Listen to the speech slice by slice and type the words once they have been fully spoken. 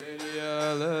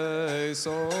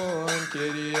eleison,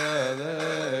 Kyrie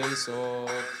eleison.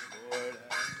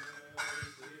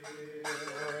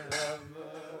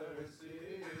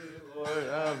 Lord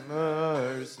have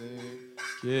mercy.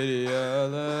 Kyrie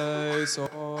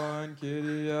eleison,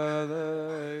 Kyrie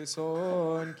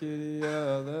eleison, Kyrie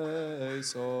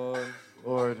eleison.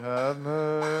 Lord have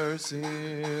mercy,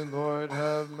 Lord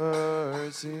have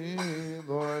mercy,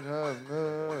 Lord have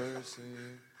mercy.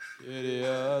 Kyrie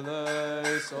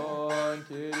eleison,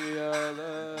 Kyrie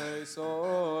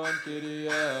eleison, Kyrie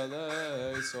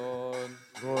eleison.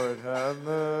 Lord have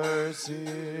mercy,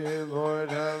 Lord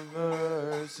have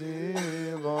mercy,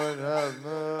 Lord have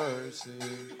mercy.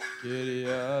 Kyrie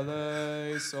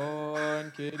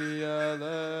eleison, Kyrie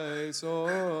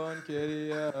eleison,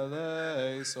 Kyrie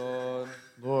eleison.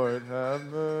 Lord have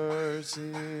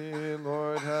mercy,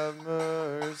 Lord have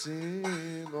mercy,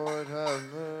 Lord have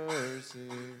mercy.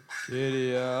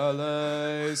 Kyrie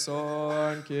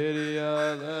eleison, Kyrie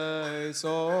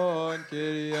eleison,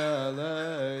 Kyrie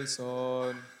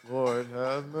eleison. Lord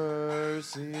have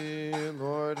mercy,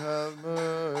 Lord have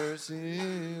mercy,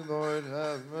 Lord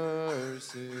have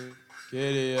mercy.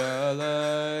 Kyrie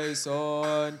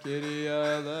eleison, Kyrie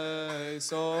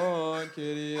eleison,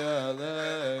 Kyrie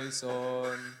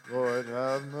eleison. Lord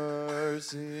have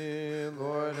mercy,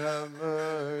 Lord have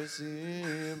mercy,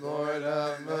 Lord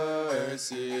have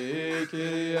mercy.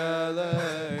 Kyrie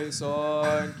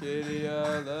eleison, Kyrie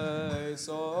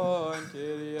eleison,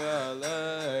 Kyrie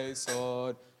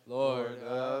eleison. Lord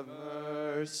have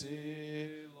mercy,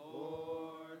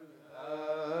 Lord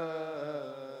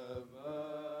have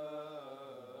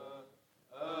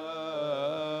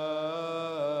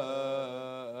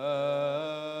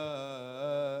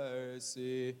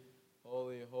mercy.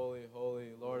 Holy, holy, holy,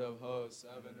 Lord of hosts,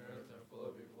 heaven and earth are full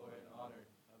of your glory and honor.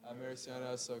 Have mercy on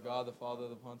us, O God, the Father of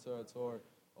the Pantocrator.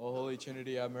 O Holy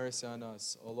Trinity, have mercy on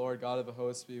us. O Lord God of the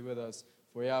hosts, be with us.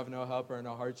 For we have no helper in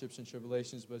our hardships and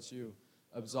tribulations but you.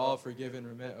 Absolve, forgive, and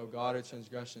remit, O God, our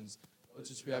transgressions, those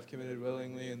which we have committed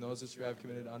willingly and those which we have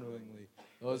committed unwillingly,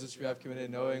 those which we have committed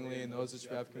knowingly and those which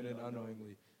we have committed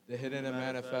unknowingly. The hidden and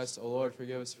manifest, O Lord,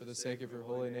 forgive us for the sake of your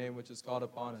holy name which is called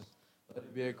upon us. Let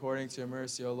it be according to your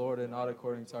mercy, O Lord, and not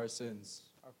according to our sins.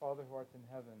 Our Father who art in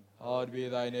heaven, Hallowed be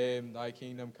thy name, thy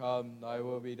kingdom come, thy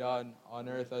will be done, on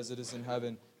earth as it is in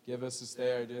heaven. Give us this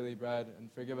day our daily bread,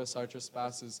 and forgive us our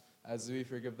trespasses, as we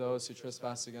forgive those who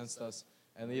trespass against us.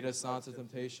 And lead us not into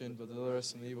temptation, but deliver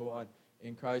us from the evil one.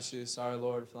 In Christ Jesus our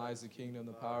Lord, for thine is the kingdom,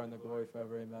 the power, and the glory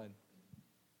forever. Amen.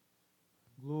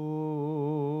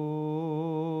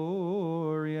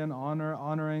 glory and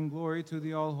honor and glory to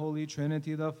the all-holy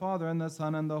Trinity, the Father and the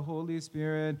Son and the Holy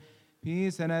Spirit.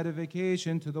 Peace and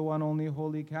edification to the one only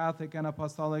holy Catholic and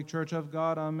Apostolic Church of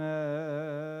God. Amen.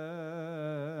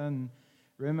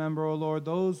 Remember, O Lord,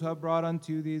 those who have brought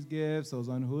unto these gifts, those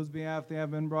on whose behalf they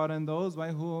have been brought, and those by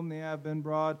whom they have been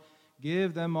brought.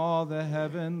 Give them all the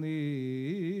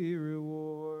heavenly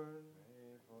reward.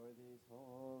 Pray for these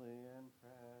holy and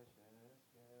precious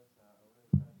gifts, our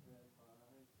respected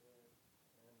fathers,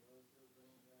 and those who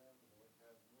bring them, Lord, have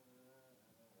mercy.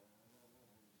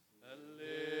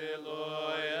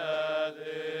 Alleluia,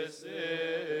 this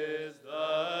is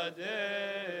the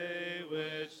day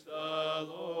which the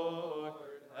Lord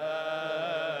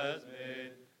has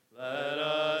made. Let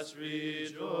us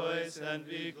rejoice and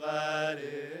be glad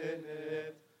in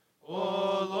it.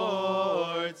 O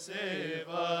Lord, save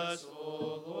us,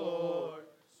 O Lord,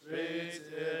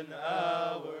 straighten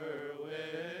our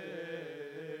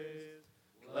ways.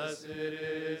 Blessed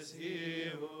is he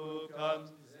who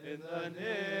comes in the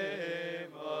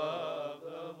name of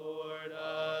the Lord.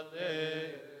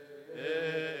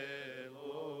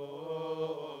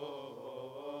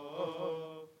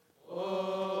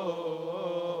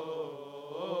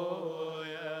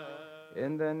 Alleluia.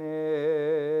 In the name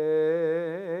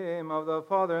of the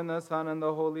Father, and the Son, and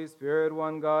the Holy Spirit,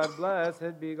 one God,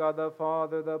 blessed be God the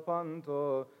Father, the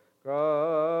Pantocrator.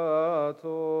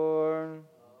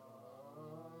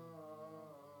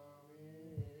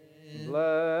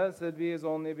 Blessed be his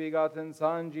only begotten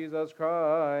Son, Jesus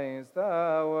Christ,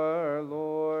 our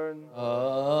Lord. Amen.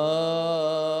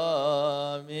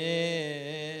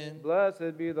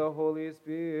 Blessed be the Holy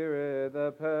Spirit,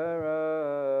 the Paraclete.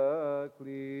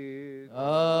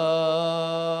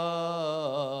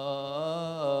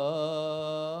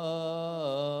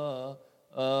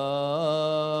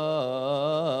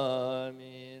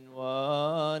 Amen.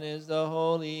 One is the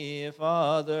Holy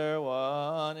Father,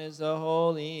 one is the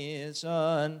Holy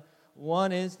Son,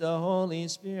 one is the Holy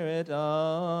Spirit.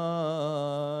 Amen.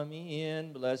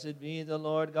 Blessed be the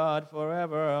Lord God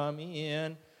forever.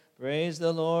 Amen. Praise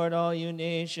the Lord, all you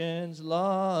nations.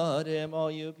 Laud him,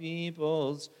 all you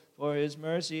peoples. For his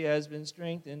mercy has been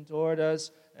strengthened toward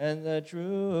us, and the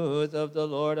truth of the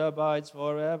Lord abides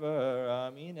forever.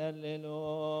 Amen. Alleluia.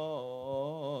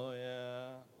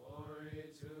 Glory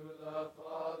to the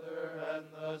Father, and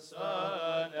the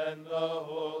Son, and the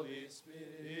Holy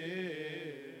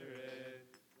Spirit,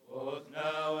 both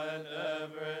now and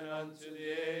ever, and unto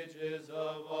the ages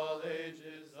of all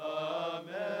ages. Amen.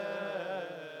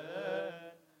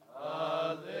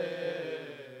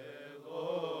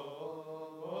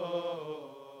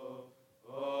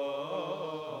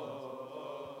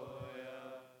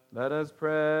 Let us pray.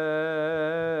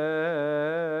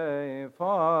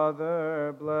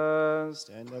 Father, bless.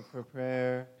 Stand up for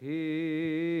prayer.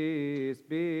 Peace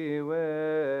be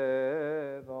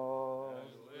with all. And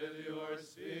with your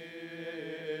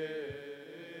spirit.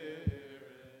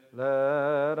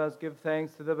 Let us give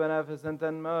thanks to the beneficent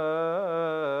and merciful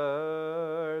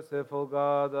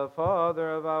God, the Father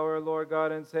of our Lord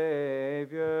God and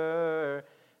Savior,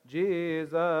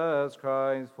 Jesus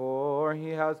Christ, for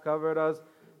he has covered us,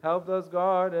 helped us,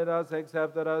 guarded us,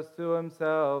 accepted us to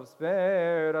himself,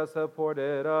 spared us,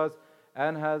 supported us,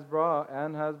 and has brought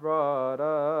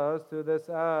us to this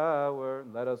hour.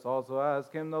 Let us also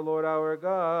ask him, the Lord our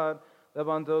God, the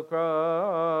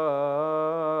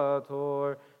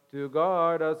Pantocrator, to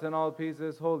guard us in all peace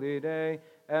this holy day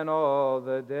and all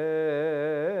the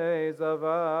days of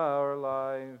our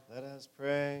life. Let us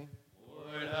pray.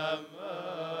 Lord, have mercy.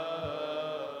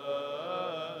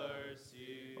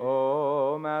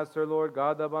 O Master, Lord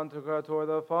God, the Pantocrator,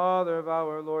 the Father of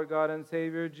our Lord God and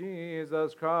Savior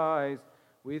Jesus Christ,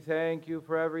 we thank you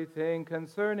for everything,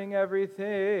 concerning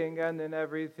everything, and in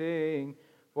everything.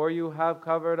 For you have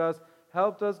covered us,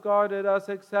 helped us, guarded us,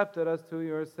 accepted us to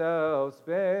yourself,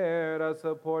 spared us,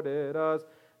 supported us,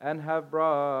 and have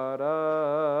brought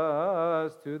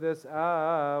us to this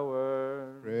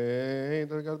hour. Pray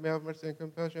that God may have mercy and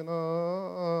compassion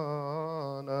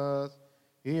on us.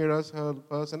 Hear us,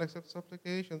 help us, and accept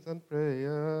supplications and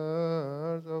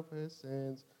prayers of his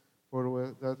saints,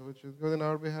 for that which is good in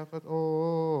our behalf at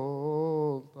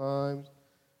all times,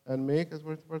 and make us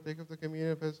worthy to partake of the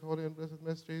communion of his holy and blessed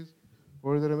mysteries,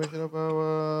 for the remission of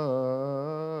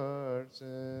our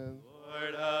sins.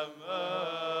 Lord, have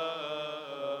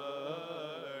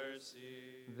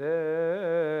mercy. Therefore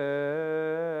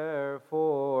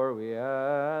we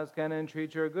ask and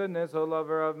entreat your goodness, O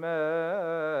lover of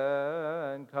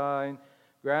mankind,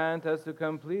 grant us to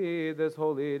complete this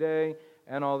holy day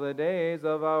and all the days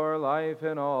of our life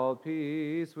in all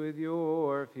peace with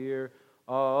your fear,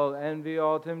 all envy,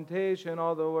 all temptation,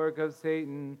 all the work of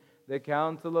Satan, the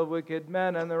counsel of wicked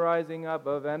men, and the rising up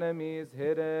of enemies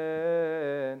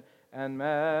hidden and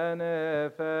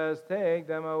manifest. Take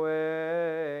them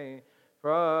away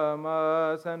from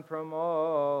us and from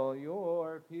all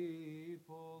your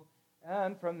people,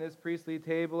 and from this priestly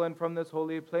table and from this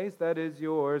holy place that is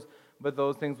yours. But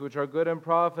those things which are good and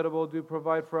profitable do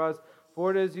provide for us, for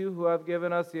it is you who have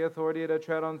given us the authority to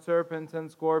tread on serpents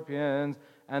and scorpions,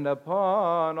 and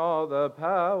upon all the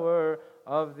power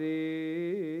of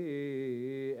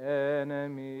the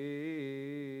enemies.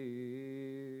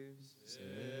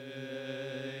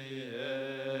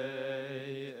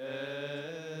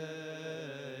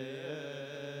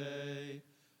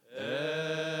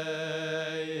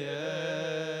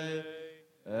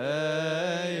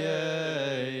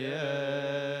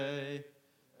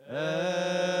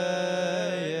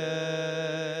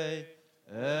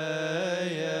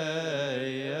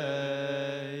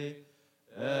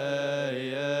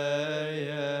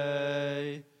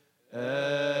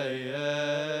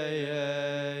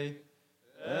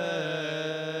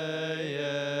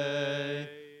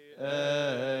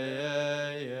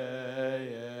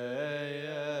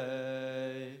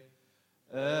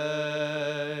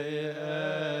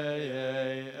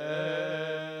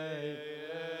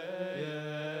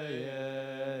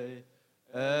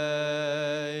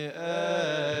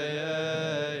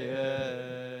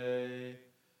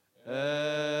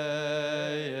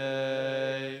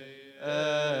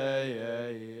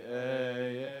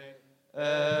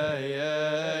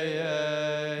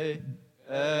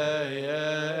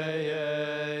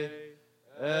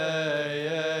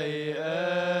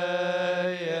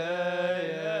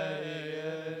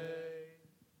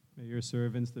 May your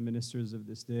servants, the ministers of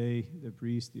this day, the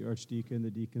priest, the archdeacon,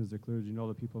 the deacons, the clergy, and all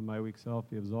the people in my weak self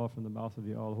be absolved from the mouth of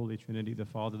the all-holy Trinity, the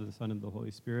Father, the Son, and the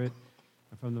Holy Spirit,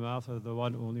 and from the mouth of the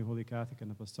one only holy Catholic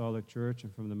and Apostolic Church,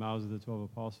 and from the mouths of the 12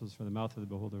 apostles, from the mouth of the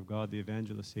beholder of God, the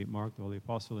evangelist St. Mark, the holy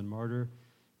apostle and martyr,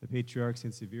 the patriarch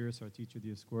St. Severus, our teacher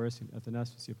Dioscorus, St.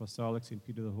 Athanasius the Apostolic, St.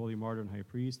 Peter the holy martyr and high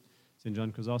priest, St.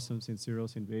 John Chrysostom, St. Cyril,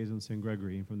 St. Basil, and St.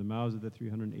 Gregory. And from the mouths of the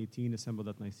 318 assembled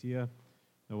at Nicaea,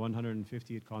 the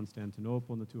 150 at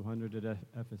Constantinople, and the 200 at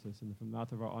Ephesus. And from the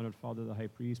mouth of our honored father, the high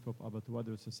priest, Pope Abba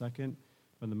Tewodros II,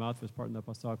 from the mouth of his part in the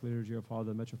apostolic liturgy, our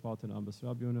father, the Metropolitan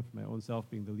Ambassador, and for my own self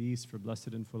being the least, for blessed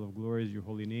and full of glory is your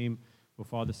holy name, O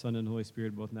Father, Son, and Holy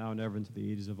Spirit, both now and ever, into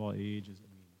the ages of all ages.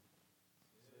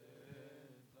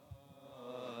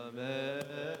 Amen. Amen.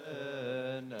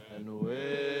 And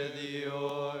with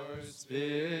your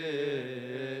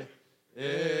spirit, the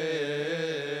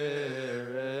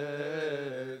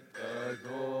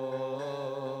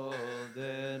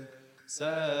golden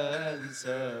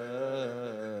censer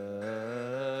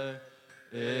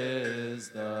is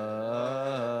the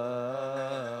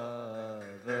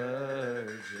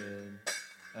Virgin,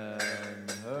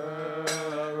 and her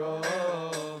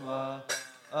aroma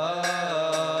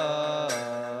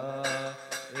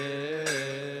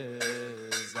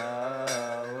is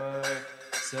our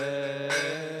Savior.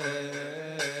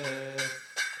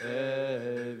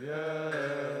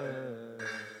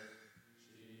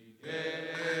 She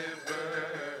gave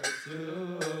birth to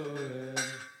him,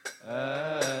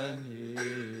 and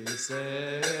he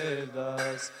saved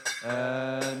us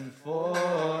and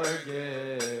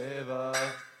forgave us.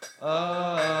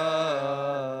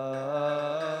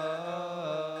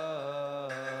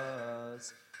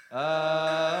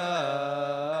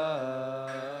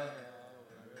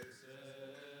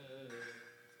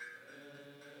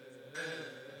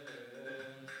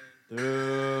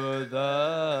 Through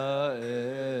the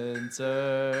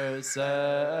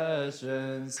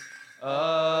intercessions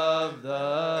of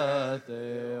the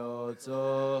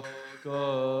Theotokos,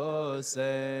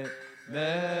 Saint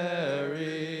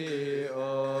Mary,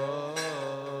 O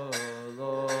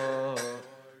Lord,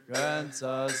 grant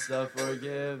us the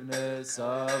forgiveness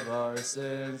of our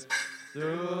sins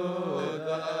through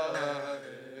the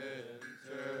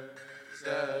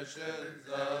intercessions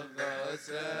of the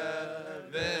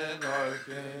 7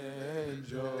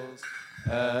 archangels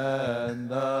and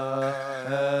the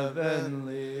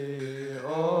heavenly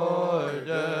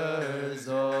orders,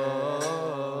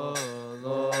 O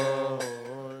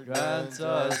Lord. Grant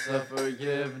us the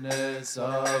forgiveness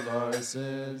of our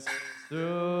sins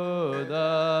through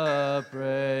the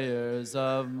prayers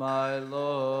of my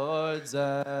lords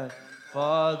and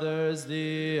fathers,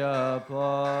 the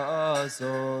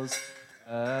apostles,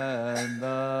 and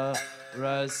the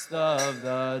rest of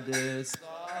the disciples,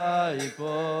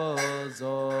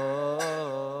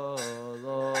 O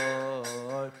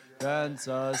Lord. Grant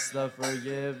us the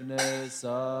forgiveness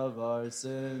of our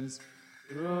sins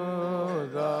through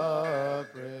the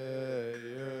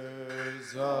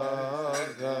prayers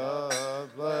of the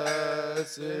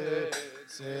blessed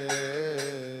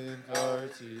Saint, our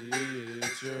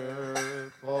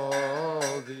teacher,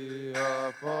 Paul the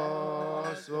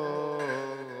Apostle.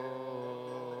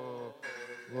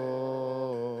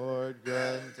 Lord,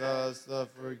 grant us the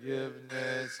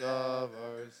forgiveness of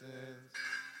our sins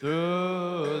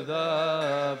through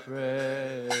the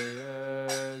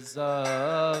prayers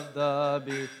of the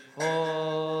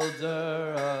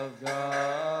beholder of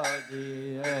God,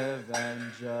 the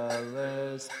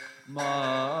evangelist,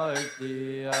 Mark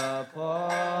the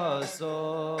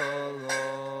apostle.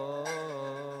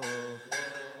 Lord,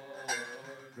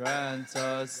 grant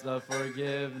us the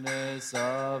forgiveness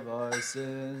of our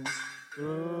sins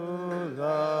through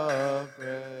the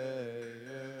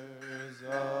prayers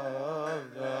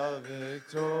of the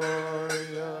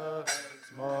victorious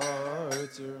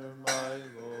martyr, my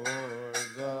Lord,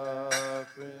 the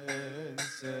Prince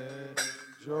Saint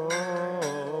George.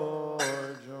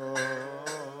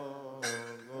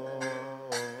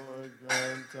 Lord,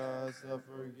 grant us the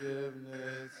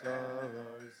forgiveness of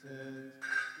our sins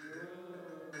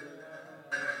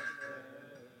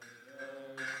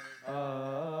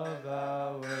of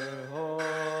our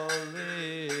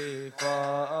Holy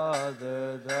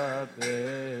Father, the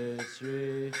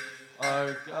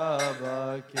Patriarch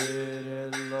Abba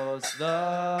Kyrillos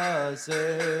the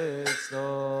Sixth. O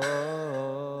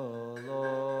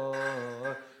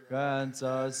Lord, grant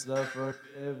us the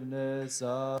forgiveness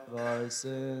of our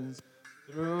sins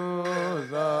through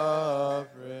the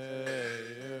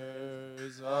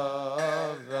prayers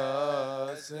of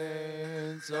the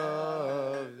saints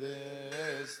of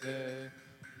this day,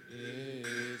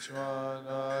 each one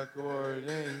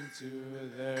according to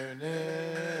their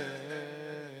names.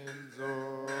 O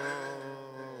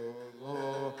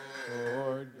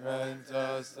Lord, grant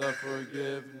us the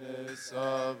forgiveness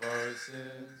of our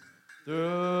sins.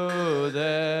 Through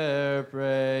their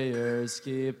prayers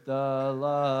keep the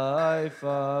life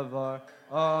of our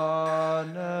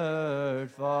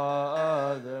honored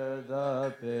Father,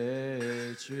 the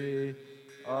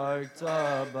Patriarch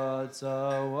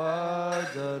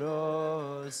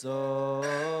Tabatawadaroso,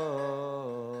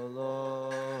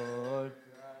 Lord.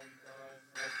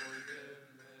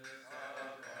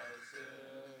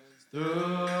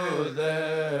 Through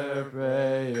their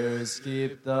prayers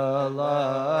keep the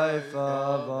life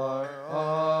of our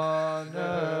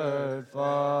honored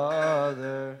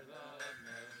Father.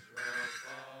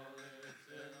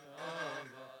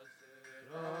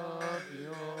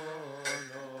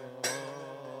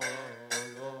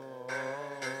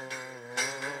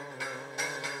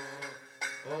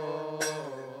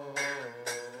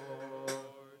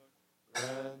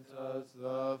 Grant us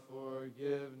the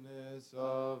forgiveness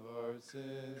of our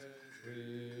sins.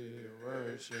 We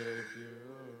worship you,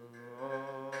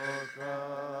 O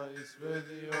Christ, with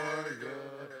your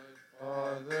good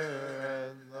Father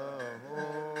and the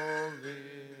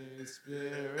Holy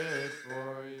Spirit,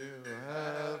 for you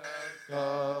have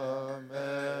come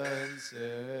and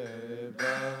saved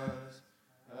us.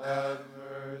 Have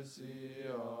mercy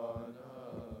on us.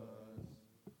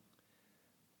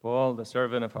 Paul, the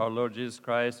servant of our Lord Jesus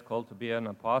Christ, called to be an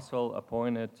apostle,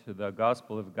 appointed to the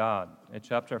gospel of God. A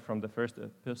chapter from the first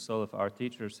epistle of our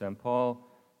teacher, St. Paul,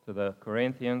 to the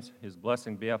Corinthians. His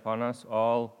blessing be upon us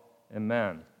all.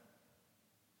 Amen.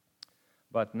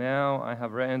 But now I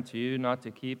have written to you not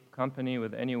to keep company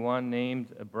with anyone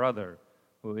named a brother,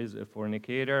 who is a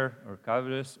fornicator, or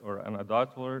covetous, or an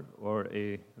adulterer, or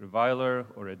a reviler,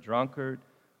 or a drunkard,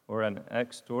 or an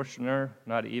extortioner,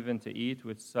 not even to eat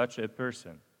with such a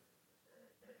person.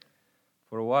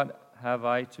 For what have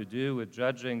I to do with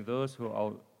judging those who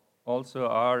also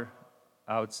are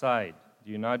outside?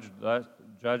 Do you not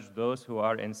judge those who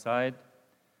are inside?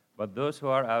 But those who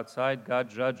are outside, God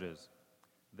judges.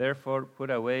 Therefore, put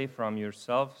away from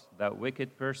yourselves that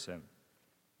wicked person.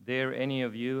 Dare any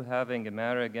of you, having a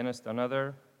matter against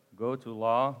another, go to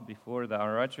law before the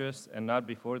unrighteous and not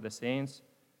before the saints?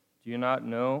 Do you not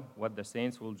know what the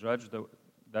saints will judge Do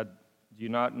you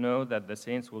not know that the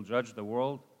saints will judge the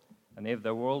world? And if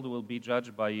the world will be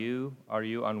judged by you, are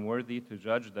you unworthy to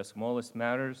judge the smallest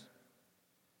matters?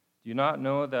 Do you not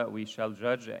know that we shall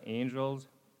judge angels?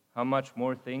 How much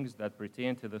more things that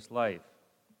pertain to this life?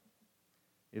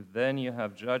 If then you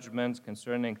have judgments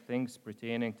concerning things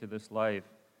pertaining to this life,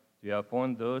 do you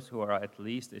appoint those who are at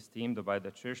least esteemed by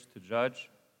the church to judge?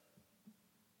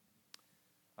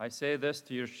 I say this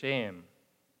to your shame.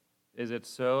 Is it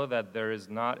so that there is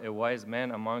not a wise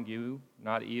man among you,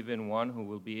 not even one who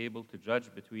will be able to judge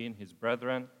between his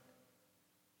brethren?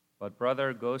 But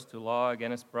brother goes to law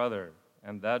against brother,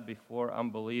 and that before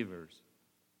unbelievers.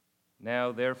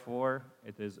 Now, therefore,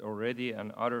 it is already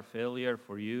an utter failure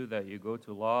for you that you go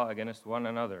to law against one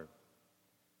another.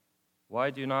 Why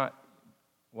do you not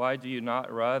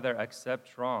rather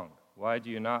accept wrong? Why do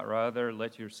you not rather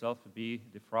let yourself be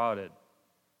defrauded?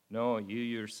 No, you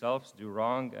yourselves do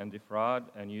wrong and defraud,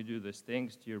 and you do these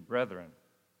things to your brethren.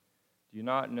 Do you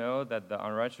not know that the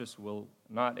unrighteous will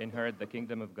not inherit the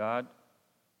kingdom of God?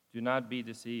 Do not be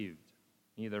deceived.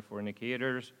 Neither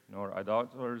fornicators, nor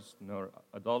adulterers, nor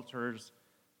adulterers,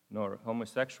 nor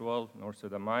homosexual, nor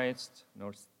sodomites,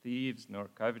 nor thieves, nor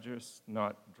covetous,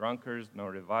 not drunkards,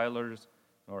 nor revilers,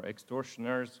 nor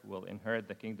extortioners will inherit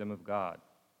the kingdom of God.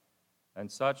 And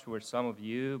such were some of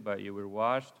you, but you were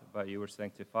washed, but you were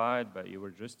sanctified, but you were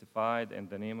justified in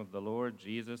the name of the Lord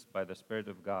Jesus by the Spirit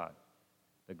of God.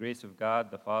 The grace of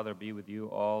God the Father be with you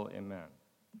all. Amen.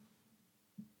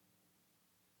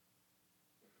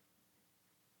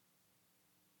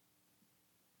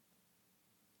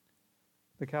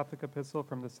 The Catholic Epistle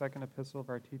from the second epistle of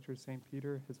our teacher, St.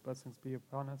 Peter. His blessings be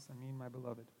upon us. Amen, my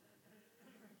beloved.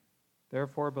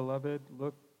 Therefore, beloved,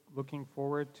 looking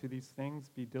forward to these things,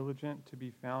 be diligent to be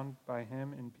found by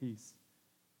him in peace,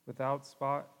 without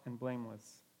spot and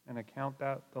blameless, and account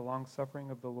that the long-suffering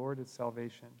of the Lord is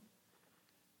salvation,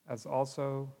 as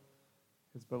also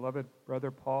his beloved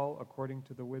brother Paul, according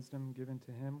to the wisdom given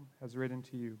to him, has written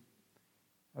to you,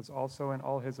 as also in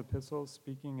all his epistles,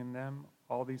 speaking in them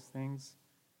all these things,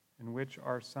 in which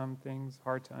are some things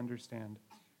hard to understand,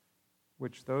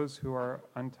 which those who are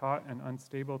untaught and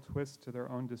unstable twist to their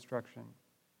own destruction,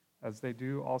 as they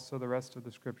do also the rest of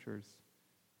the Scriptures.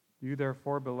 You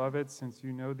therefore, beloved, since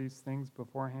you know these things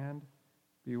beforehand,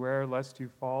 beware lest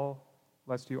you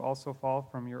also fall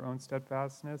from your own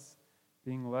steadfastness,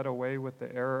 being led away with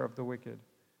the error of the wicked,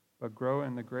 but grow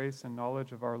in the grace and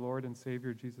knowledge of our Lord and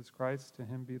Savior Jesus Christ. To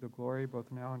him be the glory,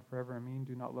 both now and forever. Amen.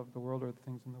 Do not love the world or the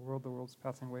things in the world. The world is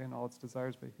passing away and all its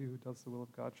desires, but he who does the will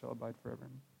of God shall abide forever.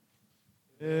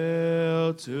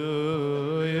 Hail to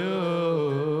you,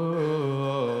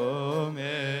 O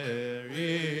Mary.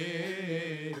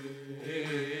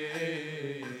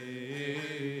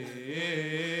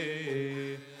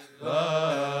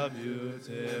 The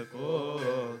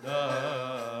beautiful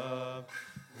dove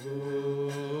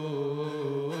who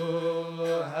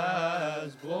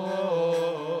has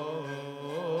borne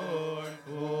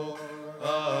for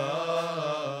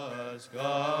us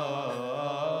God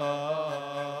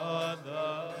the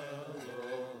Lord.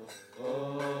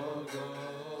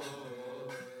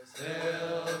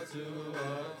 Hail to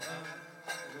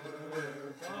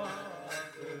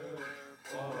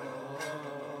our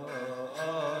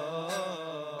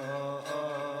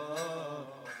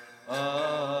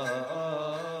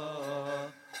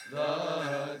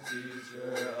the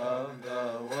teacher of the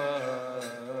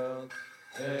world,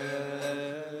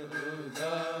 and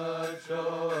the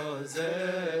chosen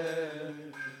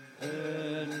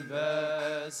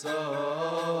vessel,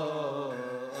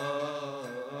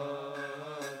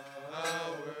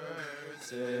 our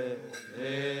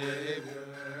Savior,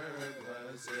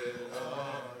 blessed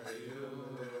are you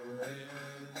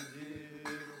indeed,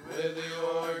 with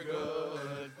your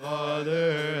good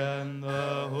Father and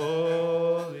the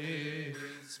Holy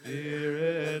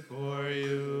Spirit, for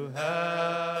you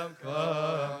have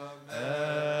come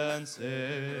and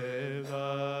saved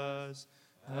us.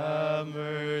 Have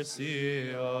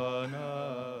mercy on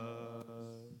us.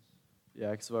 The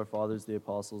acts of our fathers, the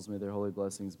apostles, may their holy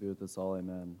blessings be with us all.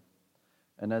 Amen.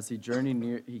 And as he journeyed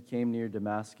near, he came near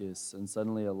Damascus, and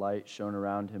suddenly a light shone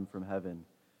around him from heaven.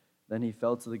 Then he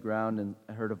fell to the ground and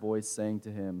heard a voice saying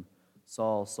to him,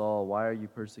 Saul, Saul, why are you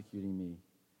persecuting me?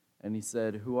 And he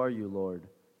said, Who are you, Lord?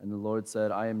 And the Lord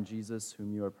said, I am Jesus,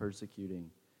 whom you are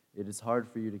persecuting. It is hard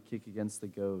for you to kick against the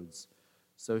goads.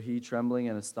 So he, trembling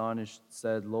and astonished,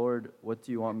 said, Lord, what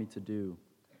do you want me to do?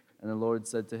 And the Lord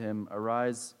said to him,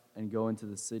 Arise and go into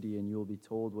the city, and you will be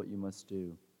told what you must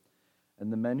do.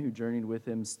 And the men who journeyed with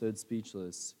him stood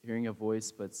speechless, hearing a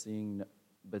voice but seeing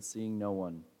no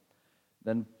one.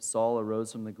 Then Saul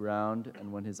arose from the ground,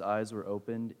 and when his eyes were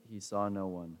opened, he saw no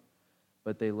one.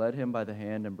 But they led him by the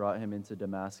hand and brought him into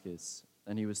Damascus.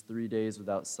 And he was 3 days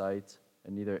without sight,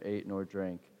 and neither ate nor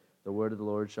drank. The word of the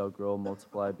Lord shall grow,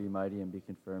 multiply, be mighty, and be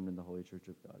confirmed in the holy church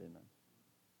of God. Amen.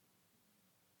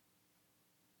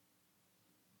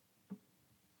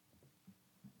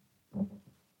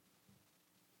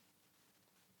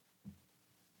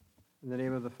 In the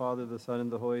name of the Father, the Son,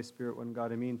 and the Holy Spirit, one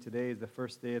God, Amen. Today is the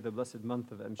first day of the blessed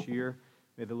month of Emshir.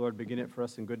 May the Lord begin it for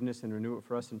us in goodness and renew it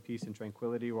for us in peace and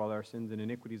tranquility, while our sins and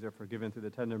iniquities are forgiven through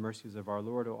the tender mercies of our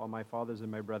Lord, O all my fathers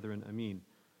and my brethren. Amen.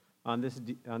 On this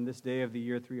day of the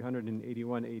year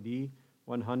 381 AD,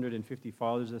 150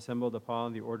 fathers assembled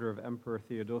upon the order of Emperor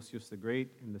Theodosius the Great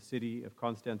in the city of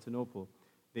Constantinople.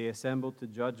 They assembled to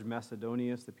judge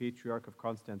Macedonius, the patriarch of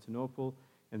Constantinople,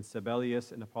 and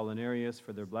Sabellius and Apollinarius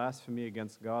for their blasphemy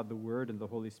against God, the Word, and the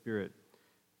Holy Spirit.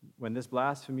 When this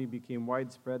blasphemy became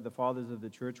widespread, the fathers of the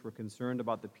church were concerned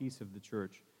about the peace of the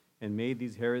church and made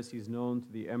these heresies known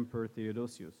to the Emperor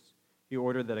Theodosius. He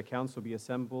ordered that a council be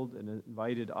assembled and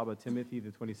invited Abba Timothy,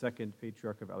 the 22nd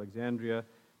Patriarch of Alexandria,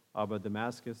 Abba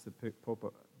Damascus, the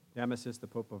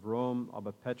Pope of Rome,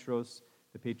 Abba Petros,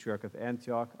 the Patriarch of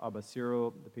Antioch, Abba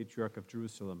Cyril, the Patriarch of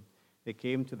Jerusalem. They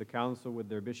came to the council with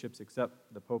their bishops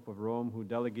except the Pope of Rome, who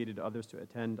delegated others to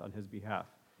attend on his behalf.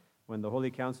 When the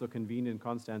Holy Council convened in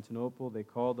Constantinople, they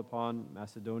called upon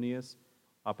Macedonius.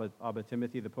 Abba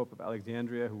Timothy, the Pope of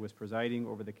Alexandria, who was presiding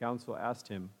over the council, asked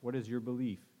him, What is your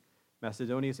belief?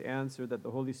 Macedonius answered that the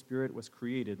Holy Spirit was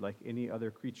created like any other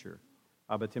creature.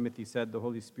 Abba Timothy said, The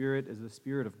Holy Spirit is the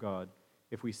Spirit of God.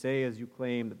 If we say, as you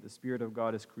claim, that the Spirit of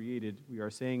God is created, we are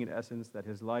saying in essence that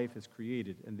his life is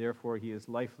created, and therefore he is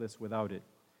lifeless without it.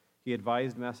 He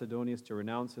advised Macedonius to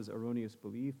renounce his erroneous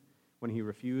belief. When he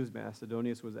refused,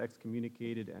 Macedonius was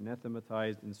excommunicated,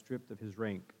 anathematized, and stripped of his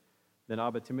rank. Then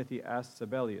Abba Timothy asked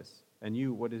Sabellius, And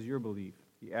you, what is your belief?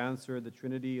 He answered, The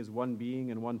Trinity is one being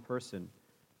and one person.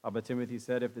 Abba Timothy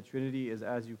said, If the Trinity is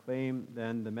as you claim,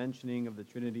 then the mentioning of the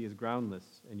Trinity is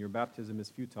groundless, and your baptism is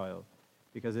futile,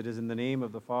 because it is in the name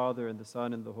of the Father and the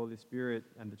Son and the Holy Spirit,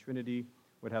 and the Trinity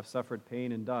would have suffered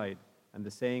pain and died, and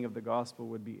the saying of the gospel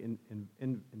would be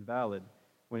invalid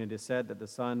when it is said that the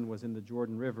Son was in the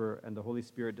Jordan River, and the Holy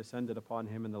Spirit descended upon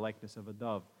him in the likeness of a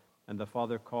dove, and the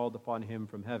Father called upon him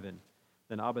from heaven.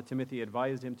 Then Abba Timothy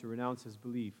advised him to renounce his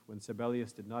belief. When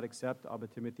Sabellius did not accept, Abba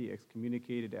Timothy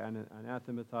excommunicated and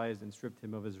anathematized and stripped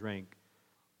him of his rank.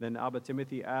 Then Abba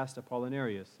Timothy asked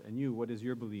Apollinarius, And you, what is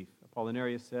your belief?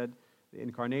 Apollinarius said, The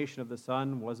incarnation of the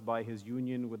Son was by his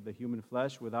union with the human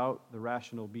flesh without the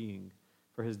rational being.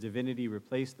 for his divinity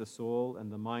replaced the soul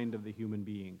and the mind of the human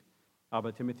being.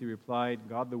 Abba Timothy replied,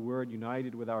 God the Word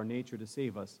united with our nature to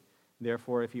save us.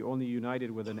 Therefore, if he only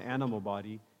united with an animal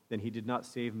body, then he did not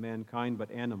save mankind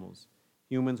but animals.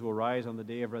 Humans will rise on the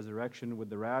day of resurrection with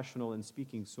the rational and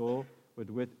speaking soul, with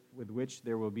which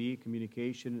there will be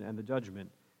communication and the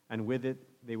judgment, and with it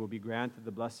they will be granted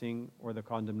the blessing or the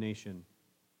condemnation.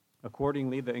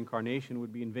 Accordingly, the incarnation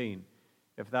would be in vain.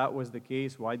 If that was the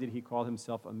case, why did he call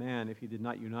himself a man if he did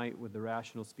not unite with the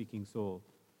rational speaking soul?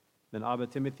 Then Abba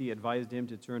Timothy advised him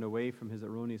to turn away from his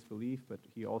erroneous belief, but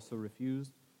he also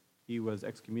refused. He was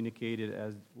excommunicated,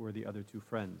 as were the other two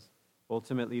friends.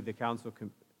 Ultimately, the council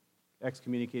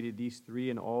excommunicated these three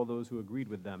and all those who agreed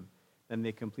with them. Then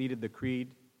they completed the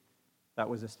creed that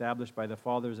was established by the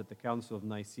fathers at the Council of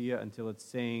Nicaea until its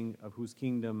saying, of whose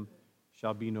kingdom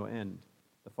shall be no end.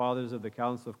 The fathers of the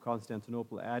Council of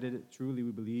Constantinople added, truly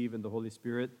we believe in the Holy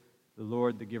Spirit, the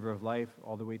Lord, the giver of life,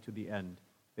 all the way to the end.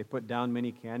 They put down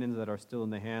many canons that are still in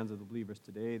the hands of the believers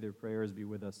today. Their prayers be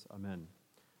with us. Amen.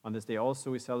 On this day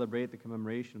also we celebrate the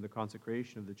commemoration of the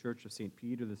consecration of the Church of St.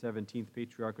 Peter, the 17th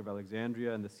Patriarch of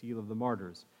Alexandria, and the seal of the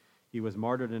martyrs. He was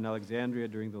martyred in Alexandria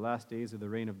during the last days of the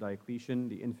reign of Diocletian,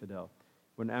 the infidel.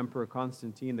 When Emperor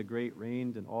Constantine the Great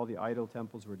reigned and all the idol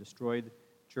temples were destroyed,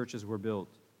 churches were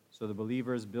built. So the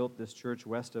believers built this church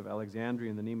west of Alexandria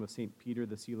in the name of St. Peter,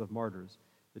 the seal of martyrs.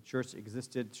 The church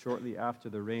existed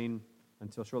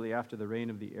until shortly after the reign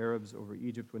of the Arabs over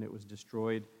Egypt, when it was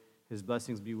destroyed. His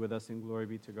blessings be with us, and glory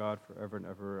be to God forever and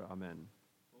ever. Amen.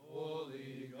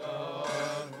 Holy God,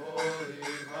 holy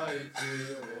mighty,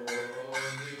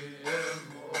 holy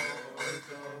immortal,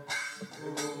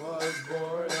 who was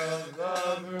born of the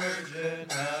Virgin,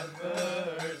 have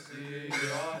mercy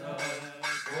on us.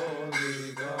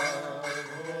 Holy God,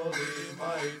 holy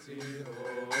mighty,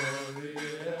 holy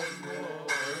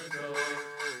immortal,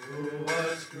 who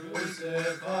was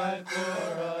crucified for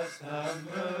us, have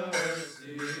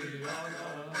mercy on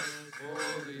us.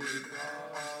 Holy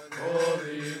God,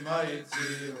 holy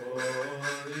mighty,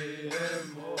 holy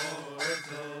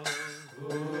immortal, who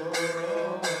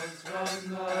rose from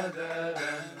the dead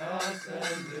and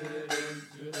ascended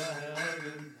into the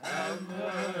heavens, have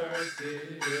mercy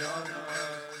on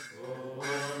us.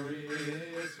 Glory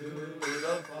to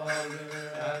the Father,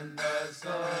 and the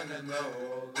Son, and the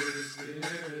Holy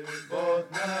Spirit, both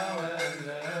now and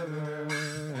ever,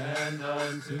 and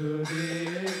unto the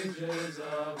ages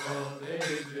of all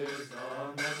ages.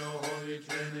 Amen. O Holy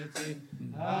Trinity,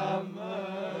 have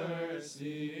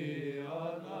mercy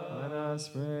on us. Let us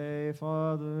pray.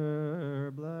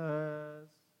 Father, bless.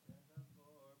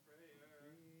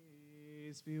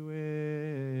 Peace be with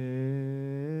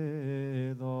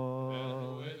all.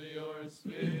 And with your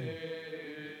spirit.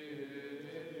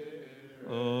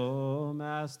 O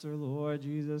Master, Lord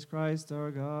Jesus Christ,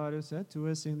 our God, who said to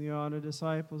us in the honored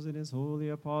disciples and his holy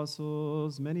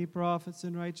apostles, many prophets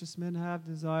and righteous men have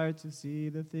desired to see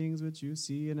the things which you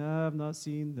see and have not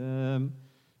seen them,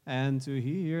 and to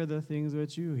hear the things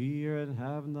which you hear and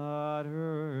have not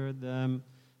heard them.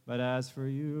 But as for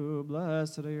you,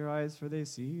 blessed are your eyes, for they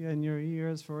see, and your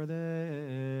ears, for they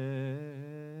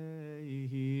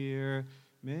hear.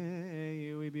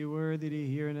 May we be worthy to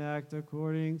hear and act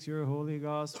according to your holy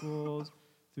gospels,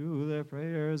 through the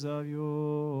prayers of your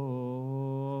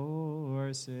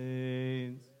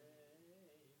saints.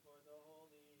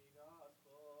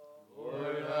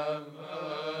 Lord, have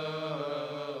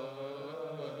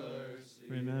mercy.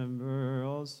 Remember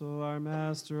also our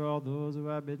Master, all those who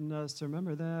have bidden us to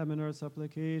remember them in our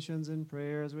supplications and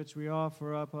prayers which we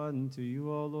offer up unto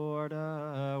you, O Lord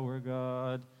our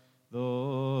God.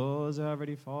 Those who have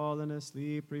already fallen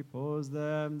asleep, repose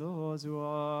them. Those who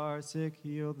are sick,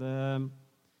 heal them.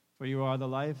 For you are the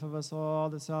life of us all,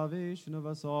 the salvation of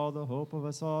us all, the hope of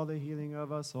us all, the healing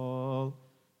of us all,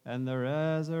 and the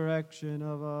resurrection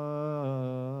of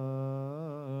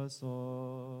us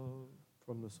all.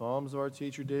 From the Psalms of our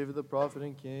teacher David the prophet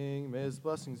and king, may his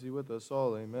blessings be with us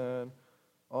all. Amen.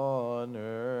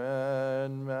 Honor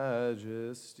and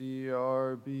majesty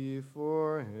are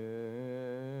before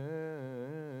him.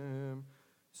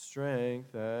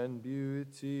 Strength and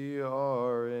beauty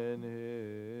are in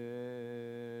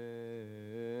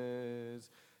his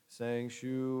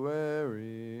sanctuary.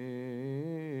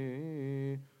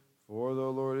 For the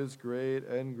Lord is great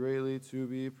and greatly to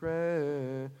be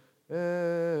praised.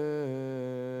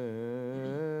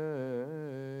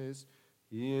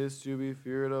 He is to be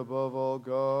feared above all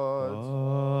gods.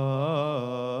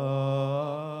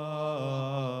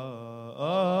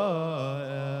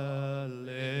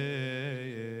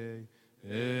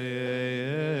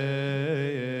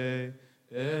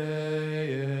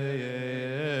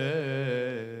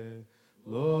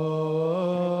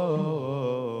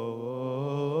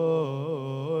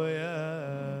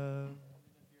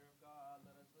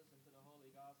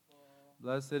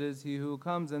 Blessed is he who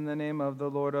comes in the name of the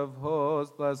Lord of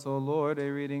hosts. Bless, O Lord,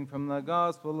 a reading from the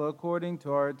Gospel according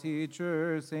to our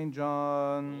teacher, St.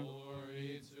 John.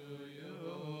 Glory to you,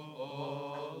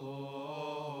 O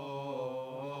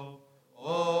Lord.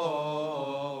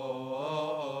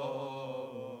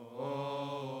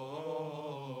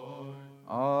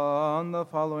 On the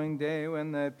following day,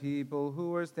 when the people who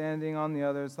were standing on the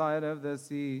other side of the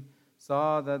sea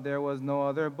saw that there was no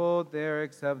other boat there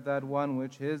except that one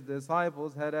which his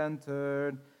disciples had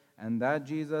entered, and that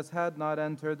Jesus had not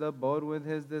entered the boat with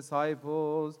his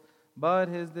disciples, but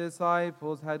his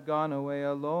disciples had gone away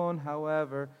alone.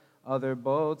 However, other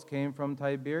boats came from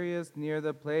Tiberias near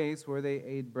the place where they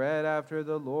ate bread after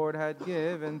the Lord had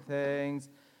given thanks.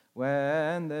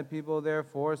 When the people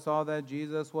therefore saw that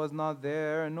Jesus was not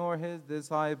there, nor his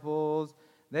disciples,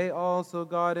 they also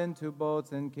got into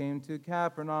boats and came to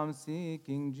Capernaum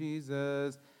seeking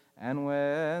Jesus. And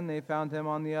when they found him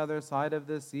on the other side of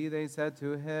the sea, they said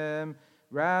to him,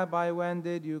 Rabbi, when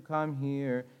did you come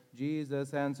here?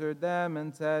 Jesus answered them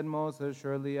and said, Most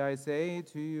assuredly I say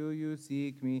to you, you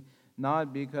seek me,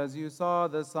 not because you saw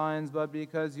the signs, but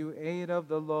because you ate of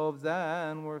the loaves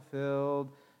and were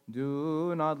filled.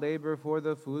 Do not labor for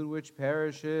the food which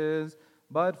perishes,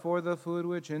 but for the food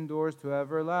which endures to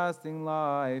everlasting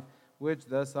life, which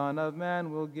the Son of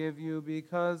Man will give you,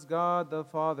 because God the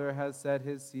Father has set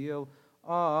his seal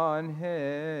on him.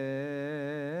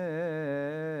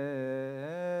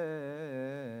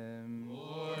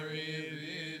 Glory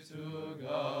be to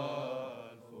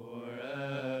God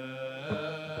forever.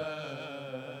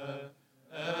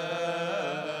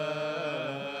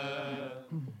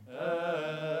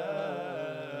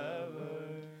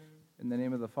 In the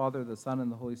name of the Father, the Son,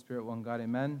 and the Holy Spirit, one God,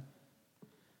 amen.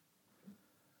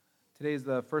 Today is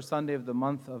the first Sunday of the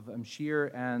month of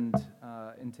Amshir, and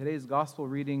in today's gospel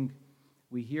reading,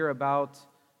 we hear about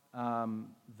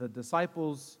the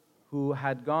disciples who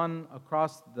had gone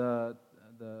across the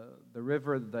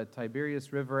river, the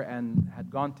Tiberias River, and had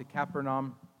gone to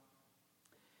Capernaum.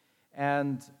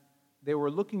 And they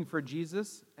were looking for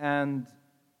Jesus, and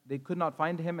they could not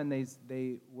find him, and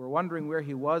they were wondering where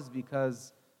he was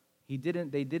because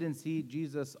they didn't see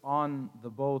Jesus on the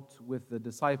boat with the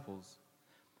disciples.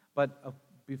 But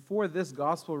before this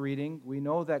gospel reading, we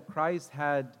know that Christ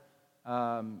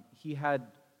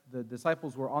the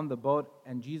disciples were on the boat,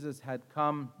 and Jesus had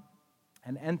come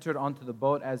and entered onto the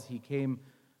boat as he came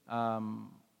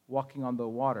walking on the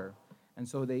water. And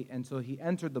so he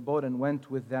entered the boat and went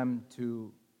with them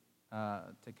to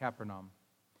Capernaum.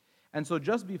 And so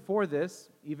just before this,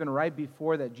 even right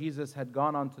before that Jesus had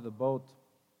gone onto the boat,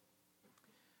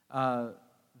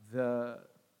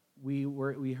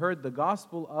 we heard the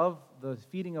gospel of the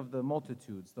feeding of the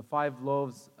multitudes, the 5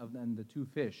 loaves and the 2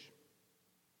 fish.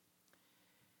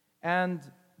 And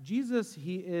Jesus,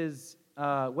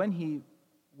 when he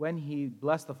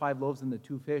blessed the 5 loaves and the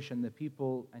 2 fish and the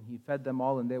people, and he fed them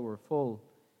all and they were full,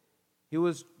 he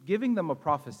was giving them a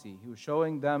prophecy. He was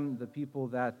showing them, the people,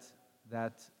 that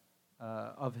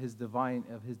of his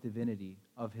divinity,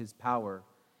 of his power,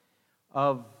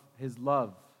 of his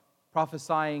love,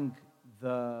 prophesying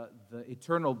the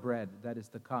eternal bread that is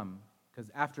to come,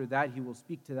 because after that he will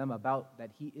speak to them about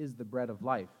that he is the bread of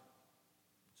life.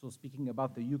 So speaking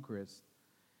about the Eucharist.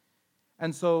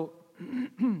 And so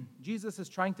Jesus is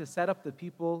trying to set up the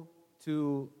people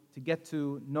to get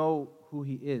to know who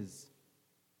he is.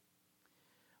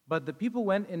 But the people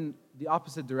went in the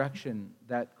opposite direction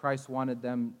that Christ wanted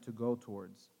them to go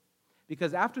towards.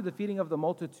 Because after the feeding of the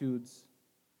multitudes,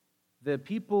 the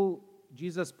people,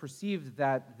 Jesus perceived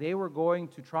that they were going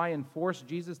to try and force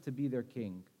Jesus to be their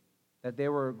king. That they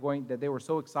were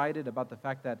so excited about the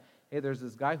fact that, hey, there's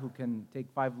this guy who can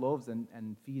take 5 loaves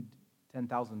and feed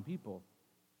 10,000 people.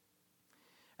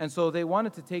 And so they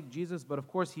wanted to take Jesus, but of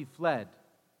course he fled,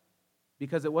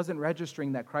 because it wasn't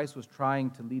registering that Christ was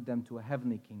trying to lead them to a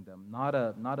heavenly kingdom, not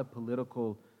a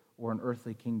political or an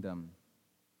earthly kingdom.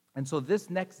 And so this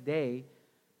next day,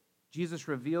 Jesus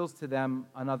reveals to them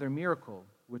another miracle,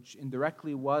 which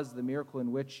indirectly was the miracle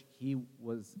in which he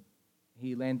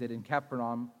landed in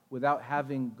Capernaum without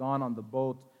having gone on the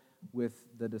boat with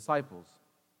the disciples.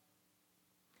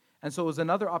 And so it was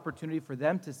another opportunity for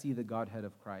them to see the Godhead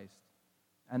of Christ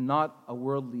and not a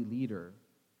worldly leader.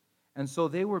 And so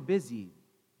they were busy.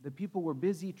 The people were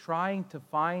busy trying to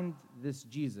find this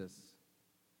Jesus.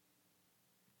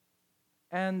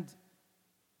 And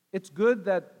it's good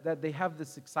that they have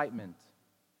this excitement.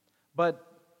 But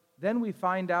then we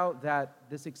find out that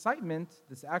this excitement,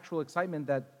 this actual excitement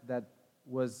that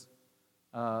was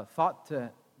thought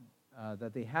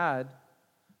that they had,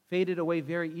 faded away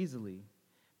very easily.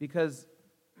 Because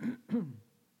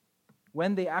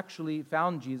when they actually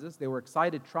found Jesus, they were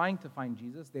excited trying to find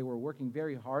Jesus. They were working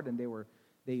very hard, and they were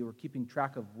keeping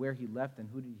track of where he left and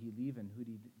who did he leave and who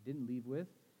he didn't leave with.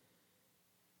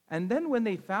 And then when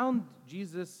they found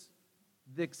Jesus,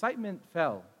 the excitement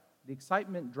fell. The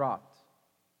excitement dropped.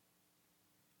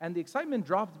 And the excitement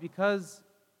dropped because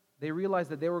they realized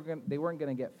that they weren't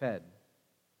going to get fed.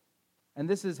 And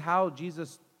this is how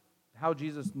Jesus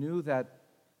knew that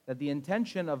the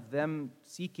intention of them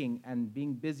seeking and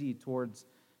being busy towards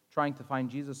trying to find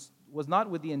Jesus was not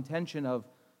with the intention of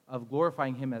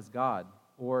glorifying him as God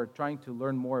or trying to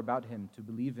learn more about him, to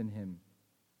believe in him,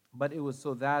 but it was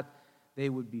so that they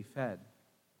would be fed.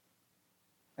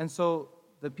 And so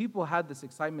the people had this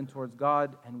excitement towards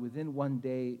God, and within one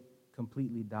day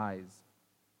completely dies.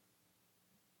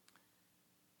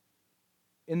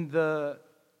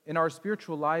 In our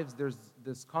spiritual lives, there's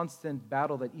this constant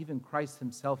battle that even Christ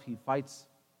himself, he fights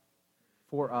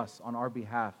for us on our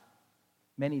behalf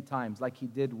many times, like he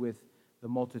did with the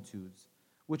multitudes,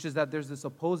 which is that there's this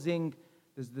opposing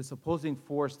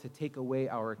force to take away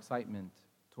our excitement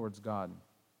towards God.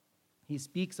 He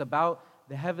speaks about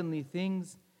the heavenly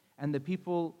things, and the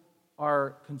people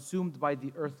are consumed by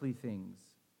the earthly things.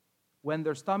 When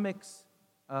the stomachs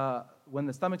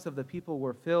of the people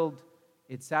were filled,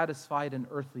 it satisfied an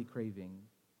earthly craving.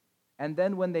 And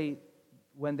then when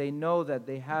they know that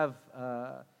they have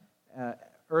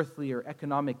earthly or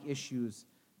economic issues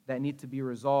that need to be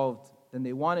resolved, then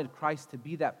they wanted Christ to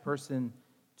be that person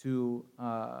to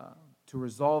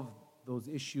resolve those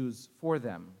issues for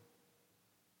them.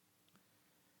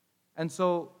 And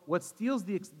so what steals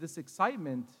this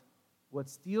excitement, what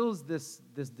steals this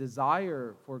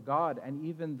desire for God, and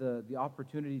even the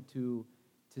opportunity to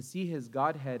see his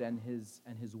Godhead and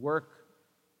his work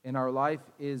in our life,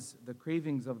 is the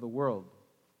cravings of the world.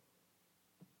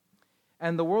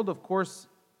 And the world, of course,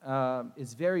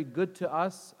 is very good to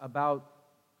us about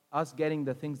us getting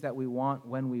the things that we want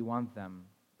when we want them.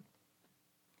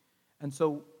 And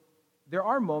so there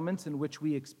are moments in which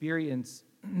we experience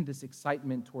this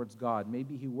excitement towards God.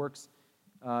 Maybe he works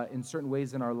in certain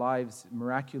ways in our lives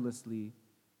miraculously.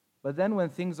 But then when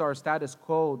things are status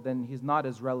quo, then he's not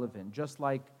as relevant, just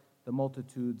like the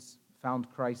multitudes found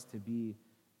Christ to be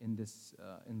in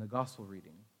the gospel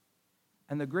reading.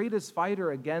 And the greatest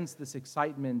fighter against this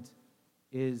excitement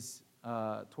is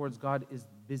towards God is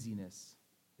busyness,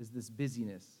 is this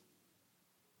busyness.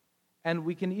 And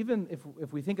we can even,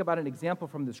 if we think about an example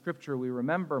from the scripture, we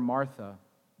remember Martha,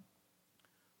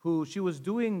 who she was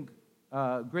doing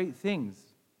great things.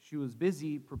 She was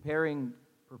busy preparing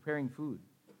food.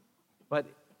 But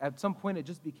at some point, it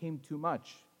just became too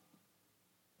much.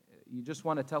 You just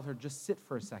want to tell her, just sit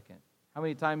for a second. How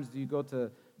many times do you go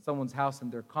to someone's house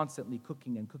and they're constantly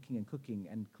cooking and cooking and cooking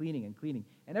and cleaning and cleaning,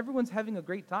 and everyone's having a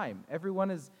great time.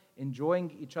 Everyone is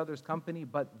enjoying each other's company,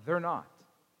 but they're not.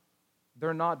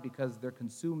 They're not, because they're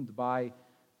consumed by,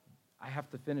 I have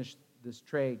to finish this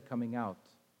tray coming out.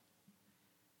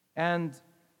 And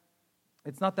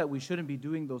it's not that we shouldn't be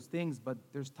doing those things, but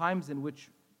there's times in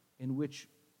which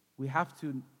we have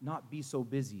to not be so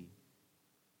busy.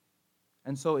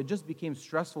 And so it just became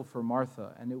stressful for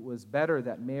Martha, and it was better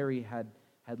that Mary had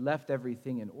left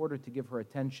everything in order to give her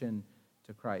attention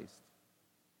to Christ.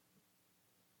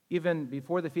 Even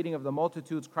before the feeding of the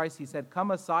multitudes, Christ, he said,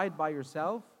 "Come aside by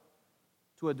yourself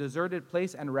to a deserted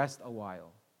place and rest a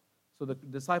while." So the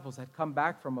disciples had come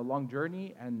back from a long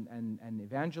journey and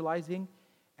evangelizing,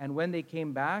 and when they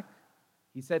came back,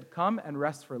 he said, "Come and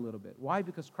rest for a little bit." Why?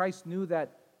 Because Christ knew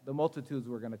that the multitudes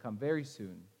were going to come very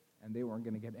soon, and they weren't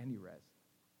going to get any rest.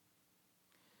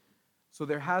 So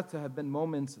there had to have been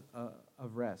moments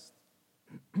of rest.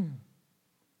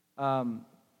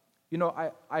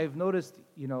 I've noticed,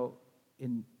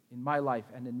 in my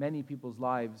life and in many people's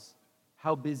lives,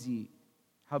 how busy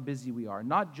we are.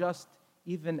 Not just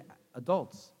even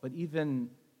adults, but even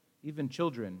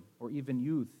children or even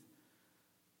youth.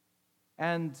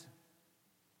 And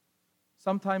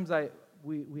sometimes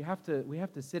we have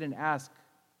to sit and ask,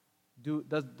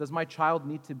 does my child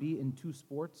need to be in 2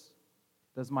 sports?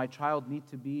 Does my child need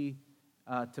to be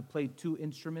to play 2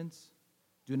 instruments?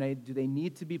 Do they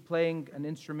need to be playing an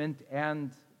instrument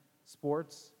and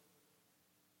sports?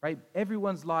 Right?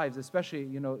 Everyone's lives, especially,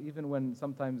 even when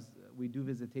sometimes we do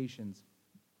visitations,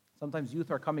 sometimes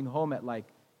youth are coming home at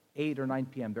like 8 or 9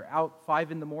 p.m. They're out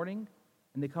 5 in the morning,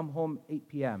 and they come home 8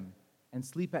 p.m. and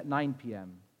sleep at 9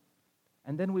 p.m.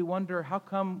 And then we wonder, how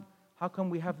come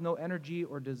we have no energy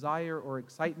or desire or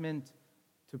excitement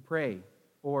to pray,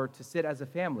 or to sit as a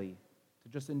family, to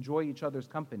just enjoy each other's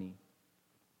company,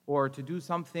 or to do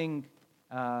something,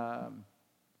 an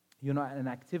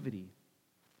activity.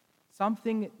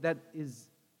 something that is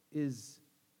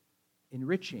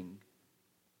enriching.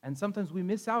 And sometimes we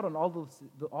miss out on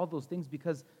all those things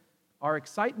because our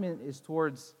excitement is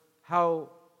towards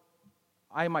how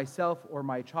I myself or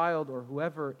my child or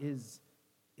whoever is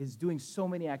doing so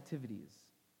many activities,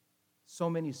 so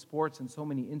many sports and so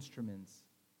many instruments.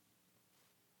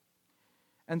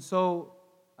 And so,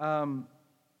 and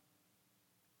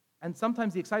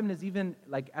sometimes the excitement is even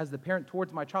like as the parent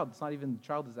towards my child. It's not even the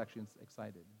child is actually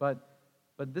excited. But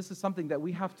this is something that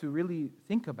we have to really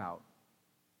think about.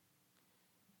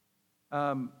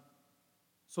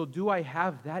 So do I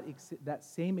have that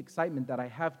same excitement that I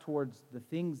have towards the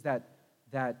things that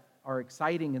are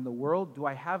exciting in the world? Do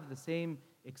I have the same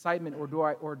excitement,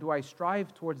 or do I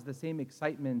strive towards the same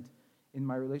excitement in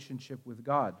my relationship with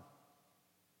God?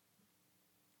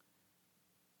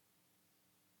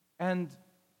 And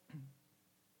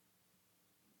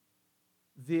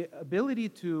the ability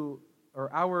to,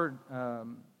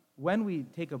 when we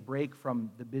take a break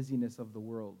from the busyness of the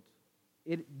world,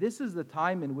 this is the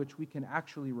time in which we can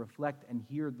actually reflect and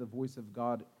hear the voice of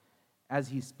God as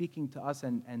He's speaking to us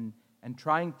and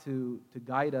trying to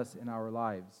guide us in our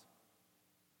lives.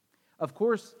 Of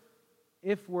course,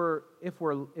 if we're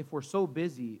so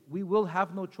busy, we will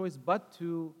have no choice but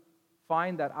to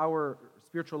find that our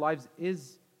spiritual lives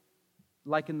is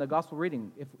like in the gospel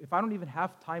reading. If I don't even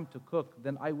have time to cook,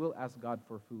 then I will ask God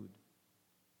for food,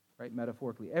 right?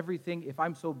 Metaphorically, everything. If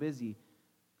I'm so busy,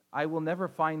 I will never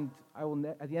find.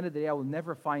 At the end of the day, I will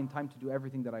never find time to do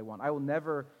everything that I want. I will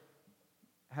never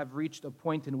have reached a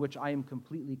point in which I am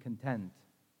completely content.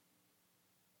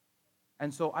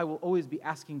 And so I will always be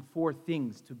asking for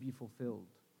things to be fulfilled.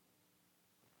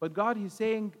 But God, He's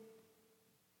saying,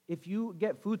 if you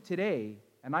get food today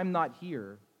and I'm not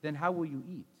here, then how will you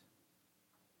eat?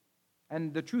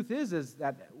 And the truth is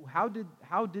that how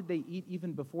did they eat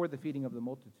even before the feeding of the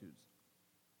multitudes?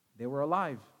 They were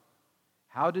alive.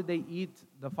 How did they eat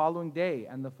the following day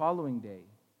and the following day?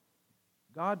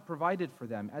 God provided for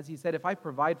them. As He said, if I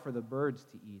provide for the birds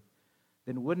to eat,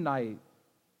 then wouldn't I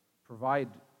provide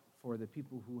for the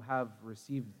people who have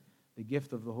received the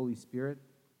gift of the Holy Spirit?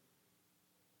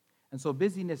 And so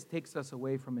busyness takes us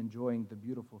away from enjoying the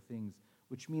beautiful things,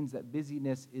 which means that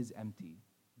busyness is empty.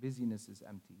 Busyness is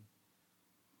empty.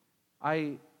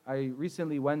 I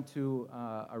recently went to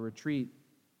a retreat,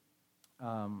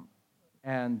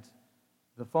 and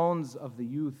the phones of the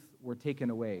youth were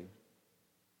taken away.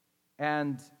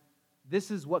 And this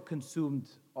is what consumed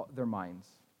their minds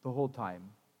the whole time,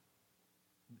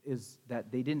 is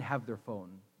that they didn't have their phone.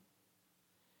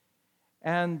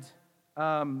 And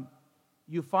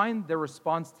you find their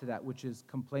response to that, which is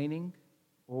complaining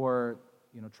or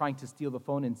trying to steal the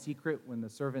phone in secret when the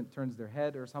servant turns their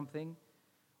head or something,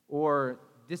 or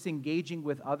disengaging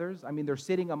with others. I mean, they're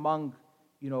sitting among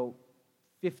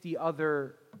 50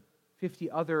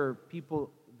 other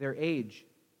people their age,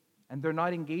 and they're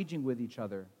not engaging with each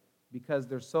other because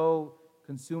they're so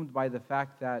consumed by the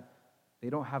fact that they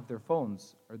don't have their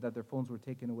phones, or that their phones were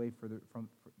taken away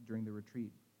during the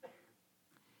retreat.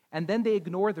 And then they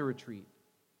ignore the retreat.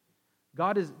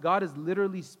 God is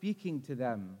literally speaking to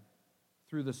them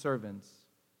through the servants,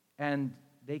 and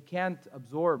they can't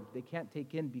absorb, they can't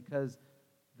take in, because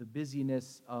the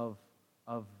busyness of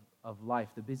life,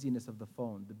 the busyness of the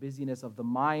phone, the busyness of the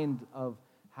mind of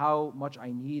how much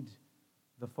I need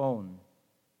the phone.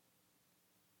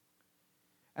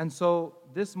 And so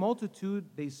this multitude,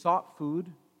 they sought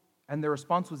food, and their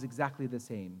response was exactly the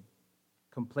same.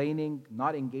 Complaining,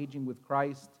 not engaging with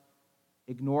Christ,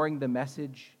 ignoring the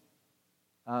message,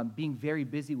 being very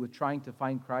busy with trying to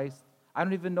find Christ. I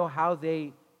don't even know how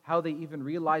they even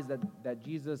realized that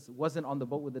Jesus wasn't on the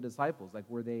boat with the disciples. Like,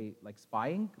 were they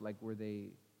spying?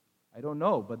 I don't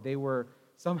know, but they were,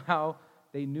 somehow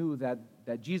they knew that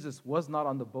Jesus was not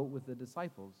on the boat with the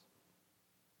disciples.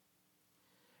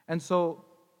 And so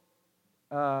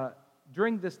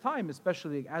during this time,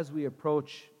 especially as we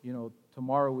approach,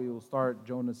 tomorrow we will start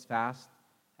Jonah's fast,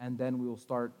 and then we will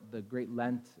start the Great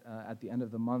Lent at the end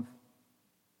of the month.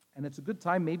 And it's a good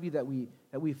time maybe that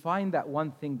we find that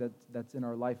one thing that's in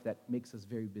our life that makes us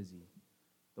very busy.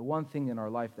 The one thing in our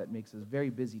life that makes us very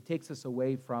busy, takes us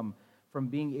away from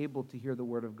being able to hear the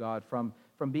Word of God, from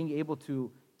being able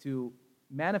to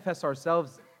manifest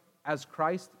ourselves as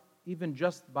Christ, even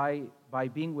just by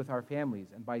being with our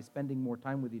families and by spending more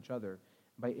time with each other,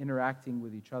 by interacting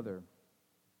with each other.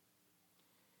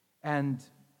 And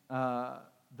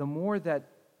the more that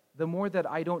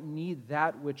I don't need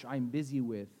that which I'm busy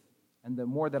with, and the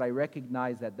more that I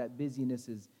recognize that busyness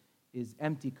is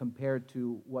empty compared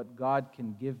to what God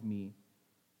can give me,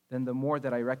 then the more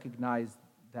that I recognize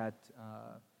that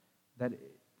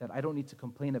that I don't need to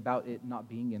complain about it not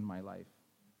being in my life.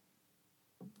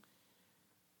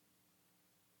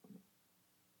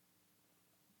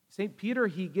 St. Peter,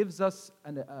 he gives us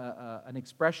an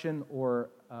expression or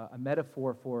a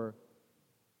metaphor for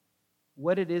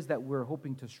what it is that we're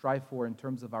hoping to strive for in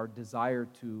terms of our desire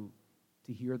to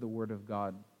hear the Word of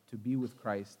God, to be with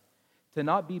Christ, to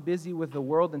not be busy with the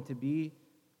world and to be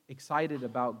excited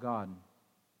about God.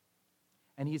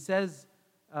 And he says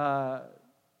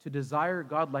to desire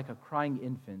God like a crying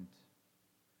infant.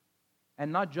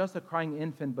 And not just a crying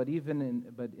infant, but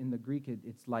in the Greek,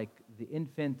 it's like the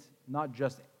infant, not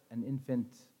just an infant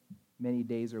many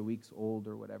days or weeks old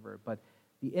or whatever, but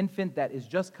the infant that is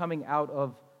just coming out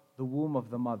of the womb of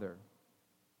the mother.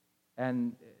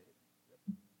 And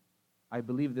I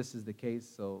believe this is the case,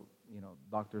 so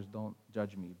doctors don't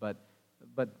judge me. But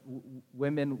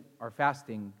women are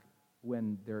fasting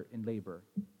when they're in labor,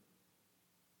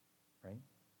 right?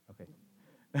 Okay.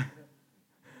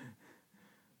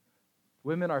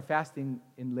 Women are fasting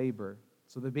in labor,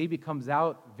 so the baby comes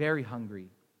out very hungry,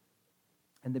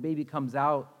 and the baby comes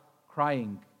out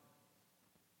crying.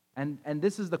 And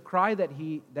this is the cry that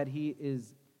he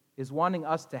is wanting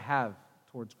us to have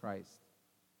towards Christ,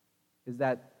 is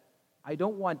that I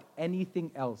don't want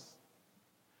anything else.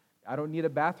 I don't need a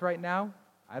bath right now.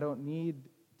 I don't need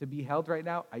to be held right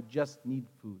now. I just need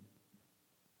food.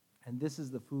 And this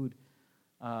is the food.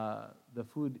 The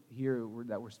food here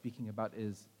that we're speaking about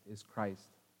is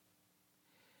Christ.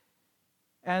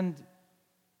 And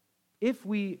if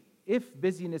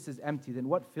busyness is empty, then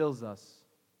what fills us?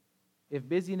 If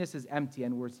busyness is empty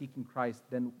and we're seeking Christ,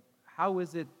 then how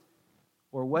is it,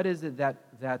 or what is it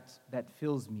that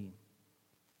fills me?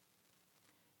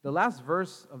 The last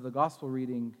verse of the gospel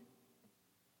reading,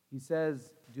 he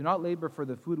says, "Do not labor for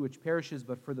the food which perishes,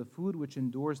 but for the food which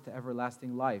endures to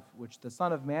everlasting life, which the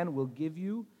Son of Man will give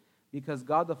you, because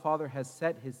God the Father has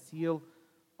set his seal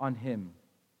on him."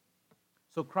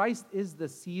 So Christ is the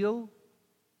seal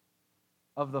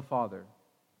of the Father.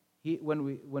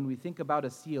 When we think about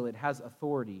a seal, it has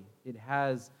authority, it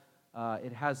has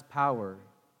power,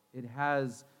 it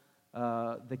has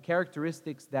the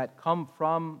characteristics that come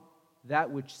from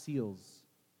that which seals.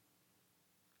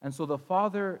 And so the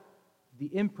Father,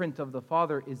 the imprint of the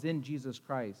Father is in Jesus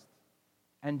Christ.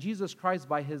 And Jesus Christ,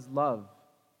 by his love,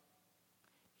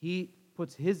 he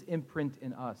puts his imprint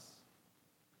in us.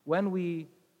 When we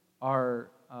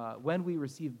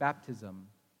receive baptism,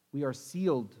 we are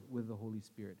sealed with the Holy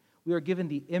Spirit. We are given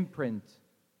the imprint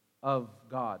of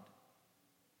God.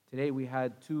 Today we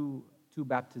had two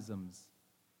baptisms.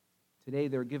 Today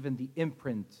they're given the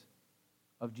imprint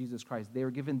of Jesus Christ. They were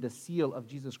given the seal of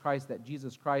Jesus Christ that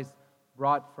Jesus Christ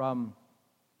brought from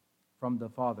the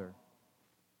Father.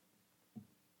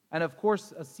 And of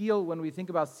course, a seal, when we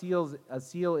think about seals, a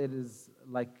seal, it is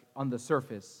like on the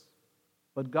surface.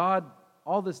 But God,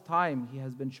 all this time, he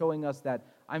has been showing us that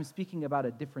I'm speaking about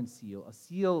a different seal, a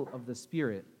seal of the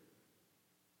Spirit,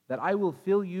 that I will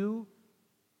fill you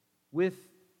with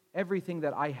everything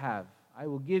that I have. I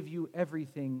will give you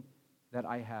everything that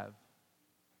I have.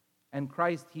 And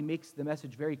Christ, he makes the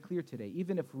message very clear today.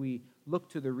 Even if we look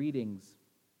to the readings,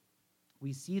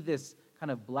 we see this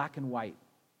kind of black and white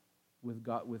with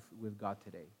God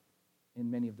today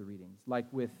in many of the readings.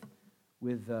 Like with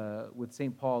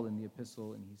St. Paul in the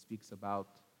epistle, and he speaks about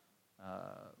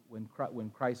when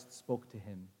Christ spoke to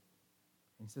him.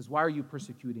 And he says, "Why are you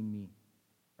persecuting me?"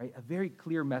 Right? A very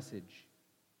clear message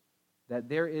that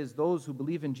there is those who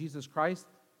believe in Jesus Christ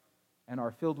and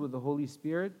are filled with the Holy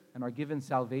Spirit and are given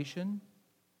salvation,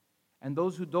 and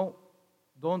those who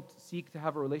don't seek to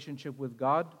have a relationship with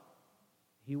God,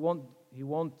 he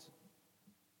won't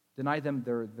deny them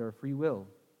their free will,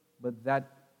 but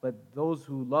those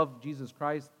who love Jesus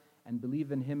Christ and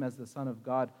believe in him as the Son of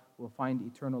God will find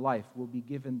eternal life, will be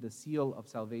given the seal of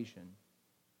salvation.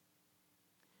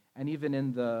 And even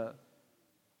in the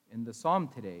psalm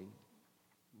today,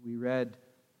 we read,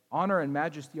 "Honor and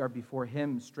majesty are before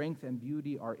him, strength and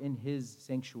beauty are in his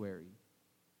sanctuary."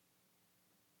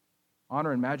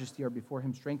 Honor and majesty are before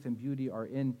him, strength and beauty are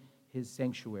in his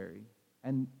sanctuary.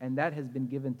 And that has been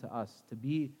given to us, to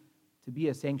be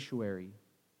a sanctuary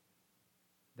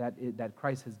that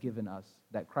Christ has given us,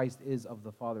 that Christ is of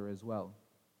the Father as well.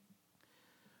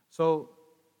 So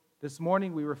this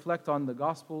morning we reflect on the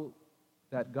gospel,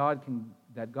 that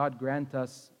God grant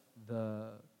us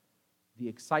the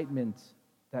excitement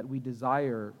that we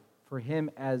desire for him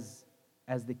as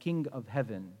the King of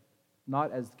heaven,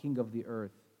 not as King of the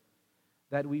earth.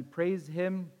 That we praise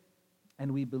him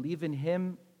and we believe in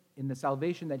him, in the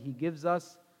salvation that he gives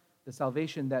us, the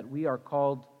salvation that we are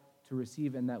called to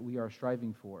receive and that we are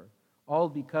striving for. All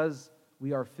because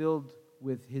we are filled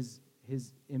with his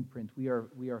imprint. We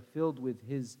are filled with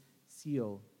his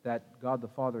seal that God the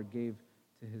Father gave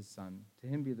to his Son. To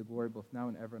him be the glory both now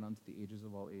and ever and unto the ages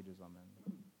of all ages. Amen.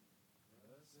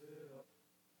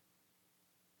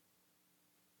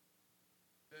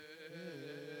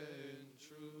 In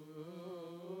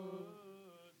truth,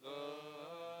 the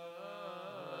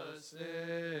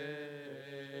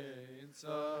saints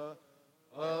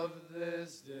of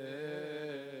this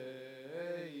day,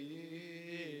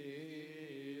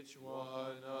 each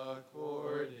one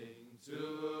according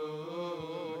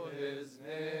to his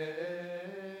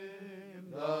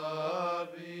name, the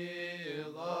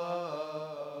beloved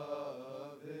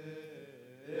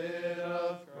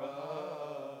of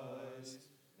Christ,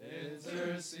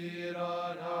 intercede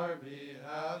on our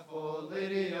behalf, O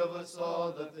Lady of us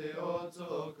all, the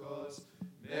Theotokos,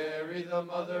 Mary, the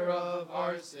mother of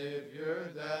our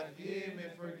Savior, that he may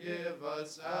forgive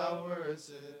us our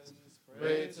sins.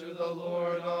 Pray to the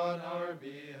Lord on our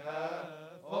behalf.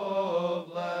 O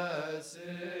blessed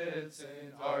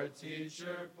Saint, our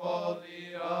teacher, Paul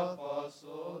the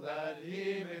Apostle, that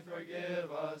he may forgive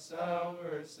us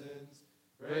our sins.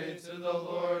 Pray to the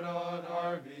Lord on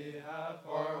our behalf.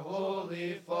 Our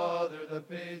Holy Father, the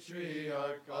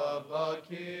Patriarch of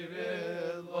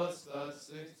Kyrillos the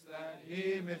Sixth, that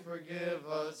he may forgive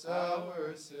us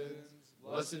our sins.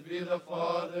 Blessed be the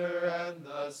Father, and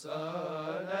the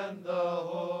Son, and the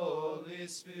Holy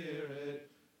Spirit,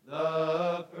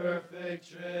 the perfect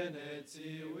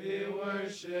Trinity. We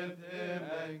worship him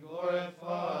and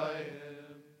glorify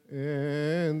him.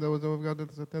 In the wisdom of God, let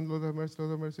us attend, Lord have mercy,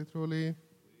 truly.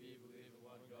 We believe in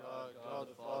one God, God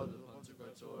the Father, the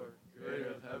Pantocrator,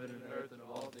 creator of heaven and earth and of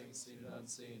all things seen and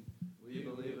unseen. We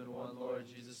believe in one Lord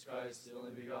Jesus Christ, the only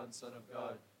begotten Son of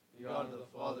God, begotten of the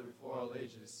Father before all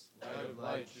ages, light of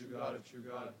light, true God of true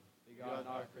God, begotten,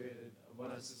 not created, of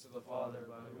one essence of the Father,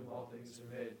 by whom all things are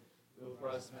made, who for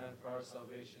us man, for our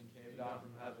salvation, came down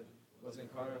from heaven, was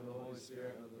incarnate of the Holy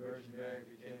Spirit, and of the Virgin Mary,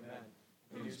 became man.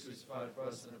 He was crucified for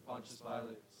us under Pontius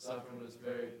Pilate, suffered and was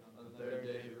buried. On the third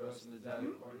day he rose from the dead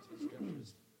according to the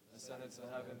Scriptures. Ascended to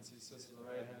heaven, he sits at the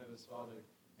right hand of his Father.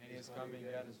 And he is coming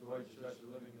again as Lord to judge the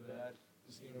living and the dead,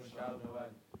 whose kingdom shall have no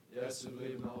end. Yes, we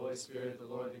believe in the Holy Spirit, the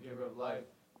Lord, the giver of life,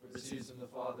 who proceeds from the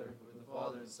Father, who the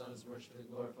Father and Son is worshipped and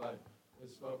glorified,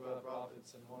 who spoke by the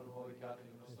prophets and one holy Catholic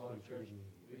and most holy Church.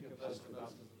 We confess the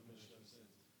baptism of the remission of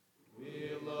sins.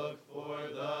 We look for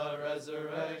the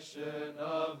resurrection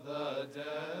of the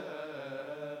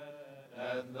dead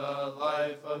and the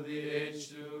life of the age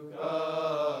to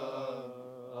come.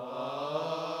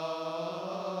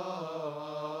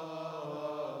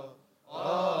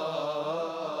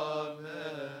 Amen.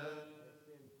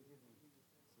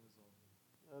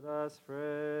 Let us pray.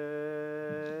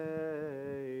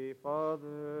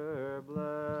 Father,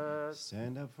 bless.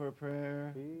 Stand up for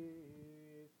prayer.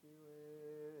 Peace be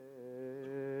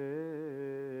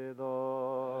with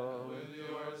all. With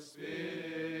your spirit.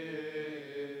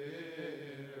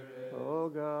 O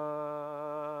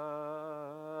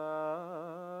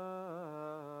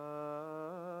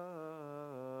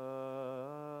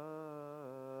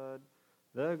God,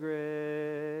 the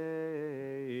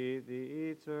great,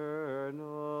 the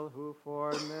eternal, who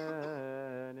formed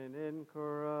man in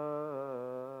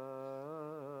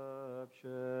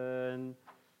incorruption,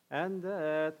 and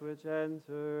death which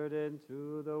entered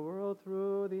into the world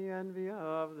through the envy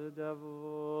of the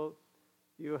devil,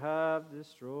 you have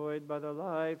destroyed by the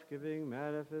life-giving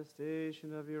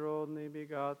manifestation of your only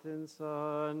begotten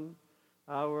Son,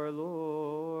 our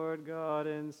Lord, God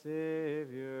and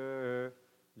Savior,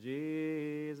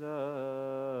 Jesus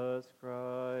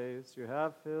Christ. You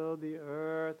have filled the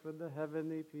earth with the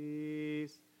heavenly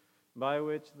peace, by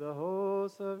which the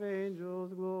hosts of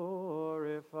angels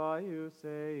glorify you,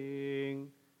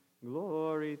 saying,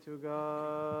 Glory to God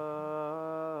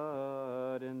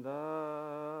in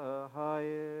the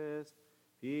highest,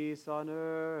 peace on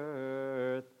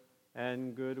earth,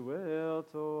 and goodwill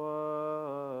towards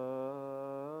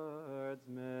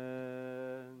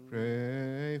men.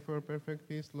 Pray for perfect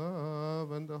peace,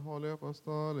 love, and the holy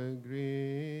apostolic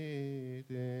greeting.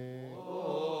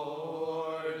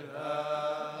 Lord,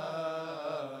 have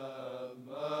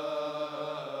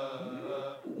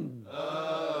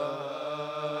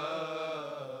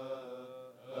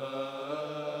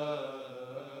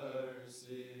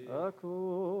mercy.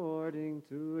 According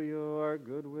to your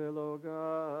goodwill, O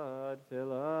God,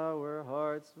 fill our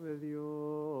hearts with your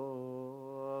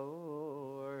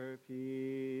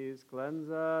peace. Cleanse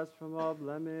us from all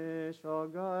blemish, all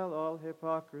guile, all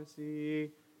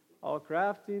hypocrisy, all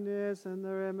craftiness, and the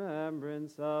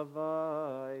remembrance of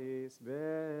vice, bearing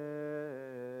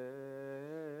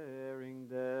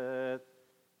death.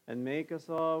 And make us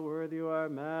all worthy, O our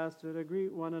Master, to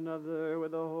greet one another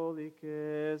with a holy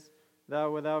kiss, that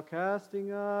without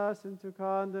casting us into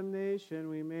condemnation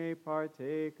we may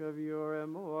partake of your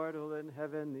immortal and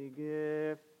heavenly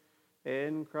gift.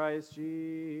 In Christ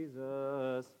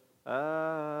Jesus, our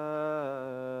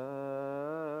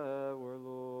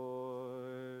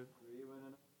Lord.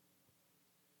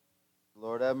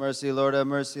 Lord have mercy, Lord have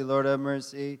mercy, Lord have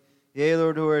mercy. Yea,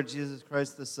 Lord, who art Jesus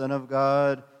Christ, the Son of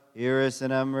God, hear us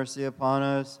and have mercy upon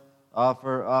us.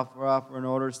 Offer, in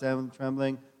order, stand with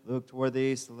trembling. Look toward the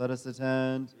east, let us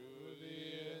attend. Through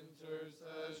the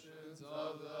intercessions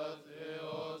of the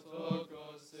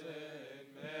Theotokos in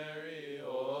Mary,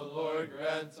 O Lord,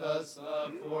 grant us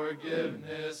the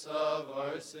forgiveness of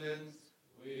our sins.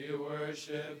 We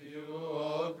worship you,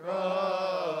 O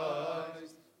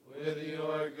Christ, with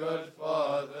your good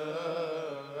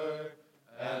Father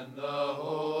and the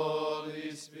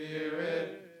Holy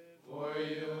Spirit, for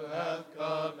you have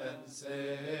come and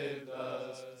saved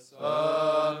us.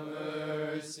 A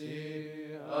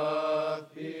mercy, a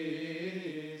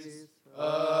peace,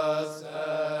 a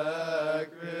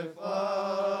sacrifice,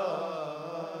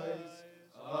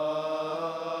 a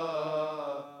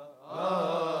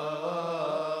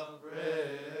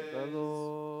praise. The Lord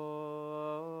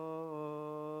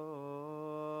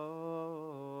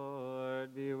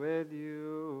be with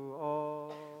you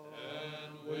all.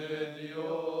 And with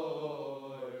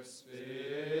your spirit.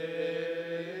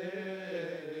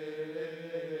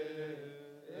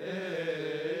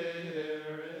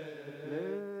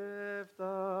 Lift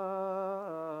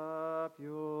up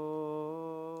your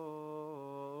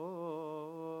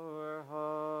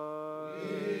hearts.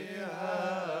 We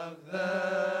have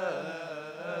them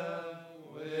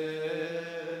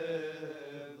with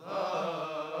the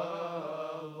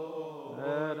Lord.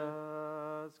 Let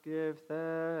us give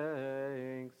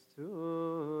thanks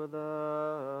to the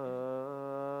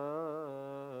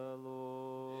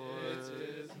Lord. It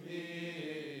is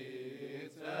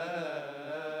meet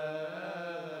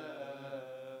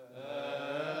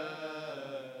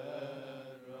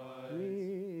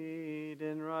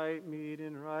and right. Meet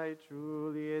and right,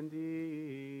 truly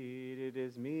indeed, it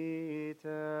is meet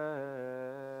and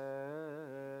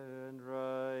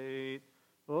right.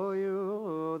 O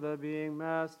you, the being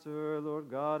Master, Lord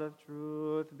God of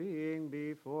truth, being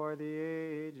before the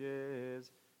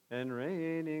ages, and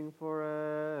reigning forever,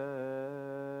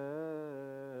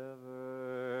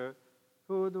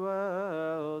 who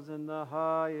dwells in the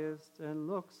highest and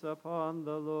looks upon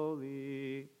the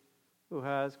lowly, who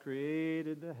has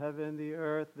created the heaven, the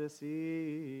earth, the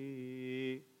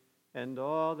sea, and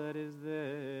all that is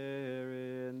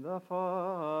therein, the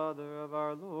Father of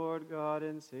our Lord God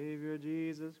and Savior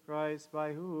Jesus Christ,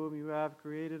 by whom you have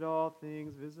created all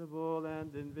things visible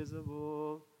and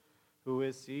invisible, who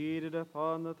is seated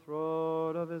upon the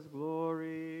throne of his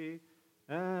glory,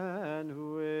 and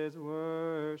who is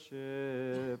worshipped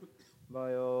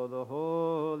by all the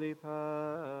holy powers.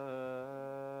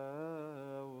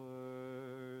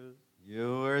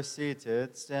 You are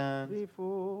seated, stand.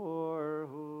 Before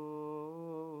whom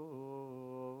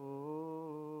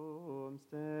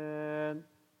stand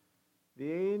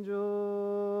the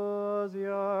angels, the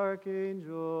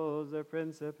archangels, the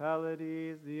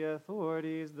principalities, the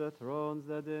authorities, the thrones,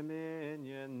 the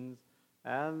dominions,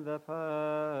 and the powers.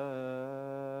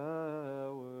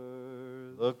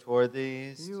 Look toward the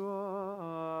east. You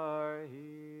are He,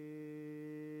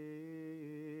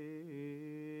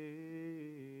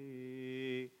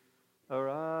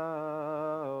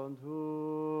 around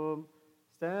whom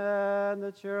stand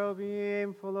the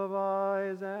cherubim full of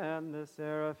eyes and the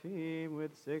seraphim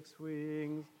with 6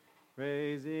 wings,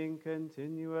 praising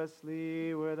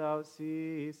continuously without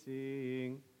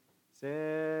ceasing, saying,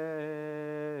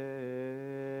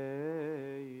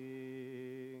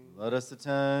 Let us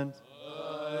attend.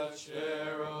 The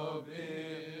cherubim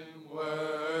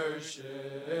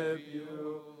worship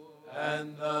you,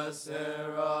 and the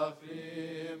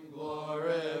seraphim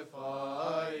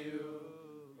glorify you,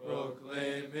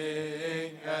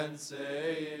 proclaiming and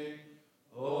saying,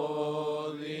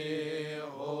 Holy,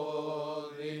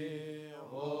 holy,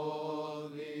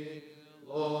 holy,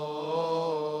 Lord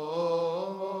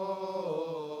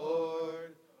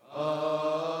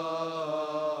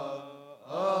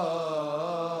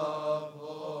of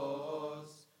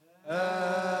hosts,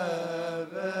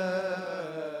 heaven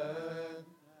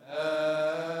and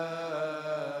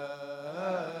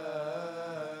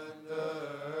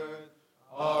earth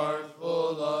are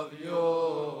full of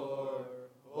your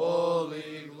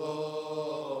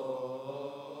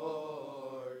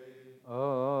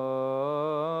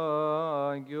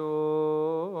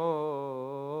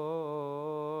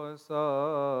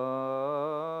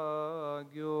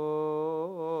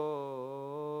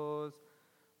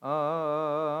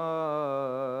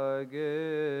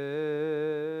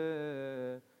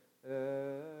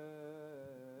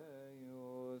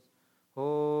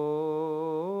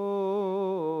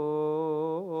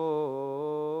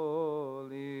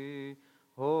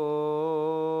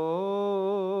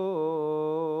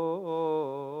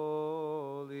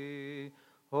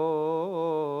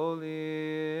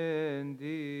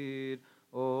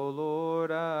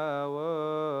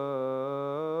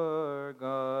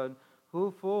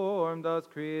formed us,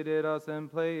 created us,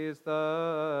 and placed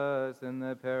us in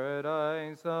the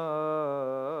paradise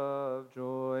of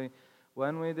joy.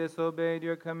 When we disobeyed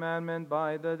your commandment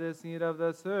by the deceit of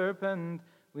the serpent,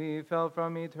 we fell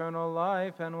from eternal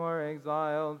life and were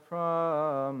exiled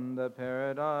from the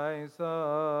paradise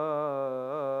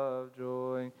of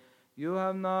joy. You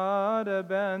have not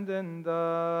abandoned us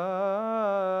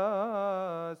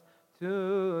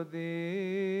to the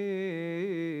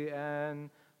end,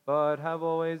 but have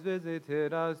always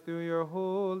visited us through your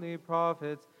holy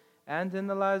prophets. And in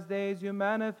the last days you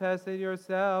manifested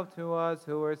yourself to us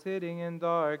who were sitting in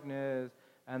darkness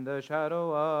and the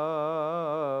shadow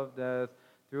of death,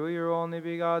 through your only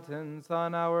begotten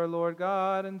Son, our Lord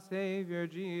God and Savior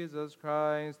Jesus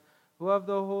Christ, who of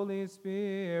the Holy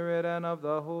Spirit and of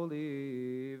the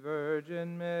Holy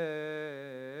Virgin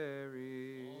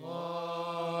Mary.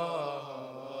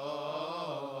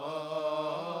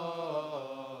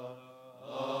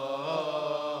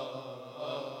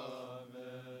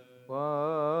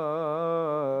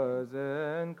 Was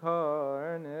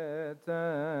incarnate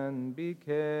and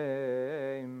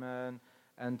became man,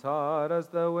 and taught us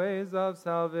the ways of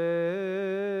salvation.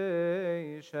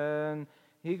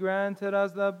 He granted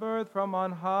us the birth from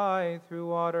on high through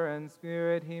water and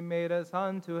spirit. He made us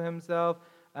unto himself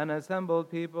an assembled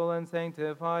people and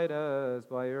sanctified us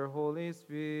by your Holy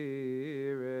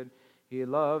Spirit. He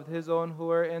loved his own who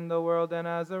were in the world, and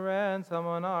as a ransom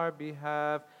on our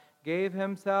behalf gave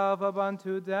himself up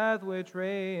unto death, which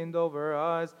reigned over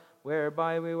us,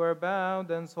 whereby we were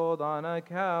bound and sold on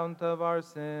account of our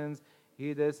sins.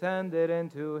 He descended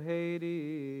into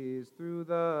Hades through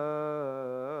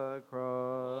the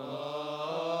cross.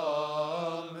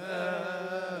 Amen.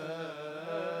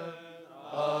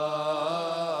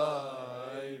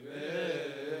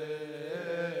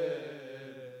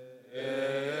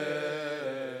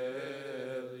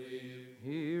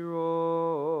 He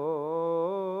rose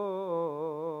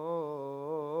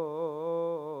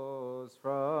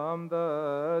from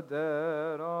the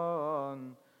dead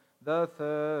on the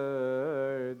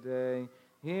third day.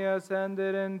 He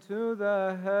ascended into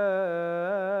the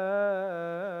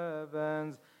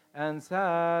heavens and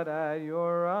sat at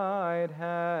your right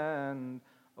hand,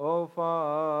 O Father.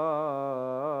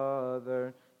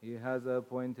 He has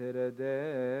appointed a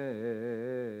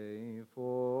day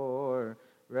for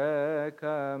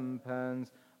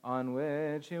recompense, on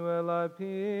which he will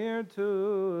appear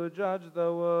to judge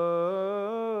the world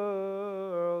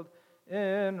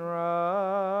in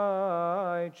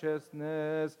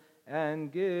righteousness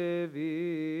and give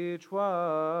each one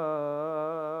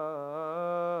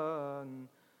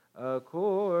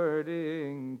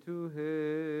according to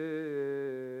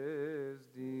his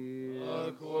deeds.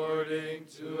 According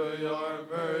to your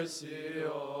mercy,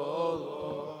 O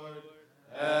Lord,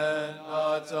 and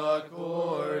not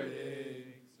according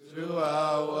to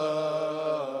our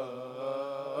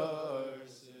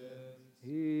sins.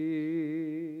 He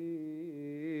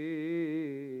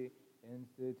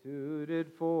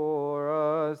instituted for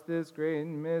us this great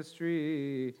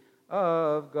mystery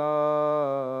of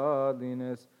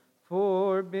godliness,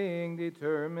 for being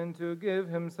determined to give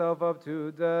himself up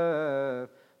to death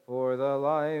for the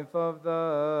life of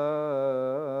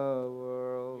the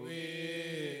world.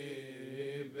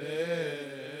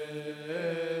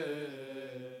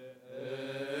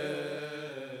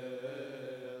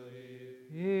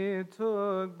 He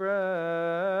took bread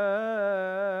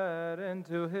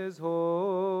into his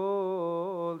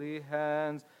holy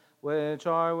hands, which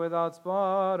are without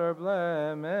spot or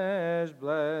blemish,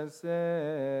 blessed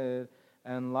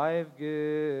and life-giving.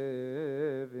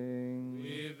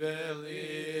 We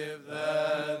believe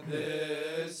that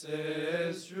this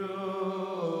is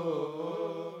true.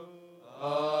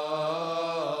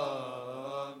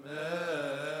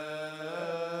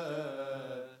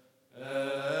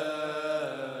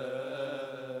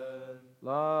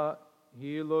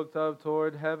 He looked up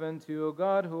toward heaven to you,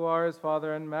 God, who are his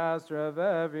Father and Master of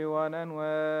everyone, and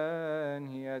when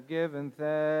he had given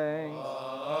thanks,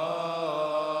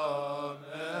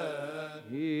 Amen.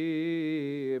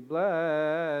 He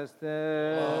blessed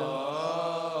it.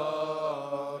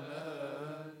 Amen.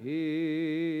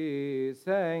 He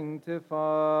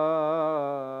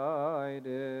sanctified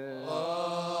it. Amen.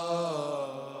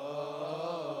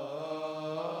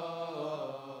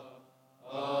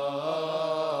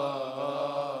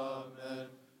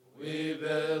 We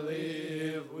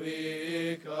believe,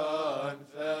 we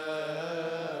confess,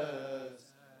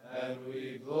 and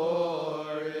we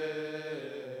glorify.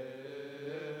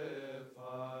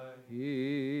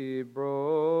 He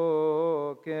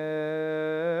broke it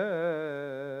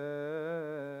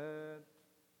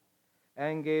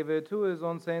and gave it to his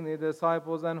own saintly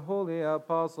disciples and holy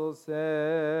apostles, saying,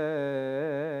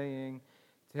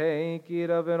 Take,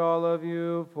 eat of it, all of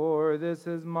you, for this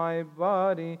is my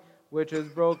body, which is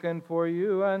broken for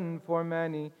you and for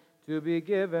many, to be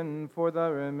given for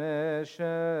the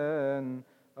remission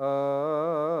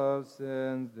of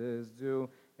sins. This do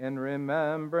in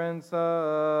remembrance of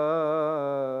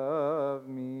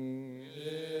me.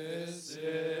 This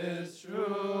is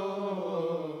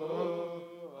true.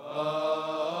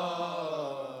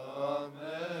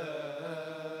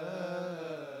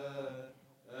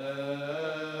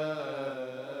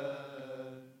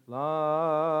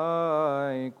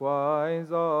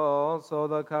 Likewise also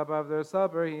the cup after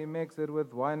supper he mixed it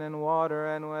with wine and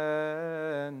water, and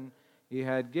when he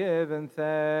had given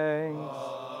thanks,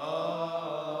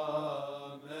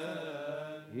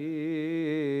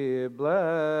 he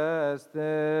blessed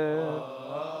it.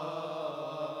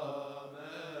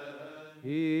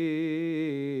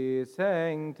 He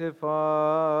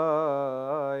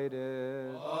sanctified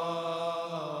it.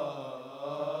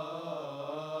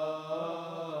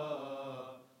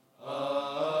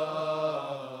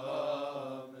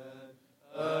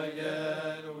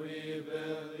 Again we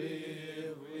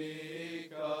believe, we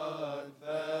confess,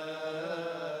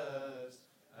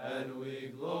 and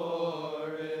we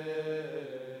glorify.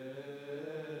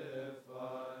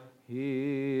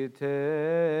 He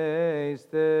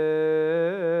tasted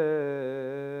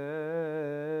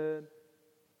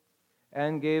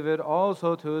and gave it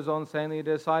also to his own saintly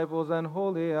disciples and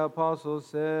holy apostles,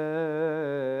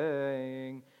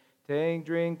 saying, Take,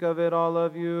 drink of it, all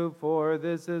of you, for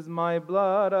this is my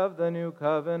blood of the new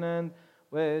covenant,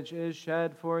 which is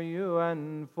shed for you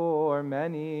and for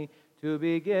many, to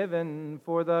be given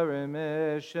for the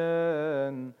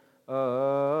remission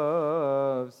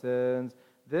of sins.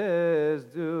 This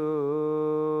do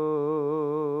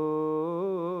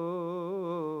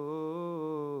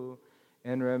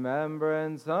in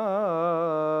remembrance of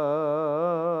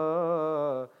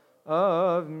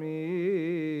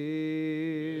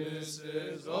me. This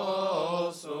is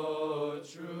also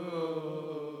true.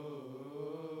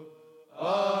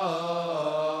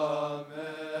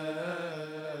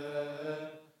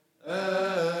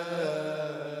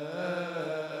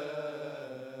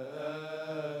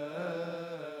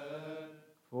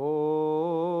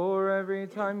 For every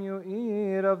time you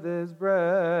eat of this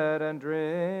bread and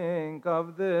drink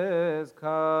of this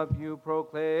cup, you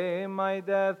proclaim my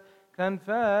death,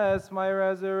 confess my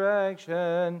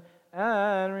resurrection,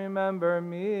 and remember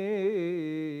me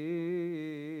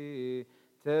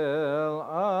till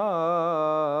I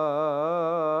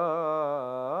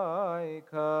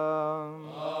come.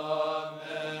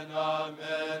 Amen,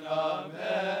 amen,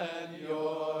 amen.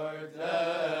 Your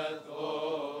death,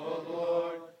 O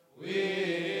Lord,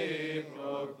 we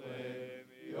proclaim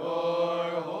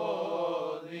your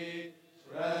holy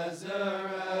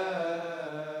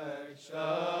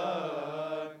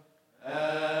resurrection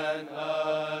and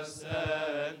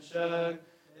ascension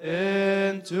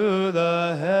into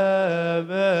the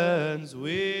heavens.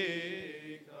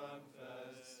 We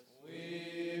confess,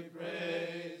 we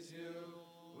praise you,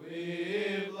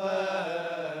 we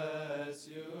bless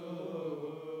you,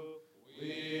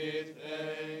 we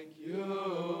thank you,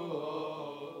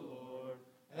 O Lord,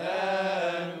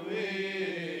 and we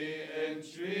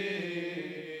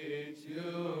entreat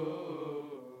you,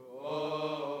 O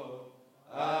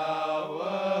our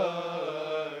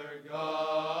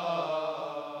God.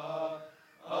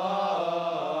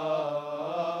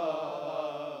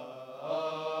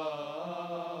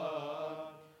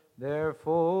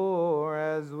 Therefore,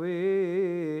 as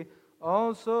we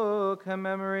also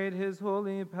commemorate his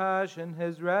holy passion,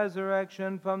 his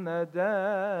resurrection from the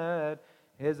dead,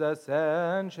 his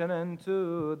ascension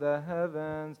into the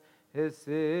heavens, his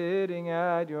sitting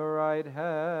at your right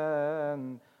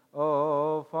hand,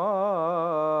 O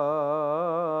Father,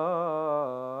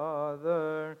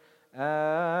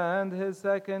 and his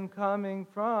second coming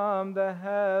from the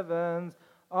heavens,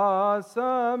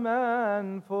 awesome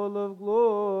and full of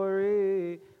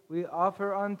glory, we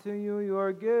offer unto you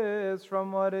your gifts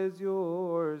from what is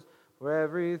yours, for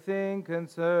everything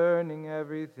concerning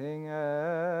everything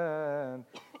and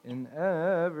in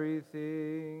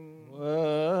everything.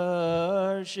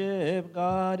 Worship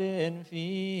God in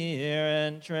fear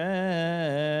and trembling.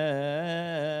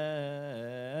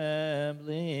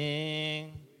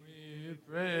 We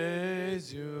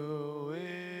praise you,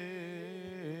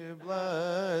 we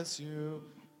bless you,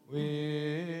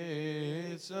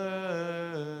 we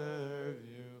serve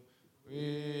you,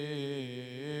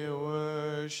 we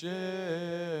worship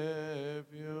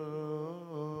you.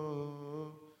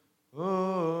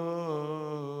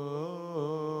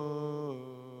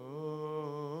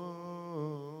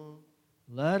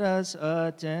 let us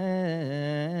attend.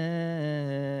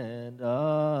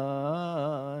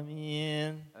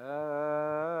 Amen.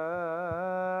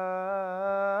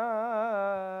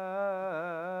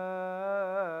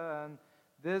 And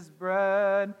this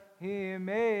bread he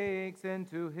makes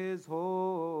into his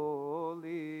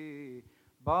holy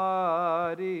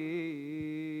body.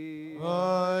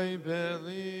 I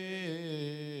believe.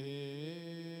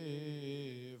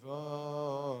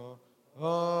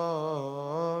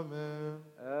 Amen.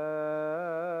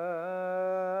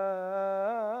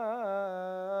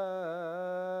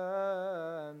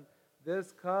 And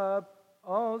this cup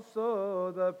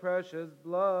also the precious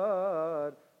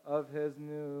blood of his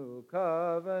new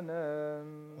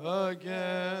covenant.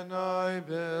 Again I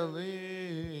believe.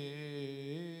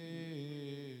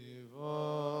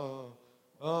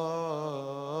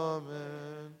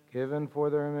 Amen. Given for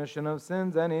the remission of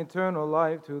sins and eternal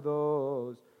life to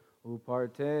those who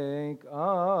partake of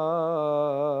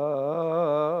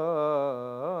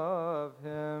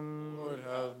him. Lord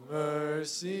have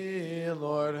mercy,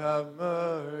 Lord have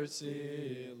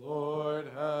mercy,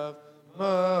 Lord have mercy.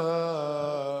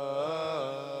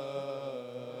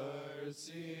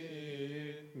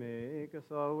 Make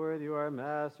us all worthy, our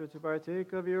Master, to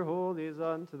partake of your holy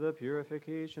Son, to the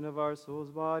purification of our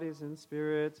souls, bodies, and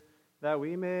spirits, that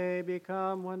we may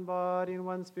become one body and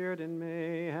one spirit, and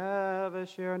may have a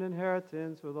share and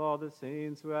inheritance with all the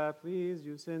saints who have pleased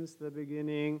you since the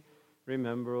beginning.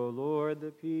 Remember, O Lord,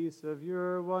 the peace of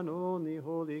your one only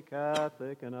holy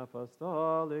Catholic and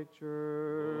Apostolic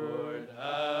Church. Lord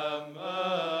have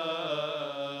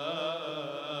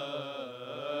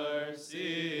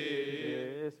mercy.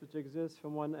 This which exists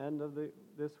from one end of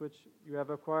this which you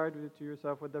have acquired to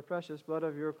yourself with the precious blood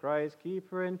of your Christ, keep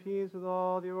her in peace with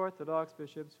all the Orthodox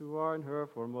bishops who are in her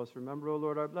foremost. Remember, O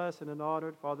Lord, our blessed and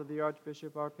honored Father, the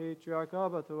Archbishop, our Patriarch,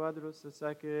 Abba Theodorus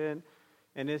II,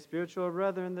 and his spiritual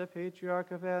brethren, the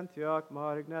Patriarch of Antioch,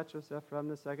 Mar Ignatius Ephraim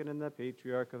II, and the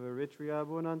Patriarch of Eritrea,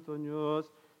 Abun Antonius,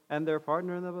 and their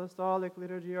partner in the Apostolic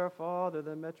Liturgy, our Father,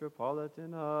 the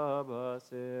Metropolitan Abba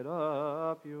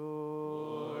Serapion.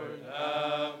 Lord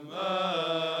have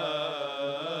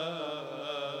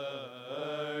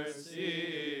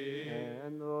mercy.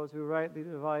 And those who rightly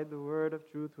divide the word of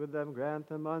truth with them, grant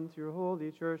them unto your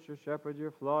holy church to shepherd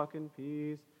your flock in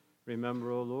peace.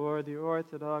 Remember, O Lord, the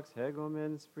Orthodox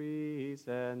hegumens, priests,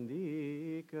 and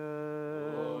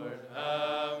deacons. Lord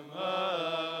have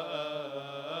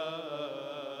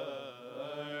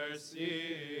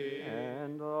mercy.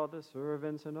 And all the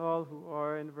servants and all who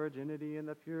are in virginity and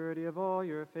the purity of all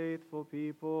your faithful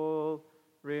people.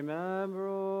 Remember,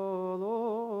 O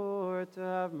Lord, to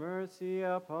have mercy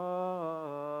upon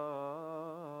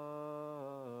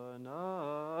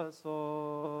us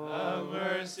all. Have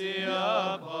mercy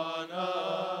upon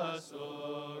us,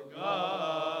 O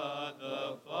God,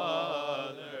 the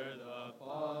Father, the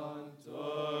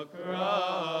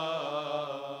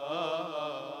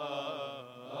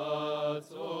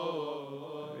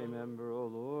Pantocrator. Remember, O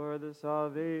Lord, the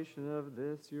salvation of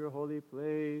this your holy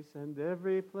place, and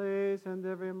every place and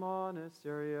every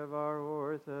monastery of our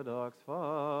Orthodox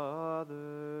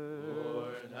fathers.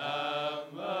 Lord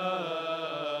have mercy.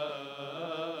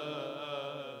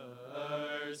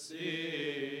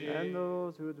 And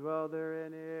those who dwell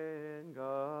therein in God's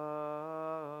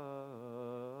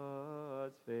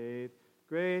faith.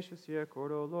 Graciously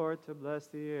accord, O Lord, to bless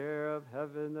the air of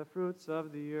heaven, the fruits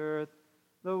of the earth,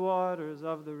 the waters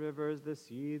of the rivers, the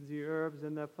seeds, the herbs,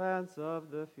 and the plants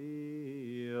of the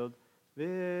field.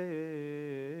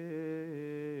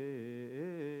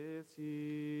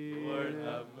 Lord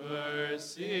have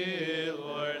mercy,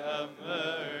 Lord have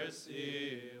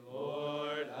mercy,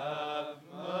 Lord have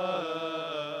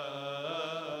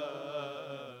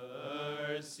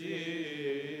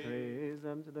mercy. Praise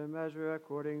them to their measure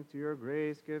according to your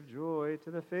grace. Give joy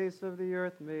to the face of the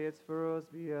earth. May its furrows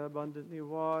be abundantly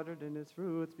watered and its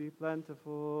fruits be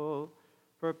plentiful.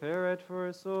 Prepare it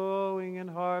for sowing and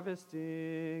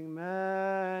harvesting.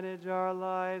 Manage our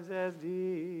lives as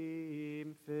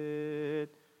deem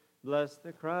fit. Bless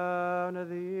the crown of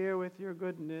the year with your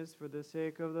goodness for the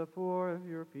sake of the poor of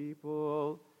your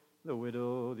people, the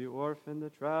widow, the orphan,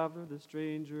 the traveler, the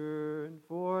stranger, and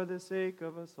for the sake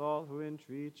of us all who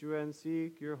entreat you and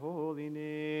seek your holy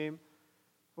name.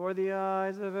 For the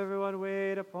eyes of everyone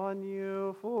wait upon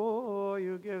you, for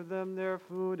you give them their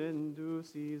food in due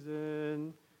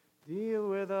season. Deal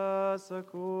with us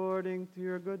according to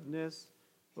your goodness,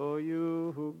 O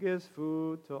you who gives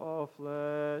food to all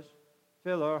flesh.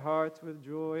 Fill our hearts with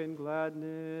joy and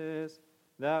gladness,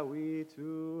 that we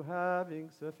too,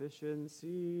 having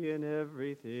sufficiency in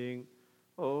everything,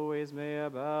 always may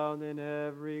abound in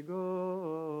every good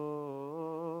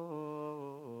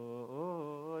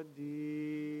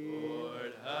deed.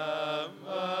 Lord, have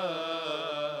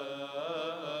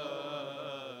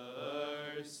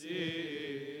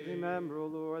mercy. Remember, O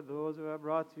Lord, those who have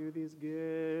brought you these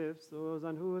gifts, those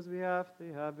on whose behalf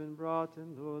they have been brought,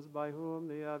 and those by whom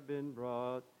they have been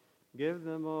brought. Give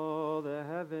them all the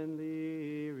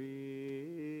heavenly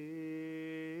reward.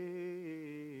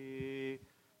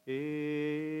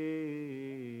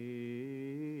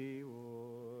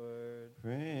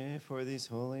 Pray for these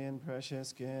holy and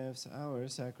precious gifts, our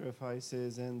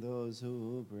sacrifices, and those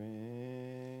who bring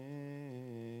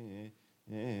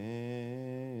them.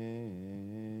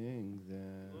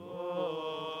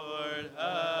 Lord,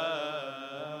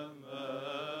 have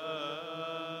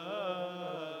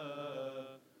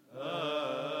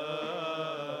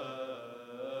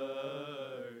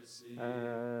mercy.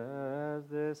 As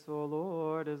this, O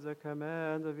Lord, is the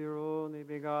command of your only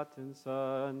begotten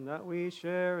Son, that we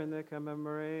share in the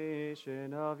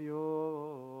commemoration of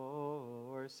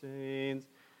your saints.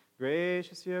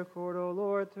 Graciously accord, O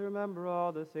Lord, to remember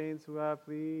all the saints who have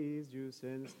pleased you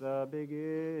since the beginning.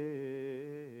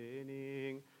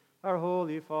 Our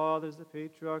holy fathers, the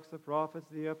patriarchs, the prophets,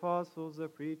 the apostles, the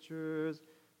preachers,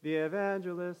 the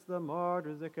evangelists, the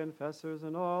martyrs, the confessors,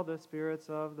 and all the spirits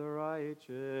of the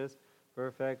righteous,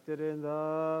 perfected in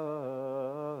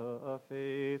the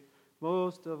faith.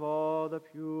 Most of all, the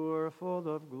pure, full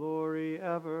of glory,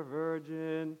 ever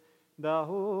virgin, the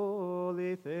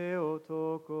holy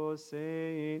Theotokos,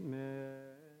 Saint Mary,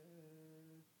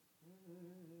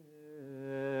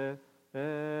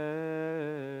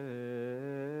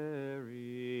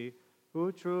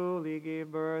 who truly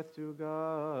gave birth to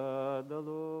God the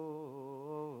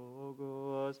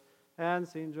Logos, and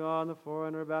Saint John the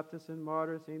forerunner, Baptist and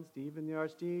martyr, Saint Stephen the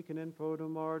archdeacon and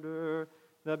protomartyr,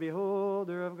 the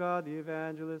beholder of God the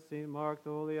evangelist, Saint Mark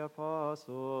the holy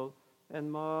apostle and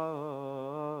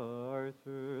martyr,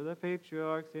 the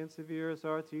patriarch, Saint Severus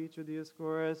our teacher,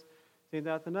 Dioscorus, Saint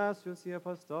Athanasius the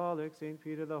apostolic, Saint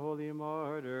Peter the holy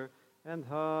martyr and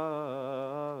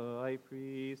high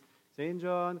priest, Saint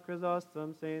John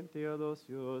Chrysostom, Saint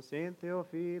Theodosius, Saint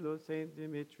Theophilus, Saint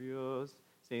Demetrius,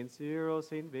 Saint Cyril,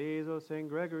 Saint Basil, Saint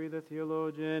Gregory the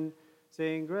theologian,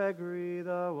 Saint Gregory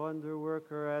the wonder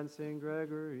worker, and Saint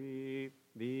Gregory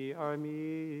the Armenian.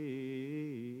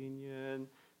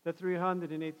 The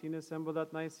 318 assembled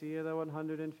at Nicaea, the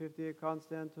 150 at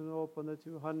Constantinople, and the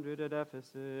 200 at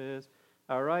Ephesus.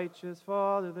 Our righteous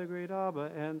Father, the great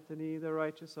Abba Anthony, the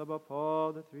righteous Abba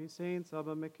Paul, the three saints,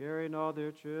 Abba Macarius, and all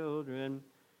their children,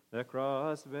 the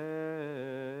cross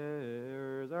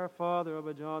bearers, our Father,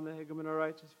 Abba John, the Higaman, our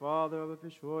righteous Father, Abba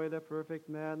Pishoy, the perfect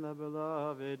man, the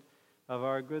beloved of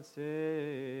our good Savior,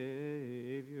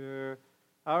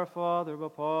 our Father, Abba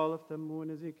Paul of Tamun,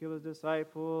 Ezekiel, his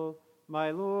disciple,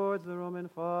 my lords, the Roman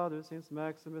fathers, Saints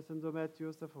Maximus and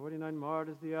Domitius, the 49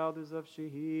 martyrs, the elders of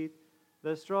Shehit,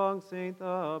 the strong saint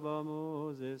Abba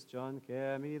Moses, John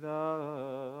Cami,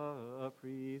 the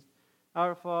priest,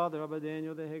 our Father, Abba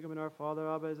Daniel, the Higaman, our Father,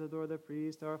 Abba Isidore, the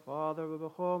priest, our Father, Abba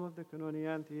Home of the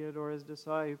Canonian Theodore, his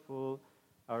disciple,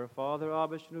 our Father,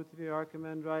 Abba Shnuti, the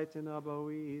Archimandrite, and Abba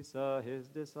Wisa, his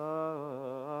disciple,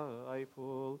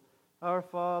 our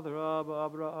Father, Abba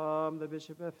Abraham, the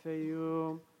Bishop of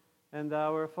Fayum, and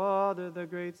our Father, the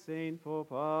great Saint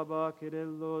Pope Abba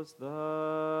Kyrillos the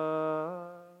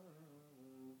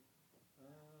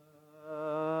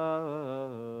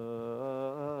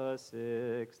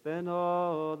sixth, and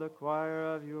all the choir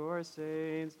of your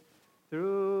saints,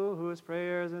 through whose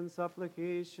prayers and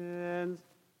supplications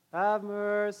have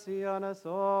mercy on us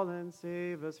all and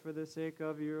save us for the sake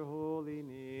of your holy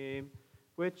name,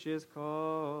 which is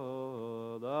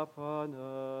called upon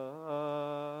us.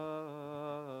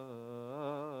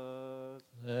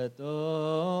 Let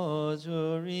those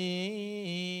who read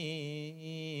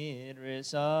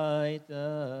recite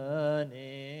the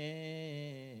names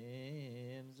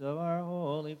of our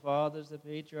holy fathers, the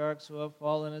patriarchs who have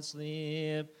fallen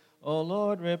asleep. O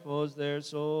Lord, repose their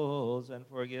souls and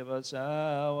forgive us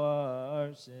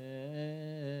our sins.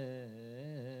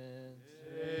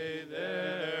 May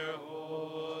their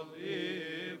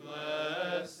holy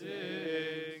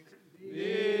blessings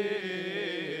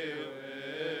be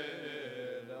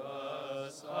with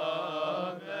us.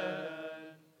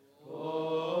 Amen.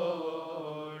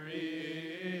 Glory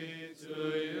to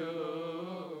you,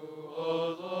 O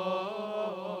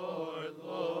Lord,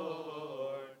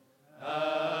 Lord.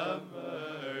 Have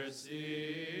mercy,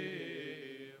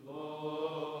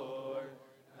 Lord.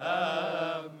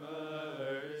 Have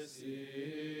mercy.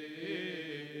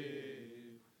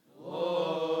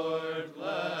 Lord,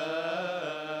 bless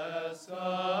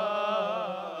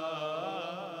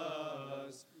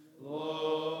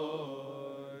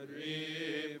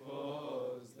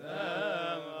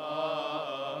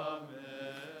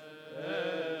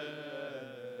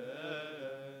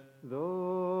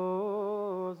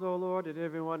ourselves, O Lord, and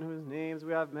everyone whose names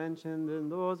we have mentioned,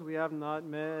 and those we have not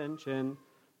mentioned,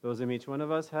 those whom each one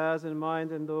of us has in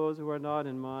mind, and those who are not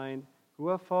in mind, who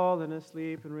have fallen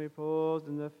asleep and reposed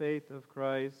in the faith of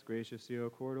Christ. Graciously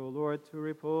accord, O Lord, to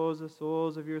repose the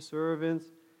souls of your servants,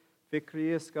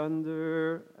 Fikri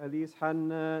Iskander, Elise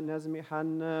Hanna, Nazmi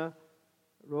Hanna,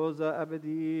 Rosa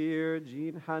Abadir,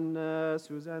 Jean Hanna,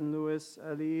 Suzanne Lewis,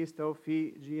 Elise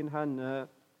Tawfiq, Jean Hanna,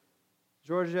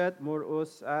 Georgette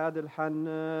Morus, Adel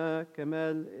Hanna,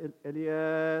 Kamal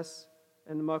Elias,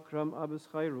 and Makram Abus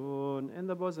Khairun, in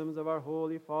the bosoms of our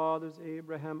holy fathers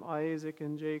Abraham, Isaac,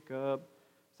 and Jacob.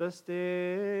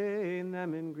 Sustain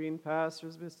them in green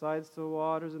pastures beside still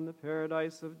waters in the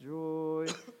paradise of joy,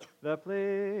 the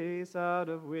place out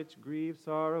of which grief,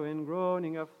 sorrow, and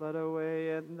groaning have fled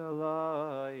away, and the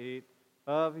light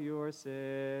of your saints.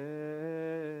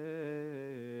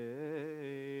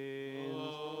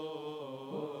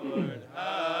 Lord,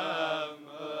 have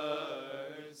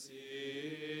mercy.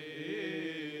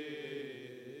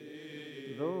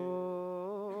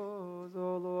 Those,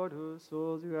 O Lord, whose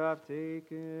souls you have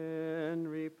taken,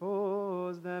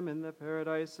 repose them in the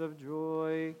paradise of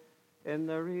joy, in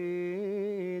the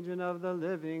region of the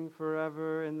living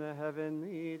forever, in the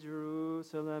heavenly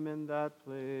Jerusalem, in that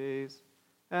place.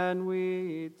 And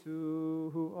we too,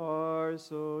 who are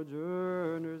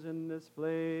sojourners in this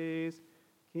place,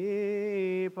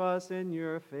 keep us in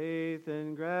your faith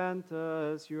and grant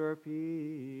us your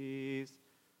peace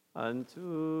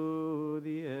unto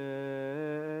the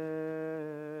end.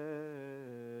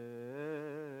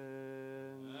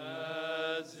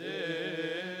 As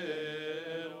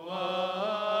it was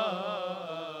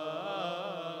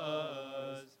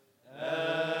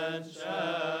and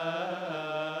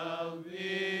shall be,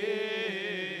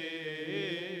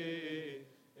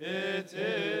 it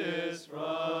is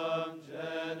from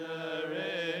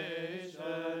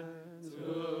generation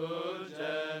to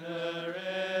generation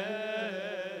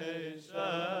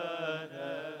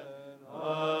and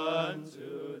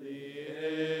unto the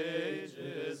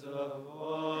ages of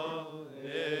all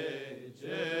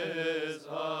ages.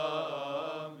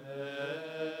 Amen.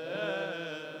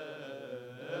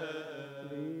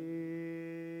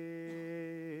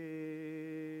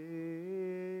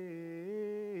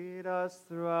 Lead us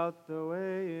throughout the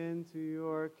way into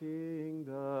your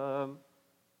kingdom,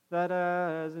 that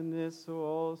as in this, so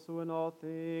also in all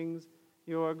things,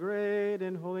 your great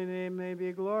and holy name may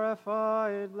be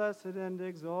glorified, blessed and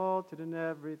exalted, in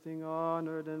everything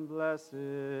honored and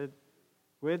blessed,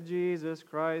 with Jesus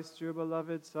Christ, your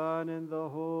beloved Son, and the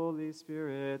Holy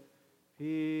Spirit.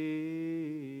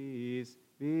 Peace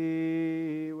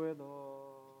be with all.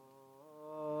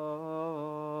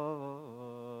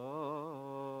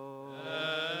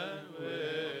 And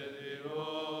with your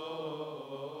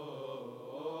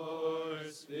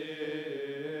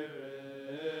spirit.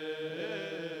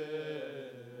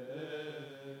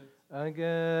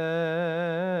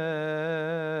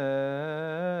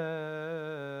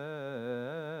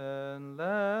 Again,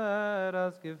 let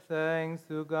us give thanks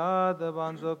to God, the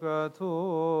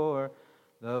Pantocrator,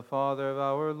 the Father of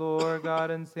our Lord God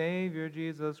and Savior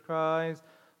Jesus Christ,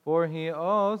 for he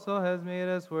also has made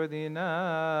us worthy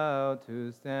now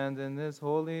to stand in this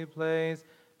holy place,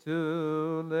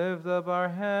 to lift up our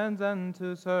hands and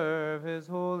to serve his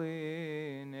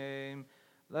holy name.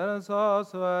 Let us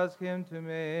also ask him to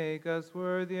make us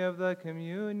worthy of the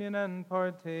communion and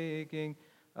partaking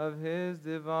of his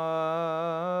divine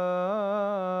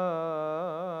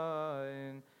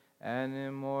and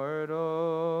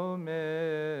immortal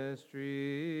mysteries.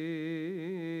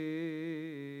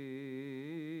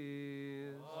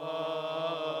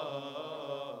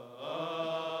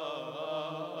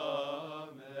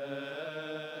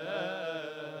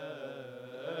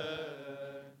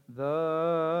 The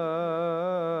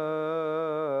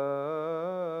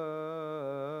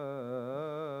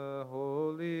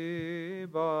holy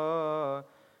body.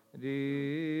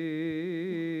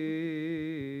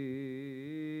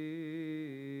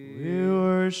 We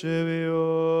worship your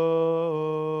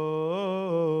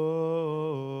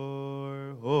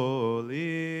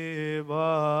holy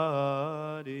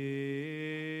body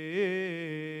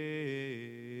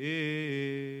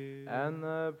And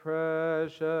the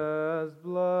precious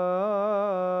blood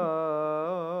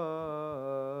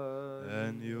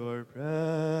and your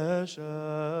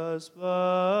precious blood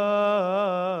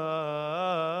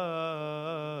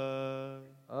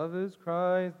of his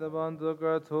Christ, the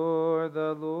Pantocrator,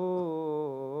 the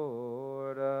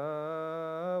Lord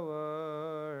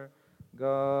our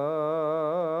God.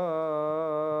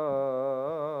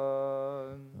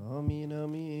 Amen,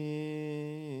 amen.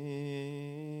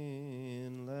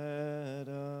 Let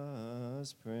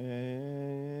us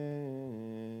pray.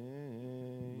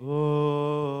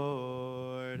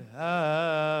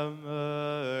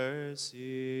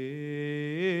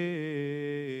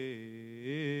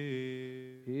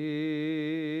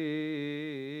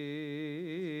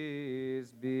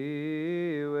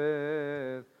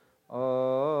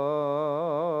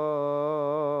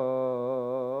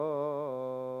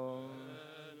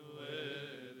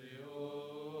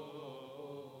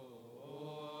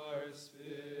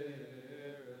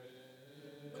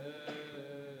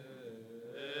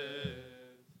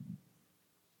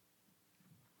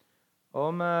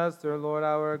 O Master, Lord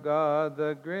our God,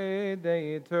 the great,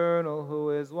 the eternal, who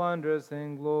is wondrous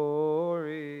in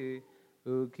glory,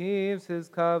 who keeps his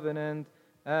covenant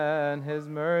and his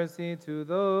mercy to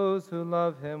those who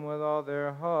love him with all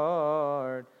their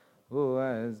heart, who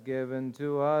has given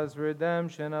to us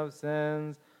redemption of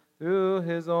sins through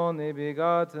his only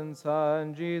begotten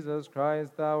Son, Jesus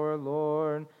Christ our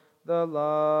Lord, the life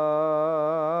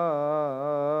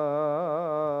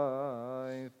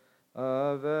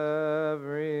of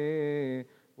every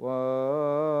one.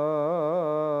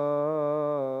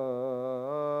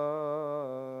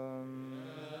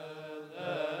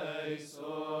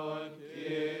 Eleison,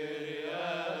 Kyrie,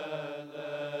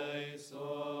 eleison,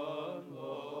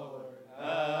 Lord,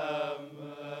 have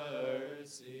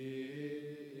mercy.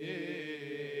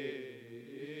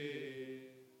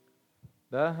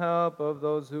 The help of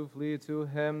those who flee to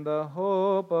him, the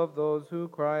hope of those who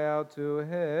cry out to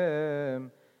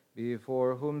him,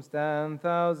 before whom stand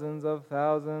thousands of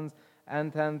thousands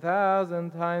and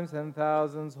 10,000 times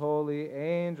 10,000 holy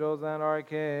angels and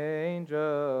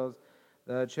archangels,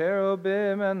 the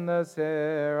cherubim and the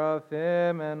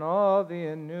seraphim and all the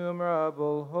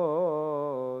innumerable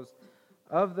host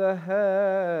of the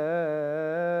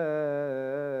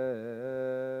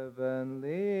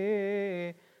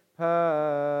heavenly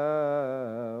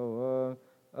power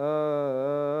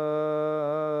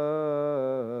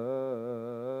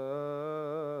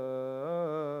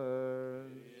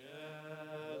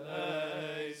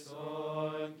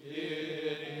Eleison,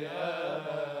 Kyrie,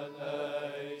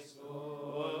 eleison,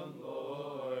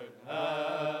 Lord,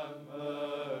 have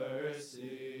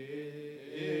mercy.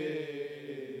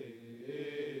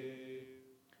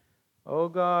 O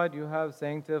God, you have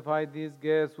sanctified these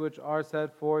gifts which are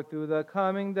set forth through the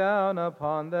coming down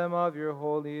upon them of your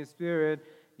Holy Spirit.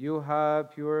 You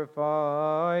have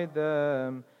purified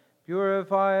them.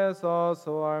 Purify us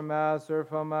also, our Master,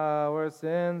 from our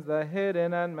sins, the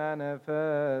hidden and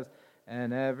manifest,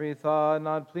 and every thought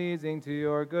not pleasing to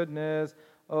your goodness.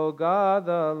 O God,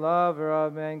 the lover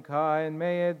of mankind,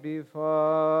 may it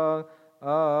befall our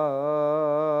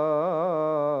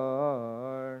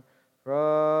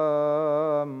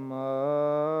from us.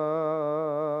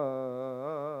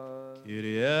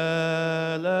 Kyrie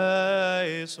eleison,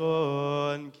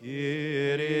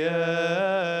 Kyrie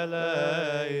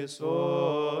eleison,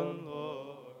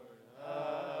 Lord,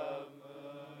 have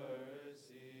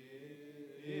mercy.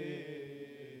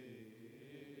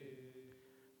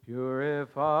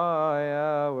 Purify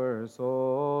our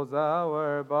souls,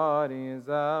 our bodies,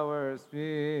 our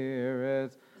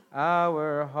spirits,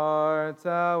 our hearts,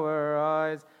 our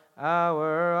eyes,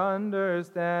 our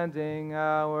understanding,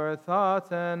 our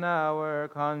thoughts, and our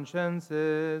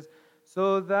consciences,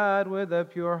 so that with a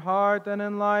pure heart and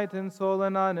enlightened soul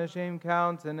and unashamed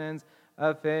countenance,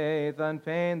 a faith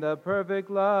unfeigned, a perfect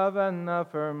love, and a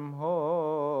firm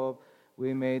hope,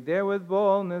 we may dare with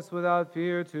boldness, without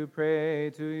fear, to pray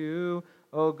to you,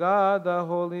 O God, the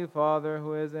Holy Father,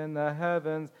 who is in the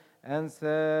heavens, and say,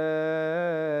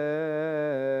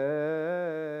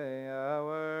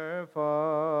 Our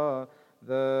Father,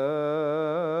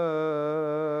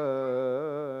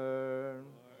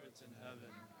 art in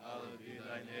heaven, hallowed be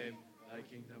thy name. Thy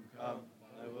kingdom come,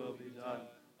 thy will be done,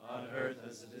 on earth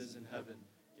as it is in heaven.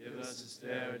 Give us this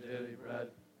day our daily bread,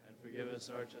 and forgive us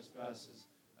our trespasses,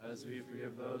 as we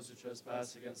forgive those who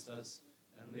trespass against us.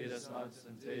 And lead us not into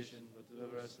temptation, but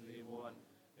deliver us from the evil one.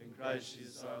 In Christ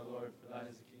Jesus our Lord, for thine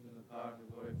is the kingdom, the power, and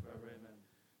the glory forever. Amen.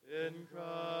 In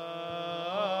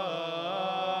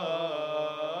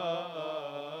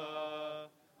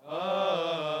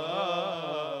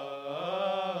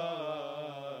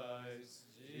Christ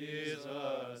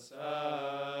Jesus our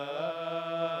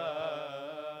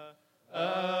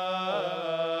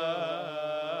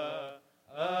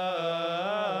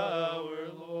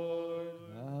Lord.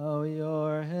 Bow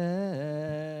your heads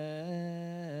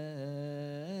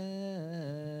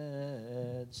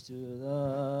to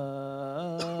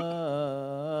the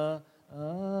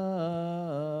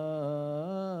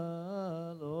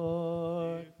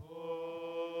Lord.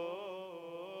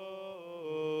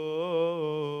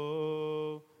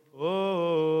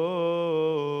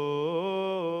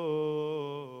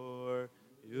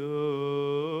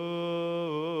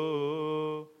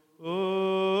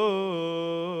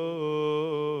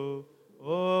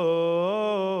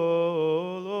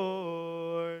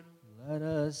 Lord. Let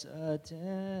us attend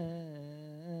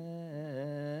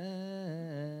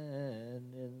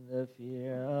in the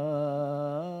fear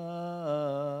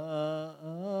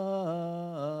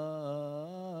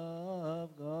of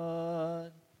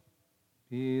God.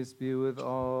 peace be with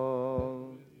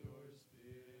all.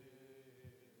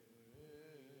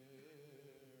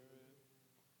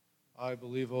 I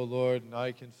believe, O Lord, and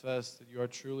I confess that you are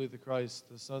truly the Christ,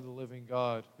 the Son of the living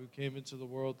God, who came into the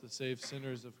world to save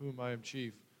sinners, of whom I am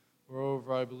chief.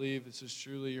 Moreover, I believe this is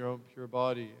truly your own pure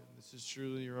body, and this is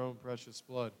truly your own precious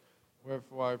blood.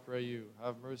 Wherefore I pray you,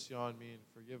 have mercy on me, and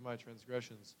forgive my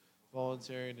transgressions,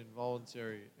 voluntary and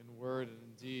involuntary, in word and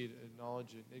in deed, in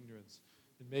knowledge and ignorance,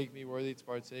 and make me worthy to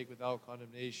partake without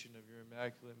condemnation of your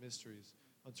immaculate mysteries,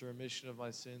 unto remission of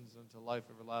my sins, unto life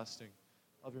everlasting.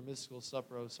 Of your mystical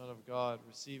supper, O Son of God,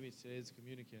 receive me today as a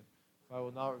communicant, for I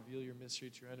will not reveal your mystery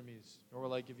to your enemies, nor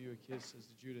will I give you a kiss as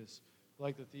to Judas. For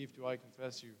like the thief do I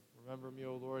confess you. Remember me,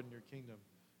 O Lord, in your kingdom.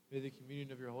 May the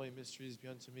communion of your holy mysteries be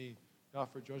unto me,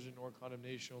 not for judgment nor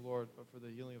condemnation, O Lord, but for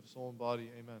the healing of soul and body.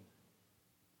 Amen.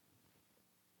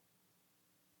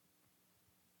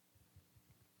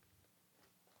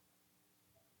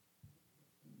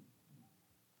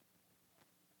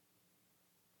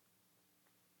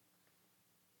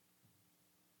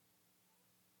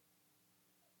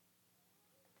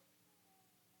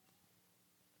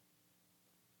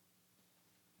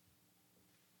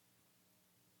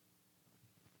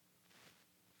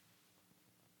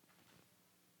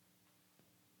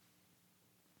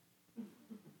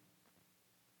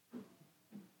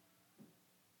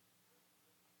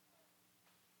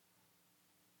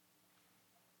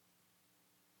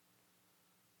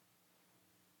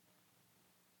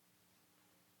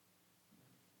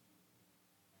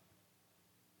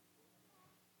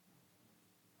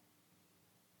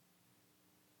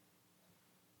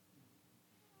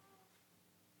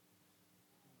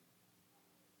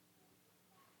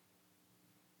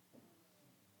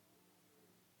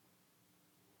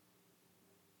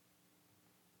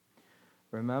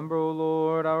 Remember, O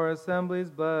Lord, our assemblies,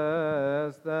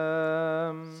 bless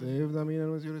them. Save them in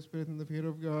with your spirit in the fear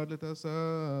of God. Let us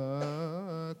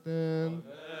attend. Amen.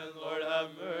 Lord have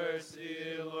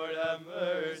mercy, Lord have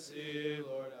mercy,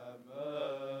 Lord have mercy.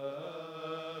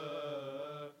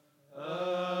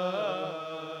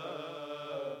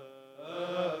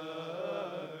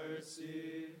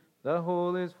 The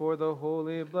holies for the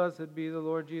holy, blessed be the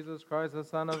Lord Jesus Christ, the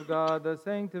Son of God. The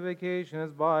sanctification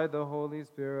is by the Holy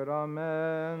Spirit.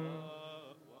 Amen.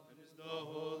 One is the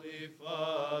Holy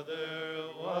Father,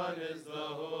 one is the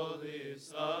Holy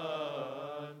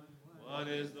Son, one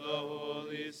is the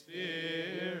Holy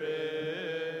Spirit.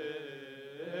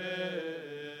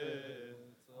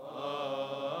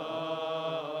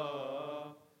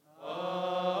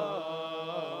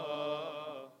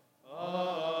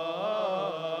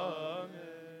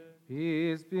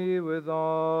 Peace be with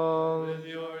all. With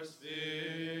your spirit.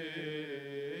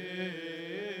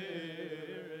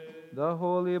 The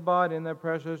holy body and the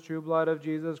precious true blood of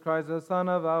Jesus Christ, the Son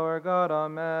of our God.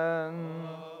 Amen.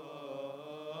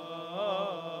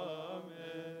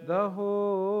 The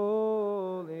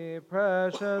holy,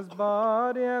 precious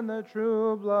body and the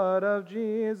true blood of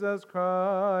Jesus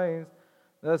Christ,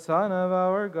 the Son of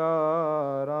our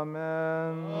God.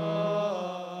 Amen.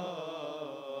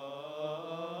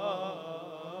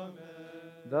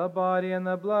 The body and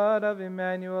the blood of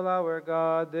Emmanuel, our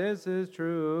God, this is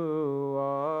true.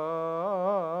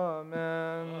 Amen.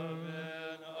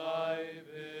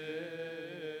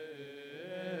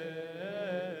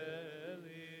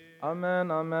 Amen,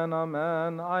 amen,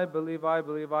 amen. I believe,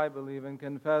 and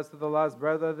confess to the last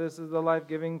breath that this is the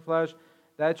life-giving flesh,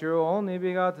 that your only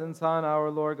begotten Son, our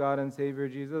Lord God and Savior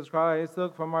Jesus Christ,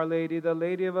 took from Our Lady, the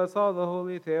Lady of us all, the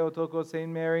Holy Theotokos,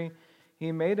 Saint Mary.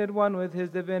 He made it one with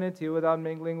his divinity, without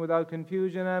mingling, without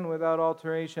confusion, and without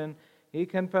alteration. He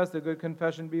confessed a good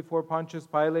confession before Pontius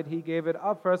Pilate. He gave it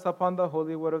up for us upon the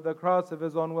holy wood of the cross of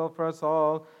his own will for us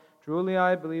all. Truly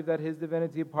I believe that his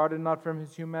divinity parted not from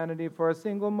his humanity for a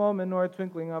single moment, nor a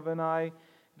twinkling of an eye,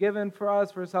 given for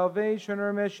us for salvation,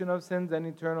 remission of sins, and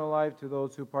eternal life to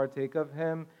those who partake of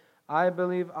him. I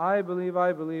believe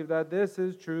that this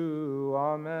is true.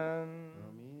 Amen.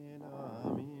 Amen, amen,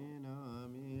 amen.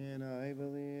 I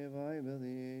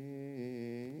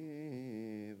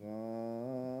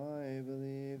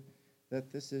believe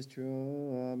that this is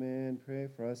true. Amen. Pray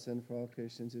for us and for all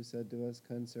Christians who said to us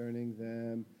concerning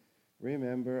them,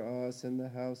 remember us in the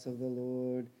house of the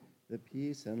Lord. The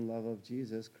peace and love of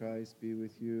Jesus Christ be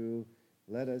with you.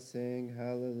 Let us sing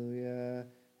hallelujah.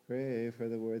 Pray for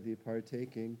the worthy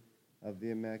partaking of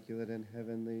the immaculate and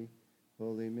heavenly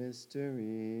holy mysteries.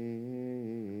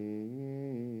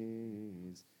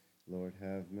 Lord,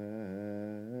 have mercy.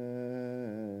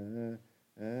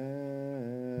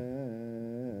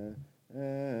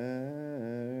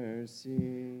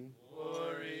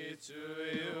 Glory to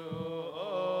you,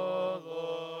 O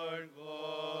Lord,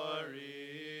 glory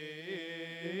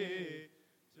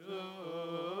to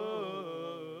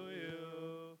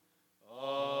you.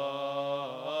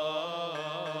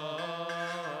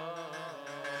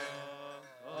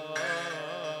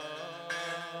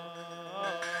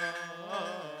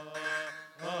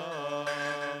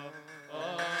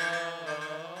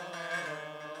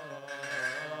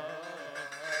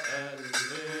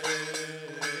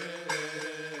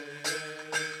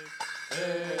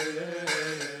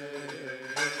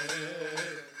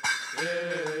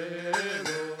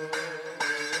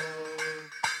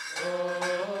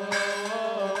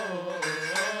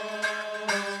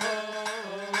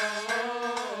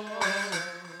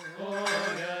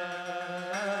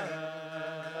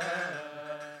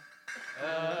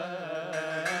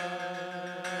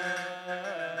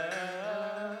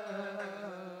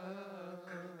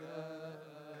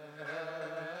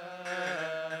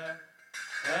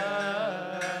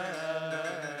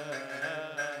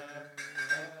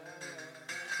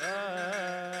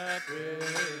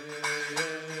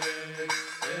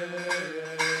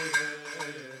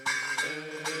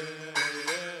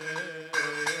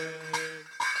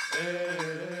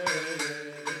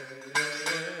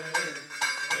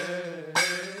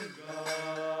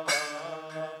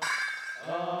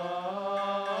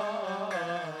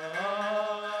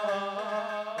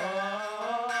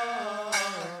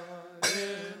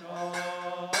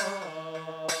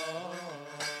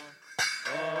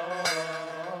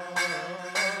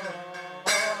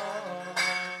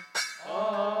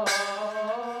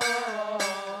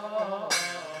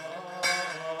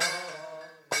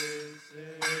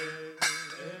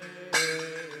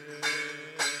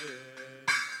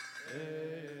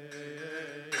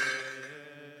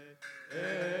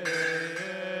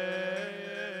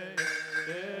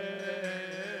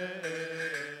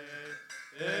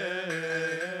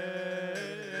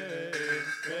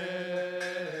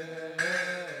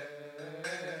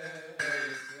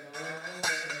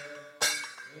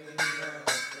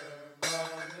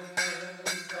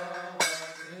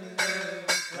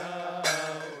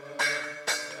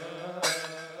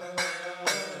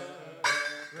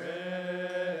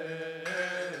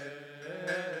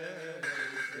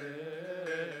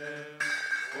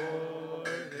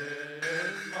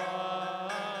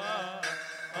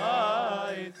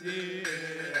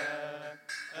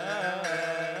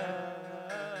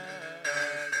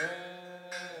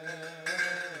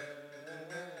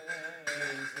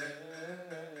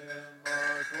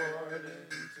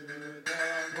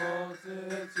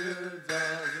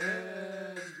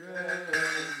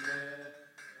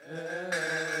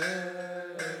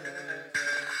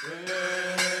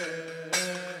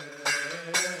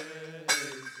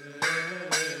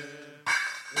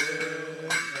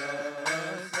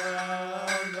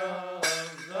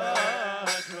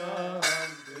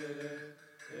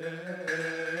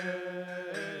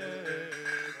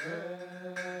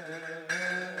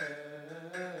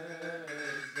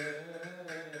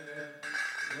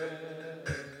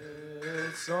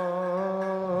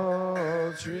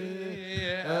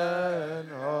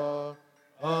 and our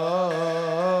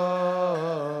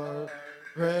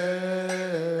praise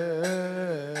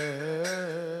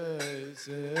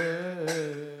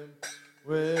Him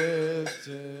with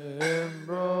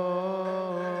timbrel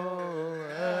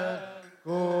and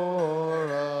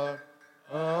chorus.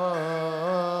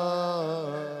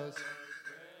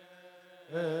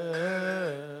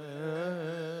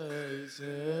 Praise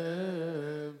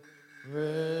Him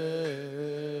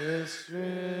with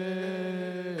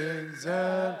strings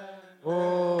and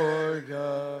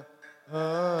organs.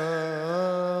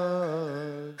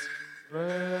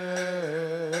 Praise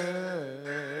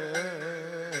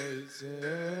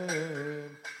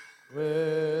Him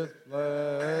with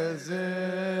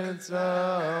pleasant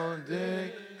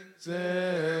sounding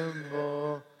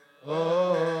cymbals.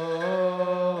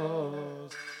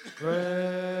 Praise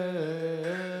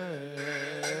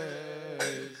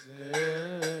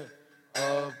Him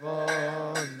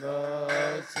upon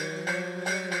the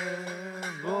cymbals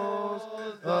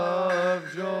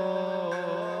of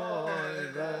joy,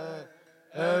 that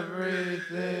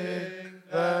everything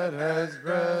that has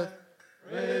breath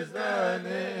praise the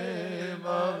name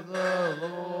of the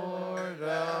Lord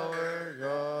our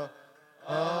God.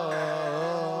 Alleluia.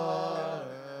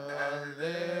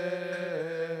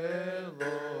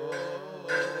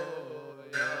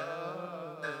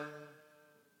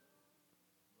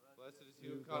 Blessed is he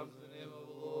who comes in the name of the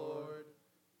Lord.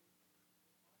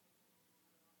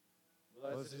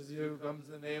 Blessed is he who comes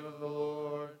in the name of the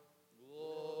Lord.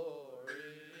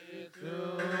 Glory to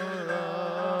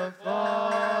the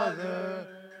Father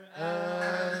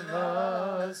and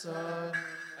the Son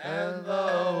and the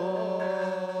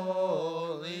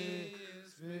Holy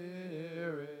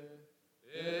Spirit.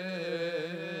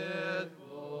 It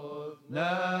both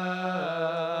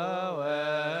now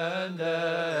and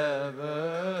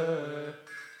ever,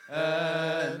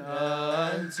 and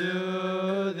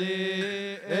unto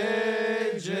the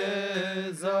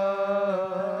ages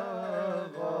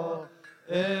of all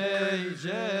ages.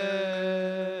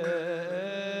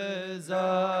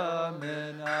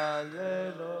 Amen.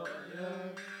 Alleluia.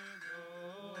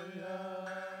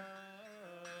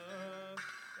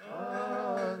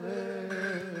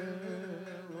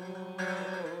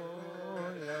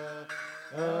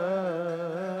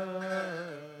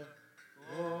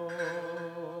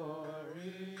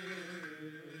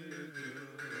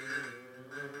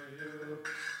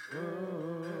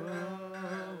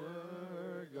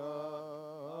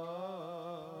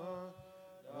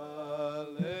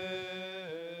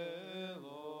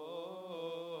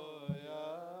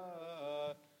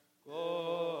 Glory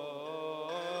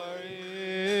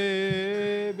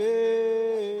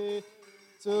be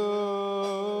to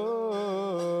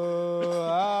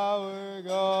our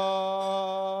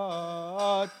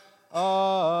God.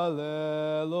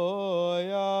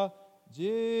 Alleluia.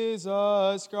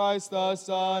 Jesus Christ, the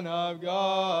Son of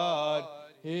God,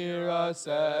 hear us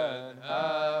and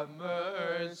have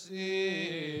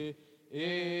mercy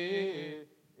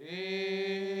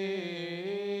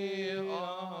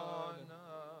on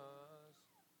us.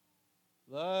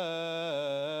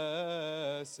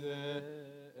 Blessed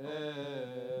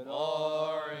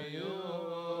are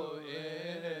you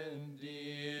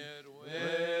indeed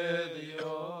with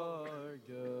your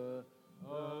good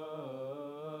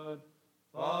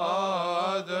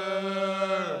Father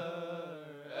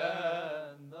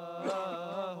and the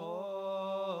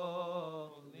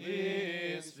Holy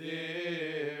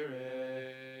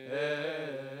Spirit,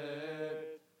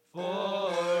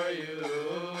 for you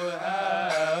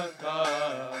have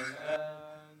come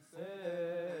and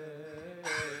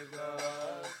saved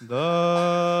us.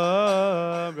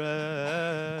 The bread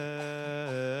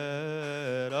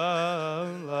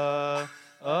of life,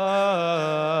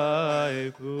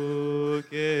 who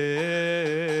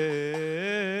came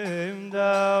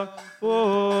down for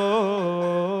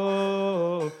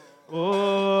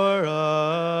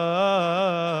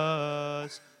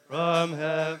us from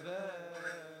heaven,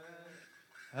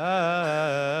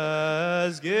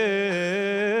 has given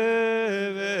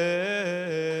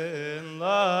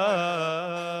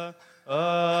life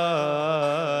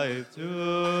to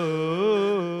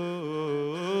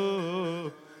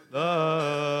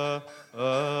the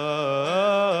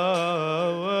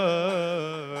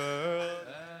world.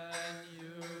 And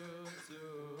you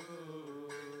too,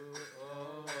 O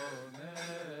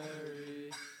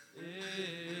Mary,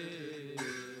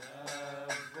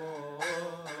 have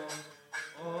borne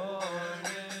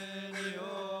in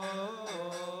your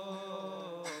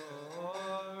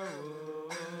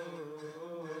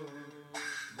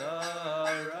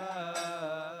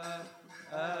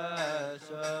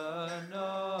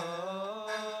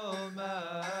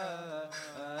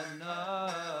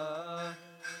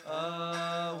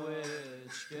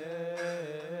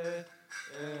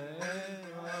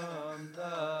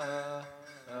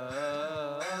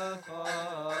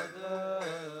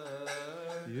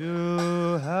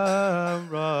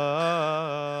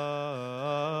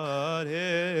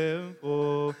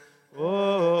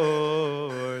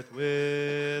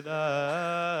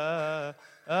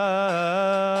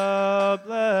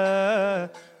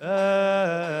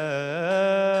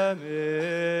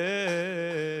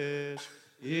which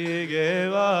he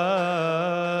gave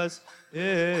us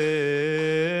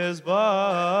his body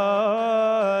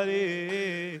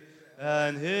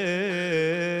and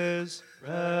his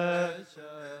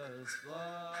precious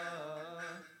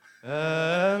blood,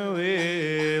 and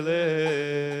we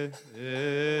live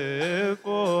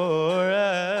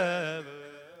forever.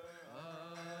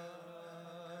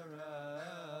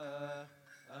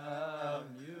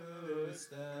 Around you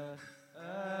stand,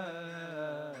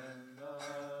 and the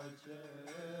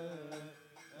church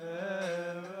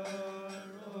ever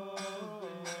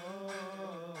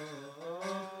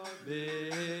be.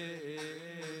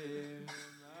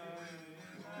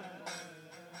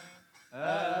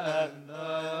 And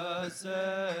the seraphim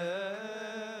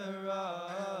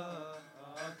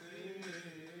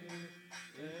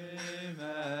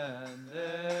and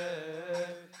they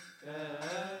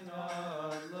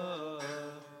cannot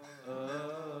look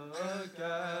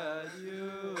at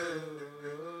you.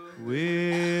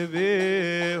 We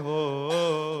behold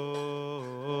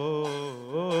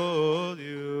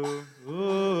you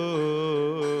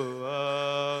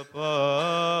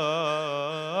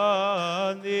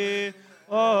upon the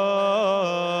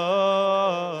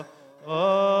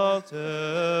altar,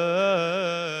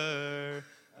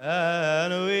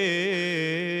 and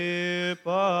we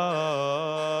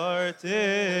partake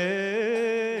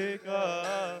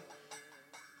of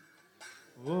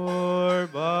your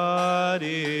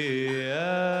body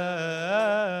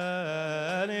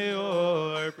and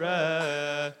your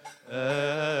precious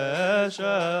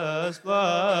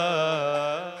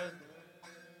blood.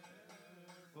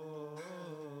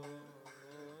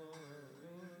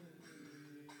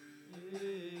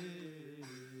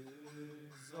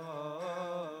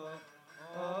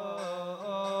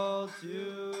 All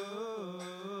to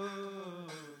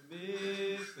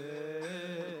be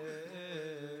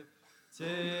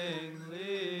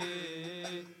fittingly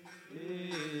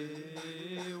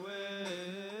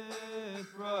with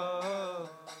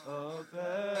prophetic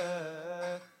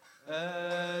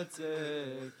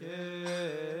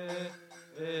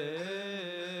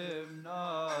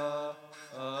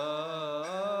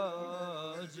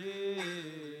hymnology.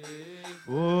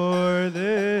 For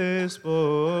this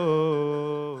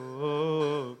spoke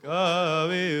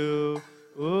of you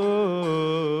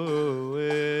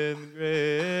with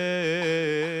great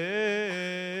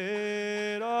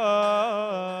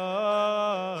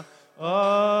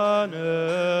honor.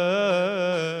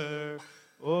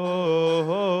 Holy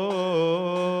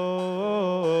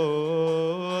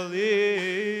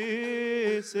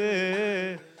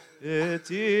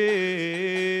city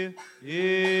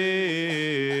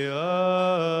of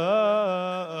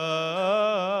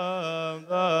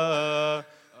the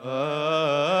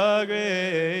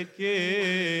great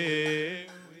King,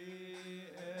 we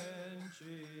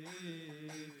entreat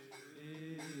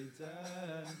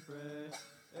and pray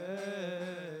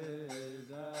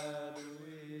that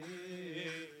we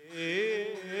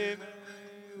may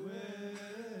win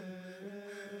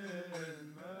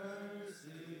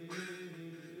mercy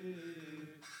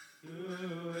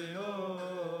through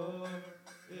your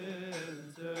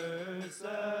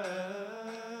intercession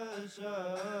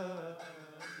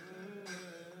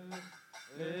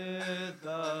with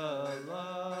the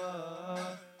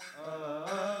lover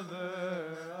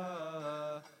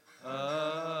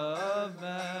of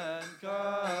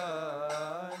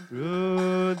mankind.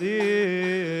 Through the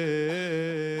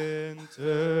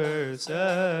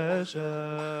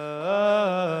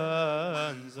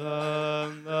intercessions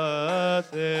of the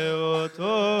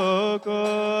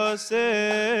Theotokos,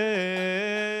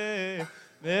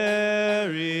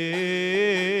 Mary,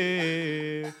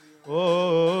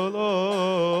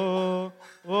 O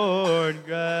Lord,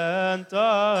 grant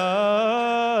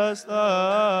us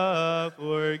the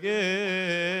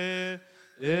forgiveness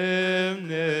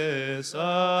of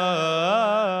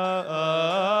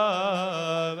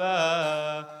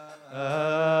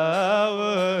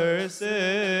our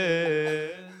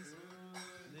sins.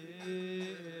 The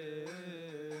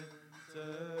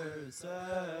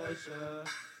intercession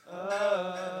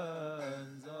of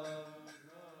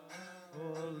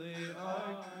holy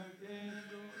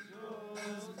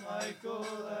archangels Michael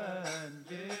and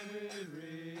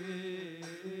Gabriel.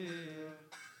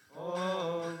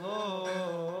 Oh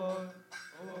Lord,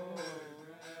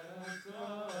 grant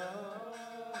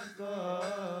us the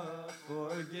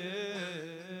forgiveness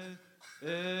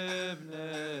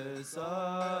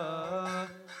of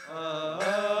our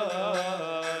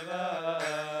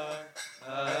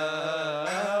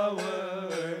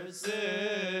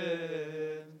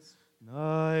sins.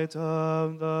 Night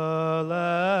of the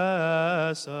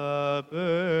Last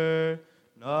Supper,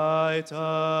 night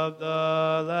of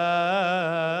the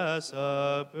Last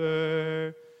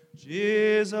Supper,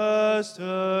 Jesus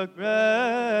took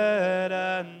bread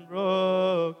and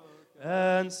broke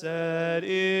and said,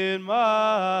 "In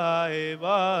my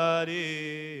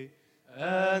body,"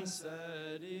 and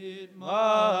said, "In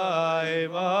my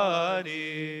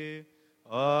body."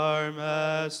 Our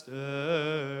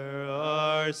Master,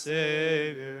 our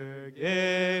Savior,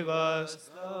 gave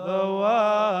us the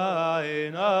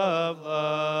wine of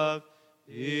love.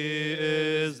 He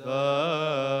is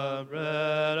the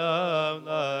bread of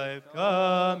life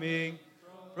coming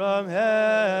from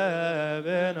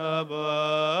heaven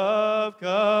above,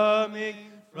 coming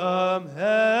from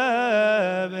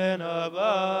heaven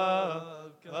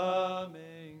above,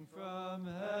 coming from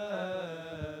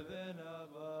heaven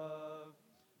above.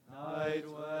 Night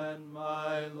when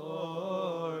my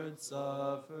Lord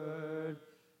suffered,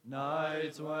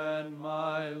 night when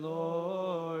my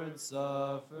Lord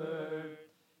suffered,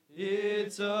 He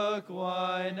took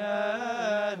wine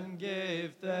and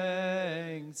gave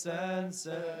thanks and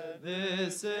said,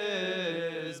 "This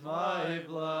is my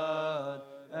blood,"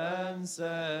 and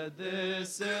said,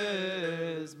 "This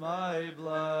is my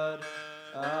blood."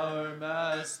 Our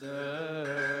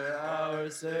Master, our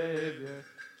Savior,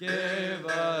 gave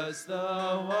us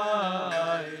the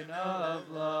wine of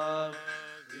love.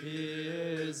 He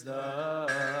is the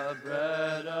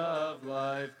bread of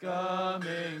life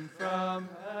coming from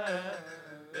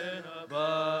heaven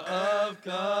above,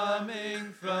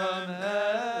 coming from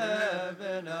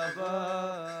heaven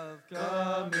above,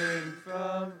 coming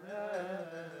from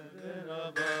heaven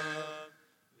above.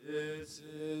 This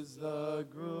is the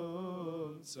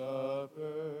groom's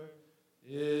supper,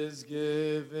 is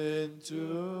given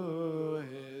to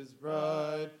his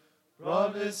bride,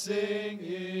 promising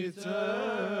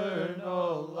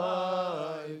eternal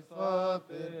life up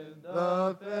in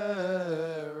the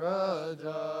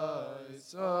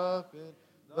paradise, up in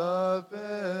the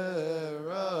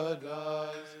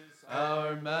paradise.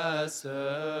 Our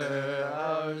Master,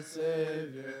 our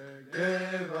Savior,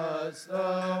 gave us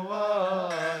the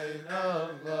wine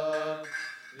of love.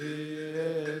 He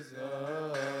is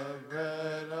the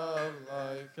bread of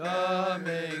life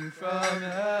coming from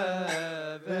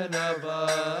heaven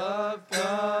above,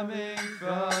 coming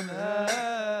from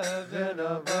heaven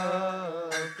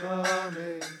above,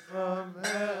 coming from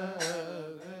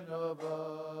heaven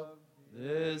above.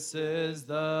 This is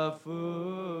the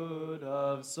food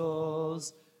of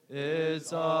souls,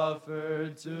 it's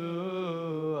offered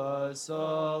to us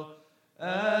all,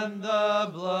 and the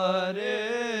blood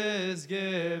is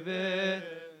given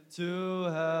to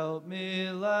help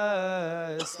me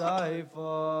lest I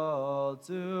fall,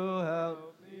 to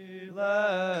help me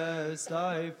lest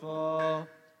I fall.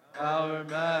 Our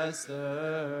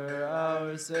Master,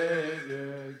 our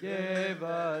Savior, gave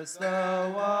us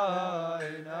the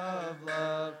wine of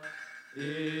love.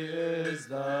 He is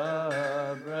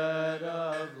the bread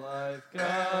of life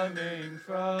coming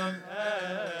from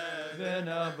heaven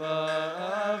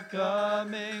above,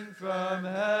 coming from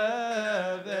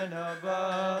heaven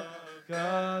above,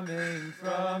 coming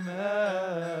from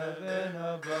heaven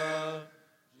above.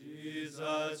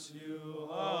 Jesus, you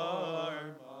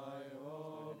are my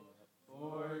own.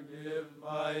 Forgive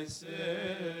my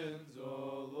sins,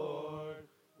 O Lord.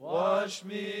 Wash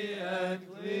me and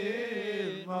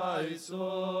clean my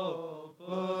soul.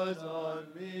 Put on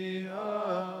me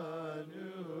a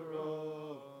new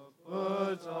robe.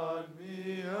 Put on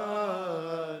me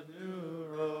a new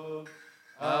robe.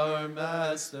 Our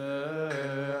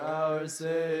Master, our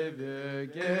Savior,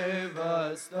 gave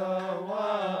us the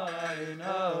wine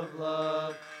of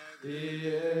love. He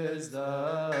is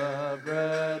the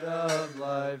bread of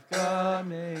life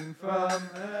coming from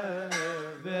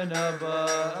heaven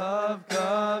above,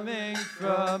 coming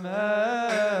from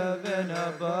heaven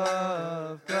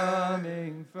above,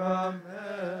 coming from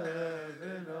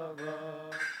heaven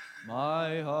above.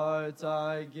 My heart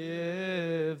I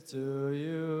give to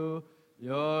you,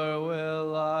 your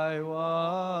will I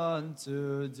want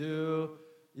to do.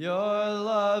 Your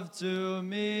love to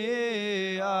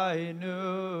me I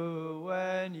knew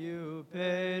when you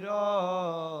paid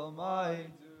all my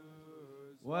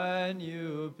dues, when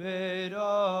you paid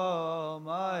all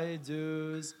my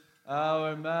dues.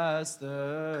 Our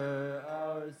Master,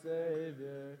 our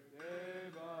Savior,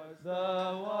 gave us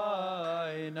the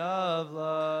wine of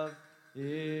love. He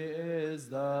is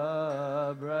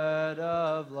the bread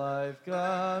of life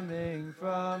coming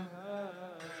from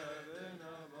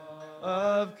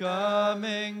of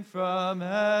coming from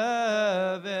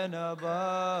heaven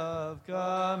above,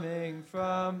 coming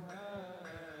from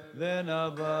heaven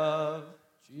above.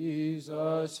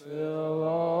 Jesus, fill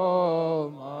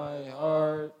all my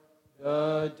heart,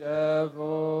 the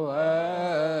devil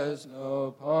has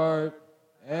no part.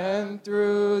 And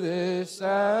through this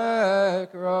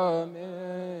sacrament,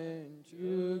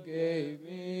 you gave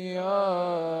me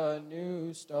a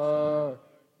new start.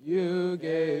 You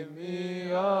gave me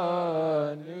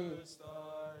a new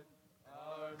start.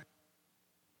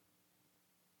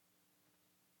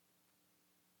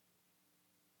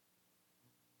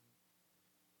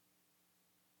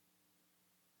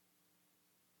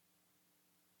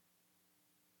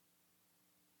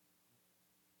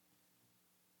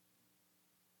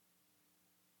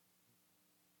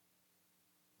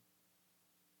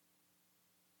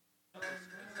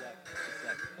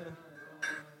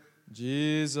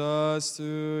 Jesus, to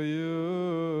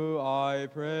you I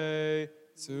pray,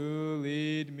 to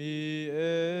lead me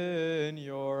in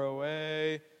your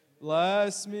way.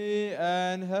 Bless me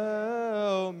and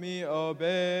help me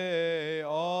obey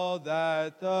all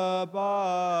that the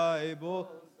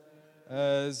Bible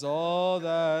says, all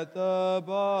that the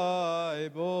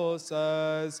Bible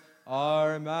says.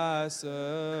 Our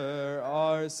Master,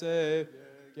 our Savior,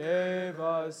 gave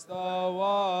us the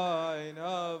wine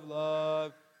of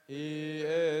love. He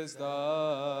is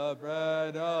the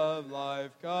bread of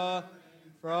life, coming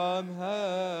from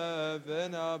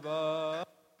heaven above,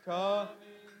 coming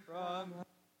from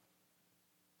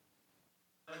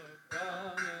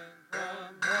heaven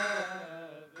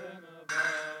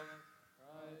above.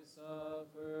 Christ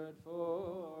suffered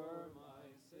for my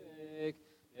sake.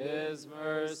 His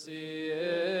mercy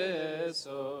is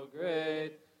so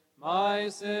great. My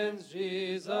sins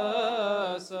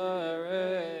Jesus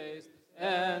erased,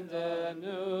 and a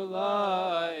new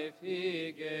life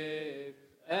he gave,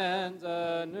 and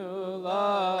a new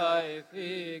life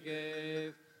he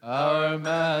gave. Our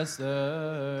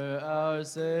Master, our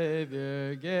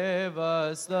Savior, gave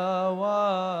us the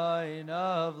wine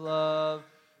of love.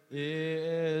 He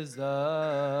is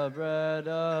the bread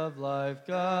of life,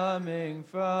 coming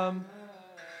from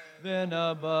heaven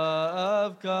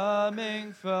above,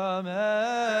 coming from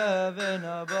heaven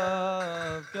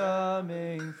above,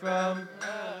 coming from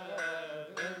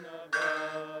heaven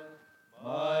above.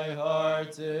 My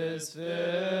heart is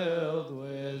filled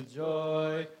with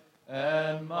joy,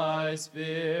 and my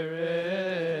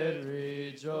spirit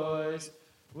rejoice.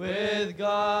 With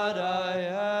God I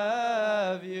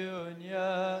have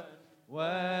union,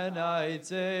 when I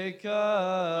take communion,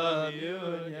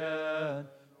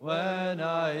 when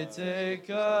I take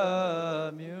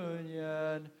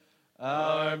communion.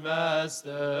 Our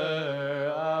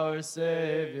Master, our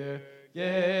Savior,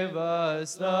 gave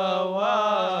us the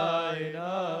wine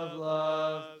of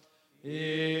love.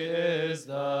 He is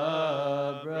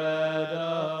the bread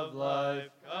of life,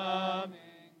 coming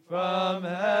from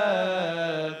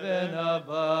heaven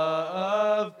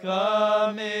above,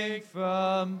 coming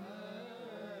from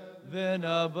heaven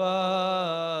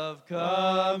above,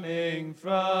 coming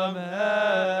from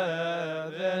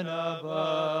heaven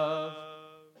above.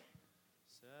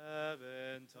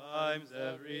 7 times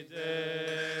every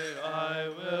day I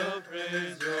will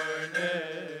praise your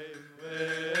name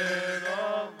with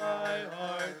all my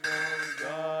heart, O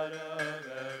God of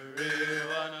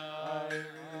everyone.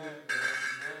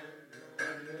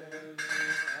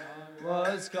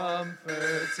 Was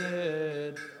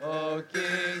comforted, O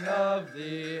King of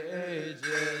the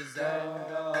ages and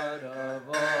God of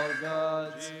all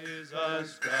gods.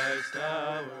 Jesus Christ,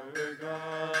 our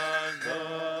God,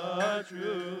 the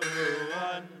true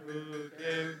one who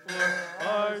came for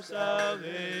our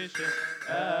salvation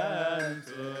and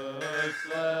took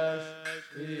flesh.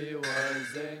 He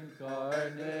was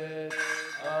incarnate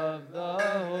of the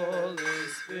Holy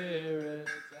Spirit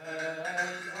and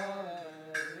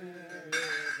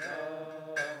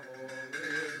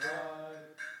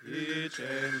He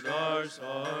changed our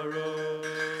sorrow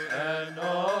and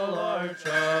all our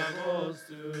troubles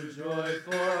to joy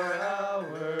for our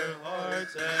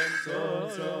hearts and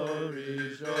total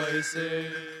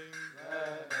rejoicing.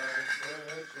 Let us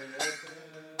worship Him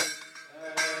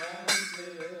and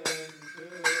sing to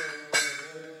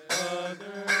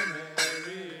Mother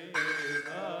Mary,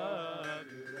 the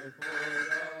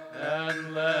beautiful God.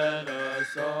 and let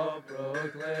us all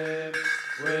proclaim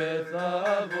with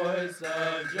a voice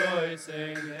of joy,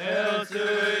 sing, Hail to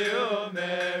you,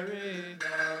 Mary, the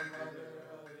Mother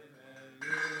of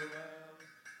Emmanuel.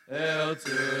 Hail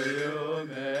to you,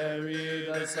 Mary,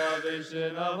 the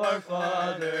salvation of our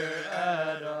father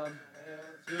Adam.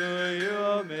 To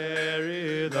you,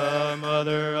 Mary, the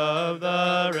mother of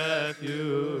the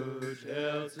refuge.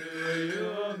 Hail to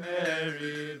you,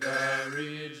 Mary, the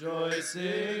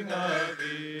rejoicing of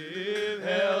Eve.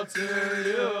 Hail to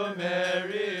you,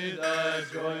 Mary, the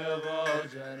joy of all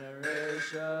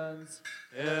generations. hands.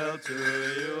 Hail to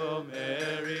you,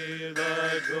 Mary,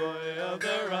 the joy of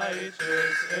the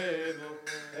righteous Abel.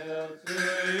 Hail to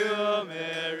you,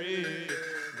 Mary,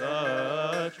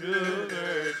 the true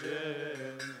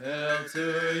Virgin. Hail to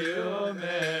you,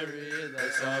 Mary, the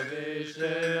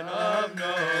salvation of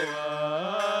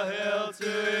Noah. Hail to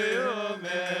you,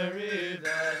 Mary,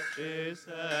 the Chaste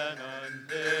and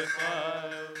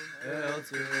undefiled. Hail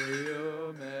to you,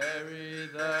 Mary,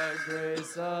 the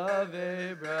grace of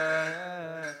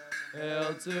Abraham.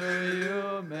 Hail to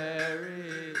you,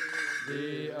 Mary,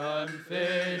 the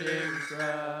unfading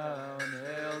crown.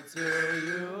 Hail to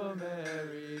you,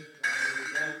 Mary,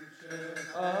 redemption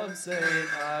of Saint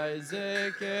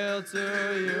Isaac. Hail to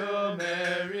you,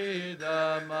 Mary,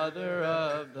 the mother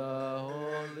of the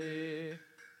holy.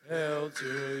 Hail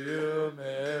to you,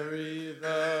 Mary,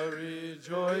 the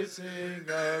rejoicing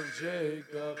of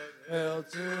Jacob. Hail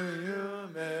to you,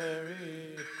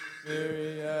 Mary,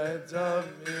 myriads of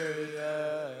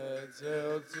myriads.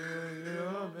 Hail to you,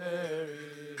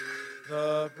 Mary,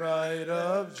 the bride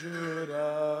of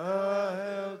Judah.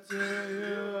 Hail to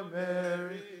you,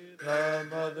 Mary, the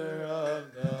mother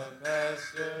of the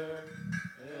Master.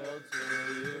 Hail to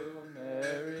you,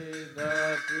 Mary,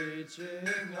 the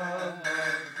preaching of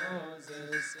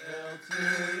Moses. Hail to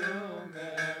you,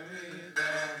 Mary,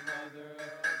 the mother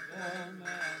of the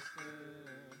Master.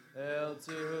 Hail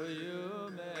to you,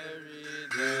 Mary,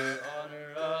 the honor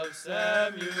of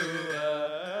Samuel.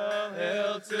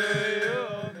 Hail to you,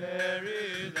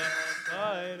 Mary, the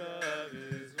pride of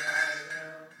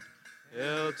Israel.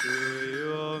 Hail to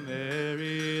you,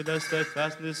 Mary, the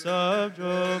steadfastness of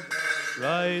Job,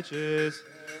 righteous.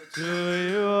 To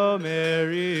you,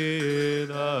 Mary,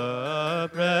 the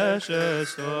precious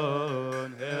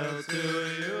stone. Hail to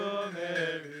you,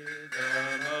 Mary,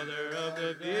 the mother of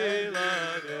the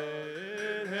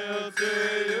beloved. Hail to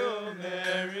you,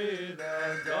 Mary, the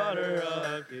daughter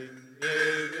of King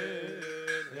David.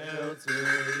 Hail to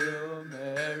you,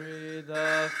 Mary,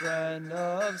 the friend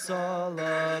of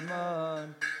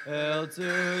Solomon. Hail to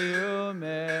you,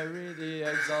 Mary, the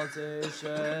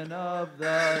exaltation of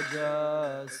the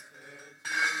just.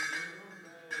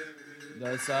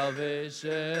 The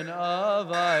salvation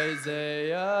of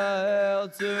Isaiah. Hail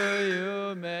to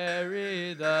you,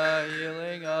 Mary, the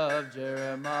healing of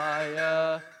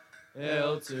Jeremiah.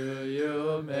 Hail to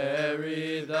you,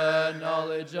 Mary, the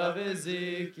knowledge of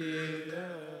Ezekiel.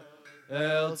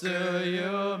 Hail to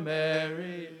you,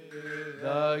 Mary,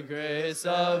 the grace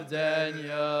of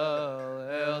Daniel.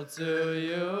 Hail to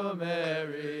you,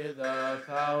 Mary, the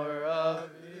power of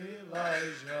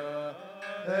Elijah.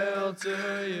 Hail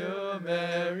to you,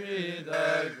 Mary,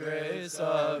 the grace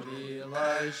of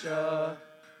Elisha.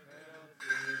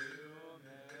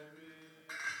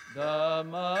 The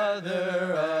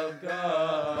Mother of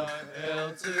God.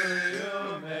 Hail to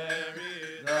you,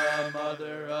 Mary, the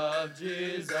Mother of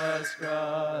Jesus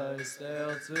Christ.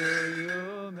 Hail to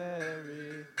you,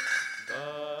 Mary,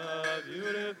 The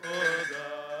beautiful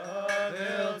dove.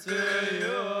 hail to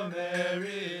you,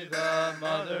 Mary, the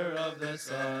Mother of the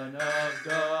Son of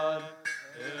God.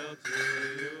 Hail to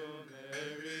you,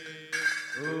 Mary,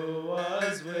 Who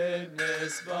was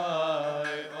witnessed by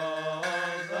all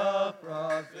the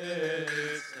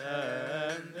prophets,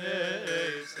 and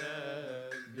they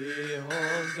said,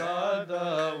 behold, God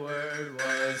the Word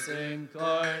was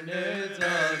incarnate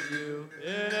of you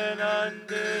in an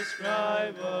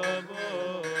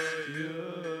undescribable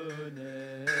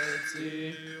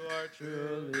unity. you are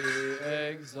Truly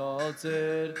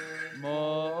exalted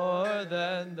more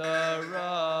than the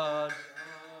rod.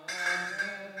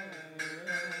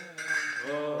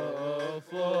 Oh,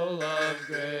 full of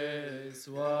grace,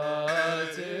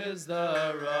 what is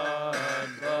the rod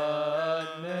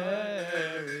but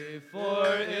Mary? For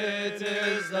it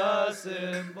is the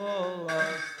symbol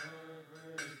of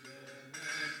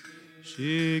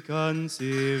She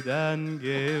conceived and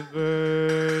gave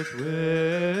birth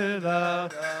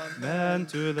without man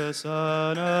to the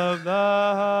Son of the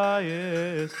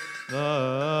highest,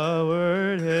 the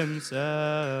Word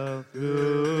himself,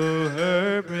 through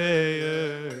her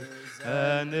prayers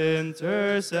and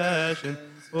intercession.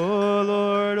 O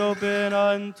Lord, open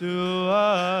unto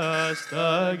us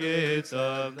the gates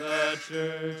of the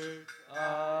church.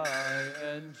 I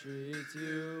entreat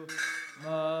you,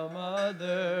 my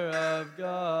Mother of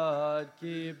God,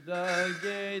 keep the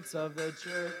gates of the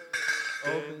church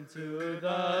open to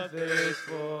the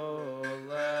faithful.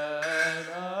 Let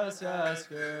us ask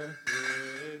her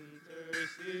To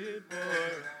intercede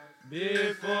for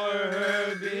before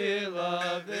her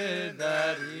beloved,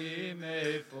 that he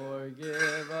may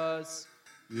forgive us.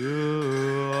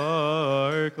 You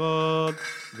are called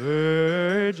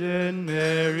Virgin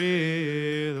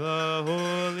Mary, the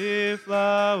holy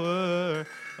flower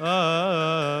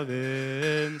of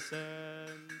incense,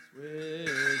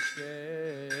 which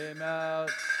came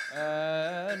out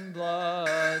and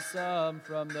blossomed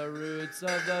from the roots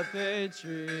of the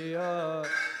patriarch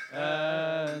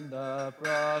and the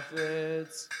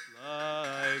prophets,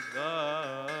 like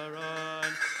the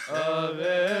rod of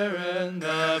Aaron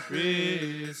the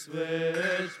priest,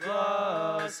 which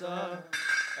blossomed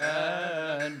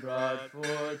and brought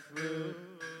forth fruit.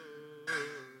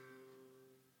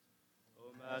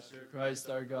 O Master Christ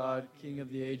our God, King of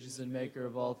the ages and maker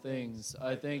of all things,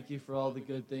 I thank you for all the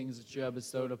good things that you have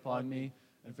bestowed upon me,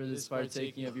 and for this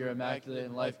partaking of your immaculate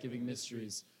and life-giving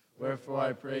mysteries. Wherefore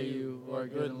I pray you, who are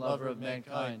good and lover of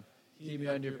mankind, keep me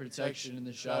under your protection in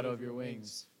the shadow of your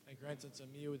wings. And grant unto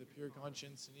me with a pure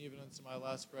conscience, and even unto my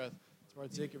last breath, to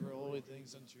partake of your holy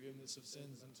things unto forgiveness of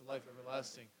sins and to life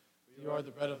everlasting. For you are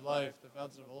the bread of life, the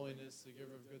fountain of holiness, the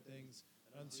giver of good things,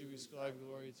 and unto you we ascribe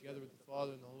glory, together with the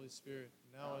Father and the Holy Spirit,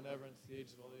 now and ever, unto the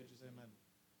ages of all ages. Amen.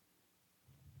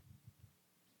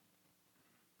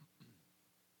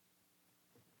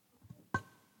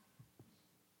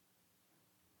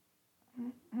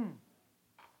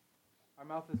 Our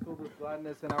mouth is filled with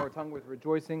gladness and our tongue with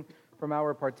rejoicing from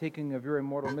our partaking of your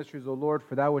immortal mysteries, O Lord.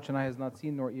 For that which an eye has not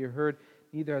seen nor ear heard,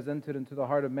 neither has entered into the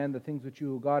heart of man, the things which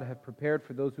you, O God, have prepared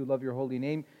for those who love your holy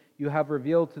name, you have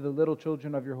revealed to the little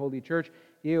children of your holy church.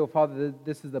 Yea, O Father,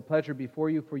 this is the pleasure before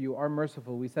you, for you are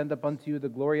merciful. We send up unto you the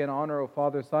glory and honor, O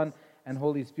Father, Son, and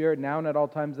Holy Spirit, now and at all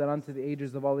times and unto the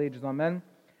ages of all ages. Amen.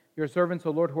 Your servants, O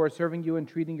Lord, who are serving you,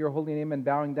 entreating your holy name and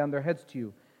bowing down their heads to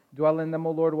you, dwell in them,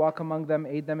 O Lord, walk among them,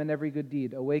 aid them in every good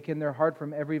deed. Awaken their heart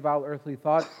from every vile earthly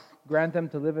thought. Grant them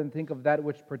to live and think of that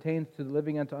which pertains to the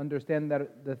living and to understand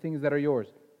that the things that are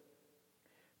yours.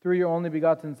 Through your only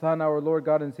begotten Son, our Lord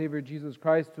God and Savior Jesus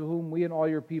Christ, to whom we and all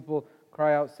your people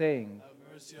cry out, saying, Have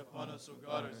mercy upon us, O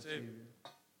God, our Savior.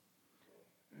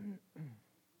 In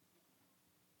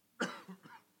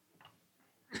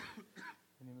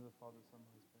the name of the Father, Son, and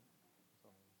Holy Spirit.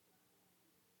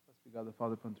 Blessed be God the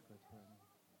Father, Pontificate.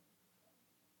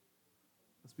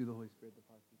 Blessed be the Holy Spirit, the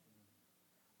Father.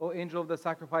 O angel of the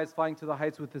sacrifice, flying to the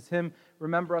heights with this hymn,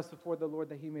 remember us before the Lord,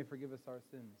 that he may forgive us our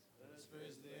sins. Let us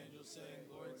praise the angels, saying,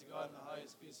 Glory to God in the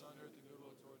highest, peace on earth, and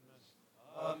goodwill toward men.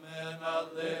 Amen.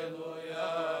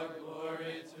 Alleluia.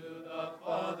 Glory to the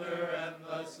Father, and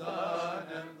the Son,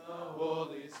 and the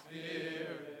Holy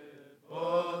Spirit,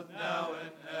 both now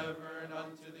and ever, and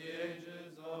unto the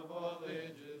ages of all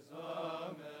ages.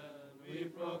 Amen. We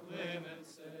proclaim and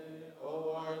say,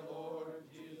 O our Lord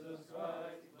Jesus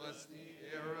Christ, bless the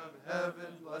air of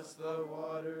heaven, bless the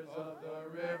waters of the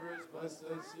rivers, bless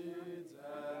the seeds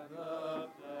and the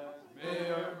plants. May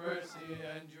your mercy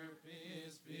and your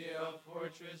peace be a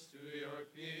fortress to your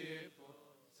people.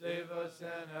 Save us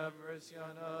and have mercy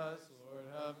on us. Lord,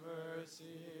 have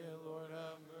mercy. Lord,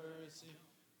 have mercy.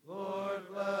 Lord,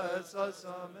 bless us.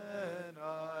 Amen.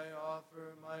 I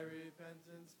offer my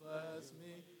repentance. Bless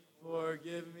me.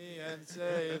 Forgive me and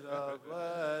say the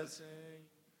blessing.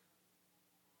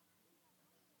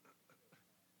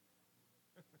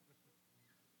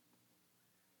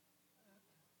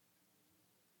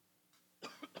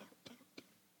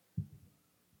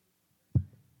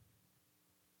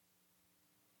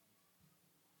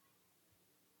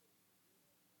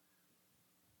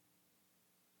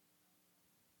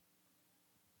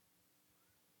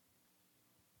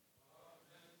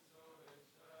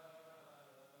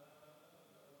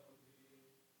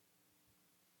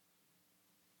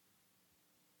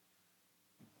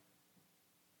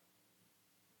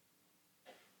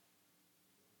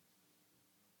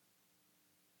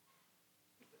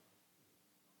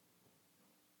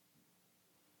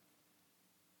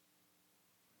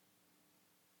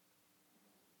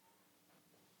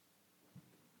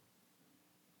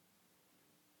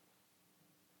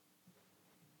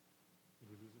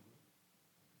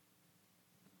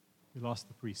 We lost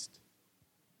the priest.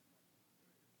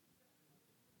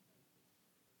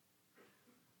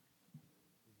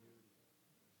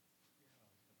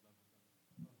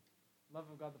 Love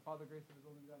of God the Father, grace of his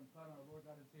only begotten Son, our Lord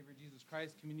God and Savior Jesus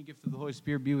Christ, communion gift of the Holy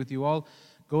Spirit be with you all.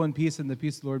 Go in peace, and the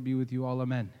peace of the Lord be with you all.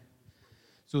 Amen.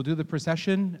 So we'll do the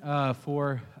procession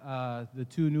for the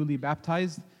two newly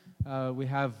baptized. We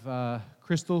have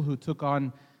Crystal, who took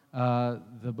on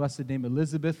the blessed name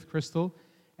Elizabeth Crystal,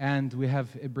 and we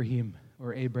have Ibrahim,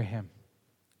 or Abraham.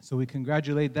 So we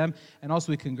congratulate them, and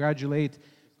also we congratulate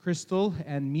Crystal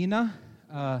and Mina.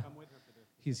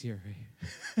 He's here.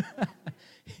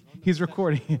 He's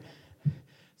recording.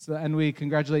 So, and we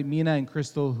congratulate Mina and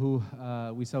Crystal, who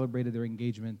we celebrated their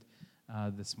engagement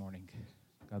this morning.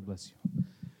 God bless you.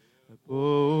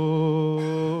 Puro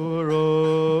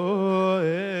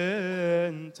enteti,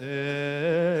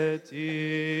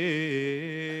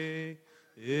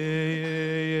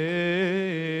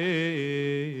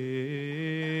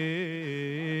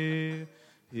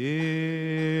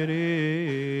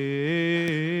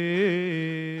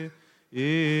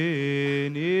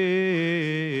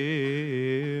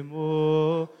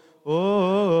 inimo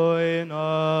oina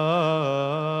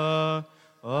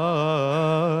anente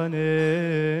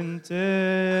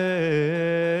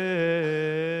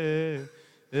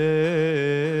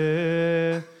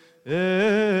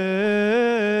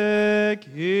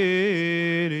Kyrie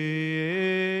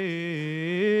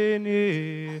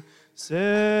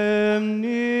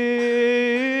semni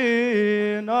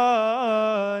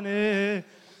nane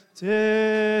te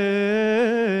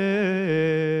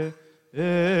Kyrie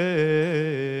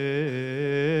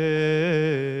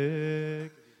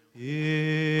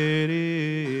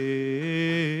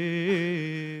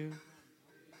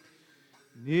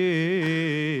Nika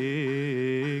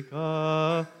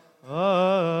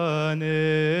anen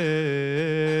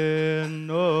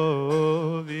novina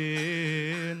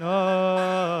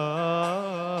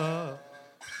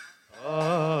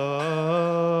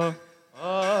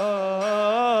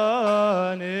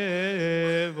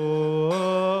ane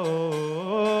voltenos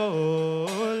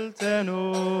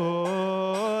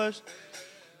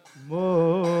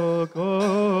moko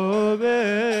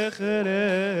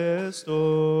Christos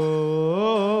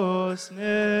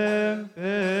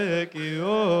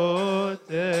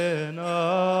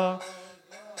nempeciotena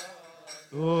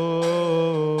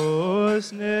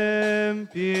os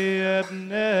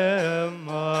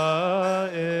nempiepnema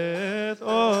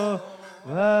etho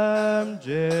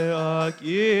vamgeaki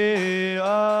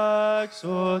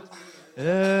axot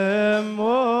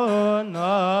emonainan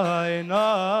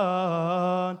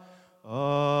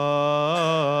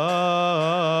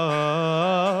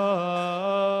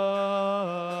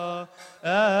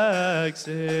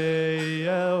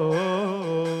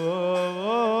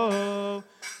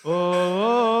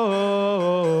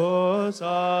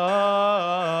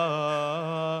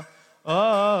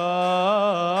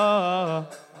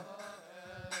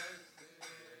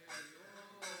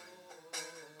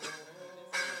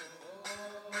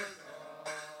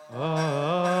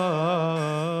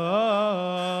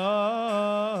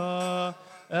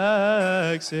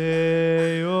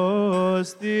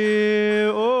Exeos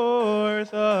the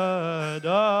Orthodox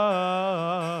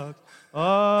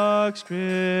Ox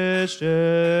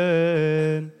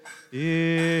Christian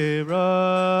Ibrahim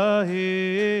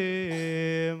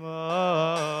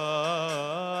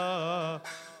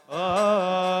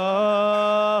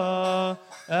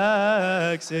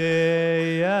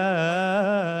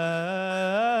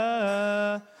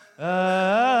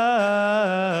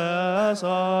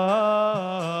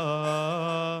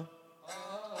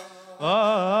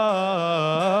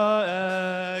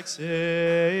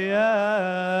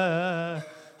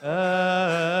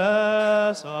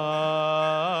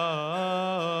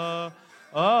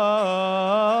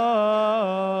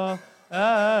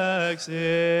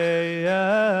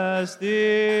Exeus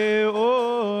the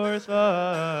Orthodox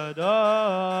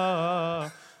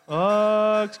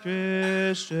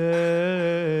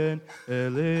Christian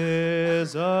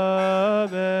Elizabeth.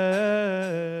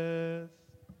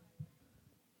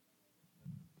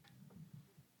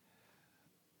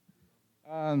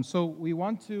 So we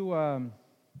want to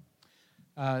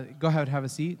go ahead, have a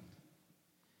seat.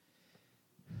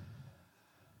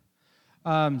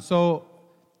 So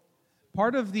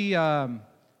part of the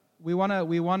we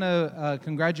want to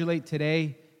congratulate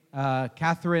today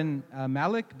Catherine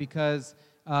Malik, because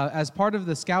as part of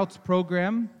the Scouts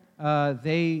program,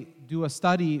 they do a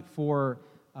study for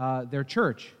their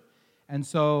church. And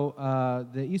so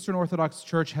the Eastern Orthodox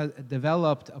Church has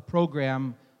developed a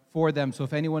program for them. So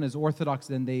if anyone is Orthodox,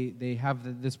 then they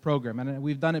have this program. And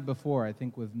we've done it before, I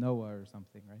think with Noah or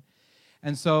something, right?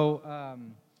 And so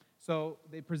so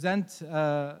they present,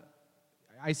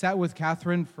 I sat with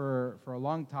Catherine for a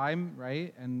long time,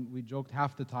 right? And we joked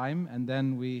half the time, and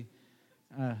then we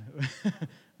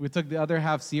we took the other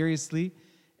half seriously,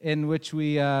 in which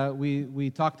we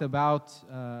talked about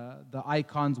the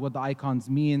icons, what the icons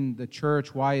mean, the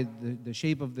church, why the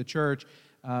shape of the church,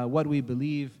 what we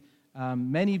believe,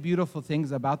 many beautiful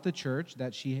things about the church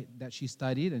that she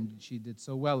studied and she did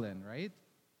so well in, right?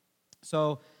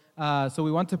 So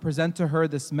we want to present to her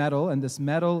this medal, and this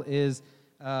medal is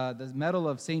the medal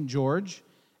of St. George.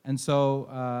 And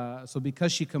so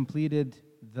because she completed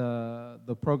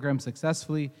the program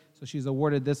successfully, So she's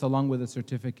awarded this along with a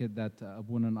certificate that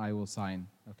Abuna and I will sign.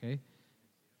 Okay?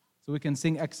 So we can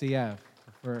sing Exia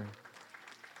for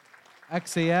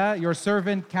Exia, your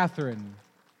servant Catherine.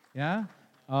 Yeah?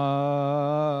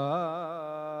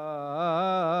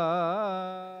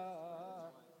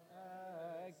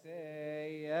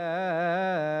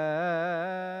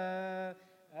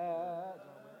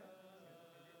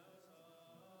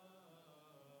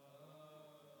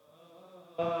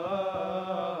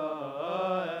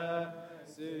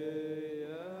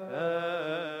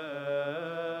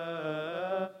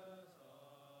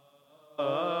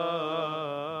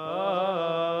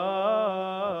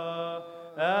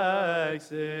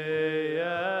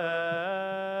 Exeas,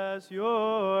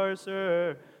 your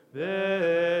servant,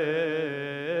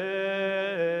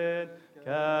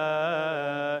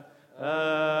 Catherine.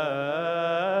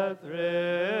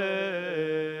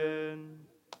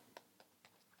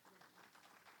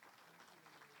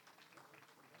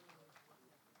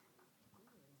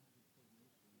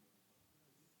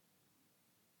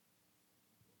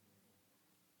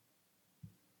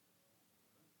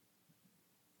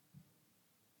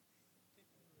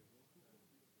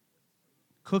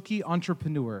 Cookie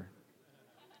entrepreneur.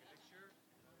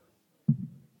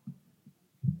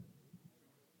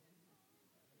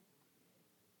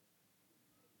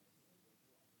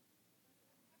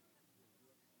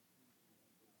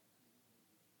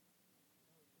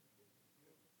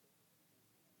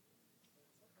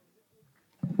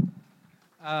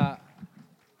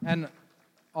 And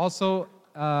also,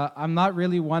 I'm not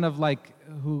really one of like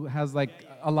who has like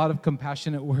a lot of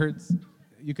compassionate words.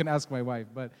 You can ask my wife,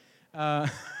 but so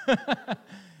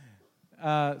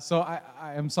I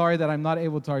am sorry that I'm not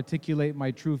able to articulate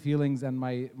my true feelings and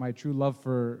my true love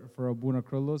for Abuna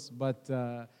Krullos,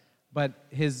 but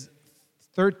his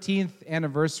 13th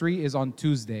anniversary is on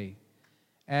Tuesday,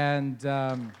 and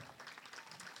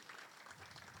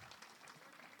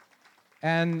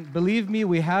believe me,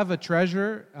 we have a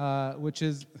treasure, which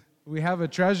is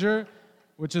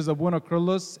Abuna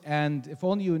Krullos, and if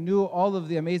only you knew all of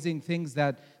the amazing things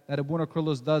that Abuna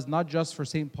Krullos does, not just for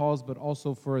St. Paul's, but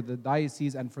also for the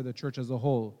diocese and for the church as a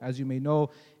whole. As you may know,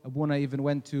 Abuna even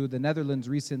went to the Netherlands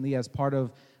recently as part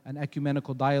of an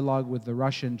ecumenical dialogue with the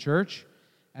Russian church.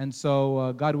 And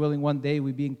so, God willing, one day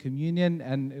we be in communion,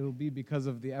 and it will be because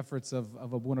of the efforts of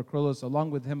Abuna Krullos,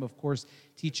 along with him, of course,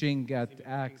 teaching at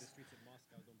Acts.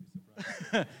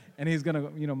 And he's gonna,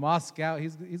 Moscow.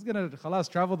 He's gonna, khalas,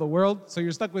 travel the world. So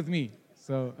you're stuck with me.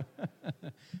 So,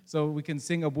 so we can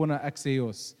sing Abuna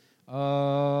Exeos.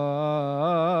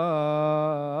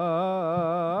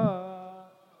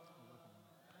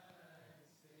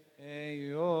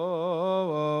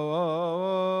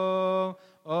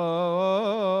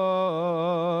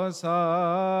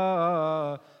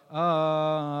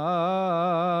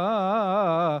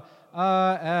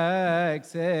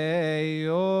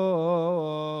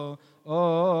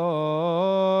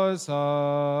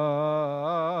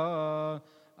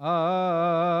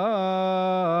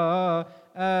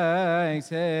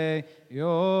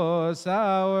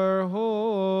 Our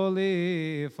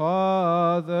Holy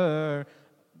Father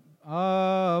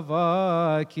of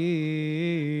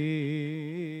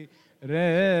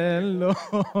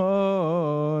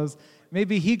Akirelos.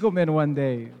 Maybe Higumen one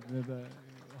day.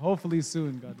 Hopefully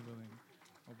soon, God willing.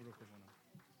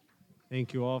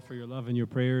 Thank you all for your love and your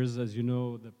prayers. As you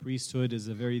know, the priesthood is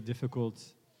a very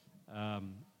difficult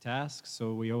task,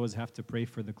 so we always have to pray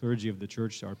for the clergy of the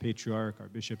church, our patriarch, our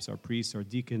bishops, our priests, our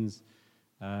deacons,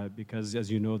 because,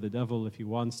 as you know, the devil, if he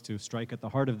wants to strike at the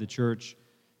heart of the church,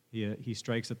 he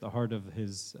strikes at the heart of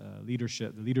his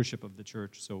leadership, the leadership of the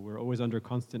church. So we're always under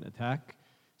constant attack.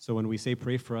 So when we say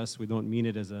pray for us, we don't mean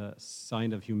it as a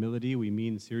sign of humility. We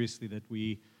mean seriously that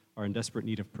we are in desperate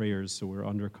need of prayers. So we're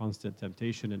under constant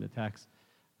temptation and attacks.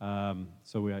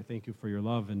 So I thank you for your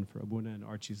love and for Abuna and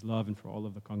Archie's love and for all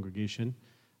of the congregation.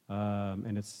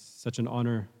 And it's such an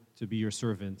honor to be your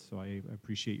servant. So I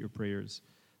appreciate your prayers.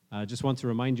 I just want to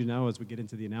remind you now as we get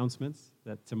into the announcements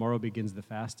that tomorrow begins the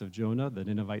fast of Jonah, the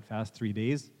Ninevite fast, 3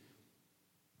 days.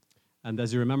 And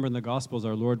as you remember in the Gospels,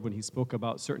 our Lord, when he spoke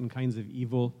about certain kinds of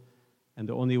evil, and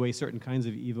the only way certain kinds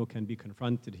of evil can be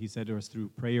confronted, he said it was through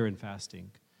prayer and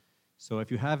fasting. So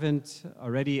if you haven't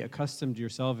already accustomed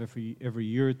yourself every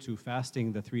year to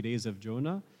fasting the 3 days of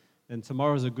Jonah, then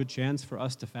tomorrow is a good chance for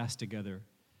us to fast together.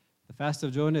 The fast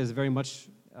of Jonah is very much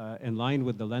in line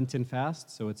with the Lenten fast,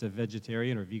 so it's a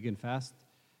vegetarian or vegan fast.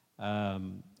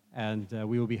 And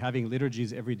we will be having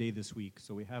liturgies every day this week.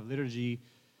 So we have liturgy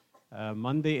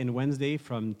Monday and Wednesday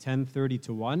from 10:30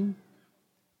 to 1,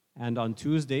 and on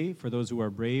Tuesday, for those who are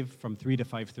brave, from 3 to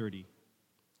 5:30.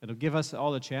 It'll give us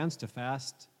all a chance to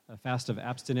fast a fast of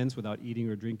abstinence without eating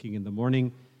or drinking in the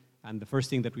morning. And the first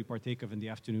thing that we partake of in the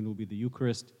afternoon will be the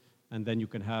Eucharist. And then you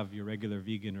can have your regular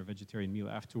vegan or vegetarian meal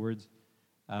afterwards.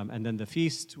 And then the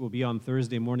feast will be on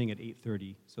Thursday morning at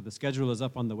 8:30. So the schedule is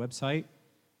up on the website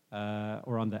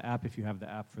or on the app. If you have the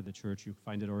app for the church, you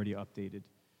find it already updated.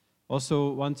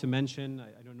 Also want to mention,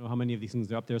 I don't know how many of these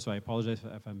things are up there, so I apologize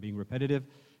if I'm being repetitive,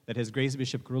 that His Grace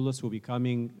Bishop Kyrillos will be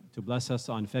coming to bless us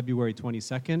on February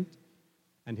 22nd,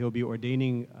 and he'll be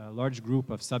ordaining a large group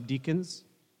of subdeacons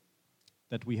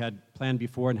that we had planned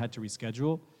before and had to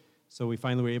reschedule. So we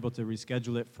finally were able to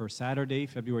reschedule it for Saturday,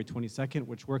 February 22nd,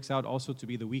 which works out also to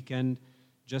be the weekend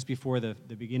just before the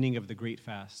beginning of the Great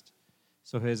Fast.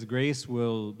 So His Grace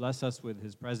will bless us with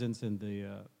His presence in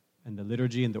the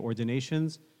liturgy and the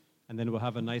ordinations, and then we'll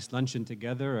have a nice luncheon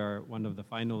together, or one of the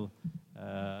final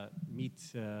meat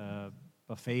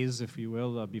buffets, if you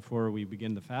will, before we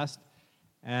begin the fast.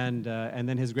 And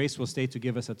then His Grace will stay to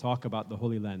give us a talk about the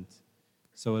Holy Lent.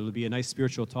 So it'll be a nice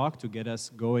spiritual talk to get us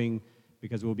going,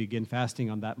 because we'll begin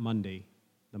fasting on that Monday,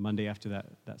 the Monday after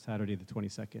that Saturday, the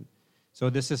 22nd. So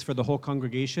this is for the whole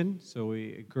congregation. So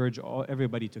we encourage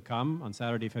everybody to come on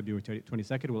Saturday, February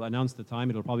 22nd. We'll announce the time.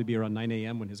 It'll probably be around 9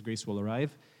 a.m. when His Grace will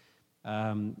arrive.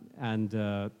 And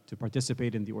to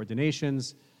participate in the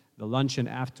ordinations, the luncheon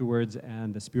afterwards,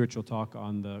 and the spiritual talk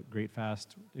on the Great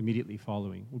Fast immediately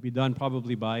following. We'll be done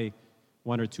probably by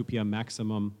 1 or 2 p.m.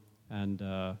 maximum, and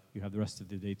you have the rest of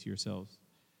the day to yourselves.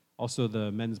 Also,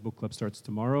 the men's book club starts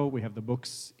tomorrow. We have the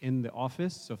books in the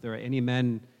office, so if there are any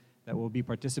men that will be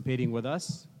participating with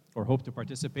us or hope to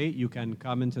participate, you can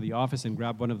come into the office and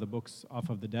grab one of the books off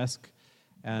of the desk,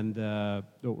 and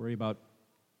don't worry about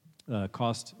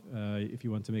cost. If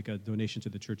you want to make a donation to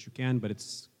the church, you can, but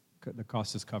the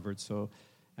cost is covered. So,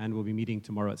 and we'll be meeting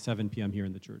tomorrow at 7 p.m. here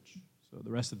in the church. So the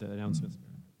rest of the announcements.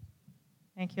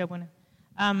 Thank you, Abuna.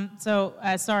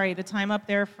 Sorry, the time up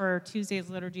there for Tuesday's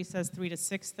liturgy says 3 to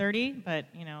 6:30, but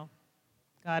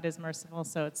God is merciful,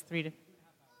 so it's 3 to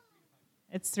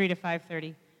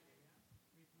 5:30.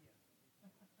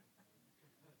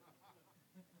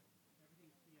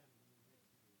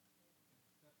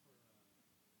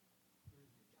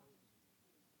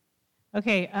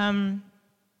 Okay.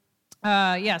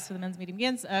 So the men's meeting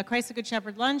begins. Christ the Good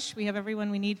Shepherd lunch. We have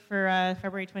everyone we need for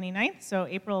February 29th. So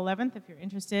April 11th, if you're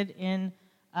interested in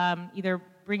either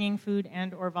bringing food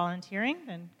and or volunteering,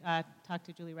 then talk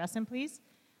to Julie Resson, please.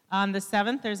 On the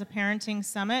 7th, there's a parenting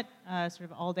summit, sort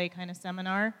of all-day kind of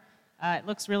seminar. It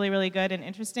looks really, really good and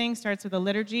interesting. Starts with a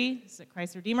liturgy. It's at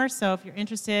Christ Redeemer. So if you're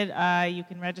interested, you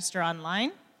can register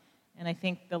online. And I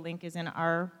think the link is in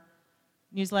our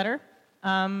newsletter.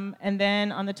 And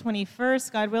then on the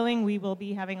 21st, God willing, we will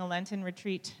be having a Lenten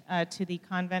retreat to the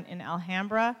convent in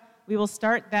Alhambra. We will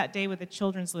start that day with a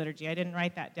children's liturgy. I didn't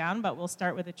write that down, but we'll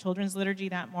start with a children's liturgy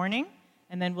that morning,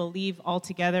 and then we'll leave all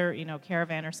together,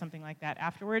 caravan or something like that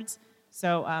afterwards.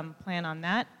 So plan on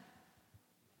that.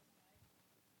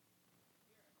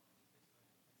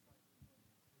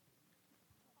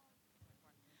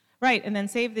 Right, and then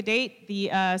save the date,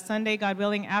 the Sunday, God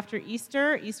willing, after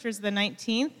Easter. Easter's the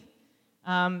 19th.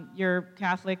 Your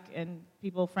Catholic and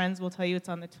friends will tell you it's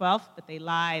on the 12th, but they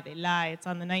lie. It's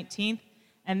on the 19th.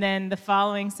 And then the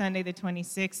following Sunday, the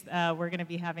 26th, we're going to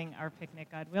be having our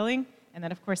picnic, God willing. And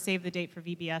then, of course, save the date for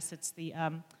VBS. It's the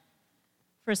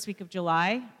first week of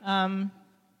July.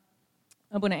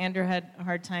 Abuna Andrew had a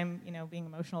hard time, being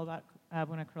emotional about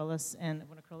Abuna Kyrillos, and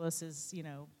Abuna Kyrillos is,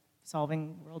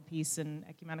 solving world peace and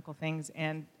ecumenical things.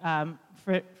 And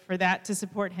for that, to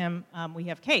support him, we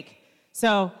have cake.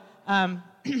 So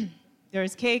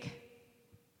there's cake,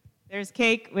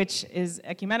 which is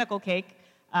ecumenical cake.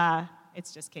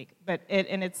 It's just cake, but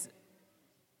it's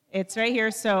right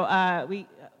here. So we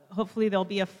hopefully there'll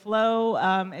be a flow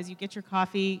as you get your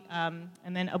coffee,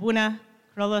 and then Abuna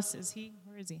Kyrillos, is he?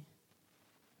 Where is he?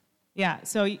 Yeah.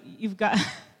 So you've got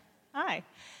hi.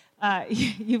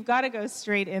 You've got to go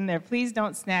straight in there. Please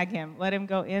don't snag him. Let him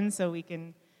go in so we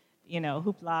can,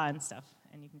 hoopla and stuff,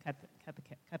 and you can cut the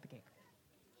cake.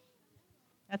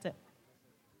 That's it.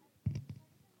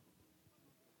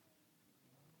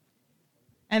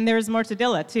 And there's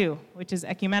mortadella, too, which is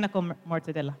ecumenical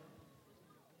mortadella.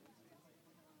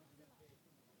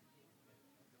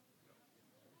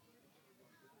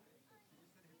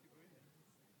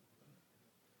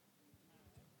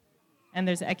 And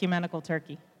there's ecumenical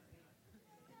turkey.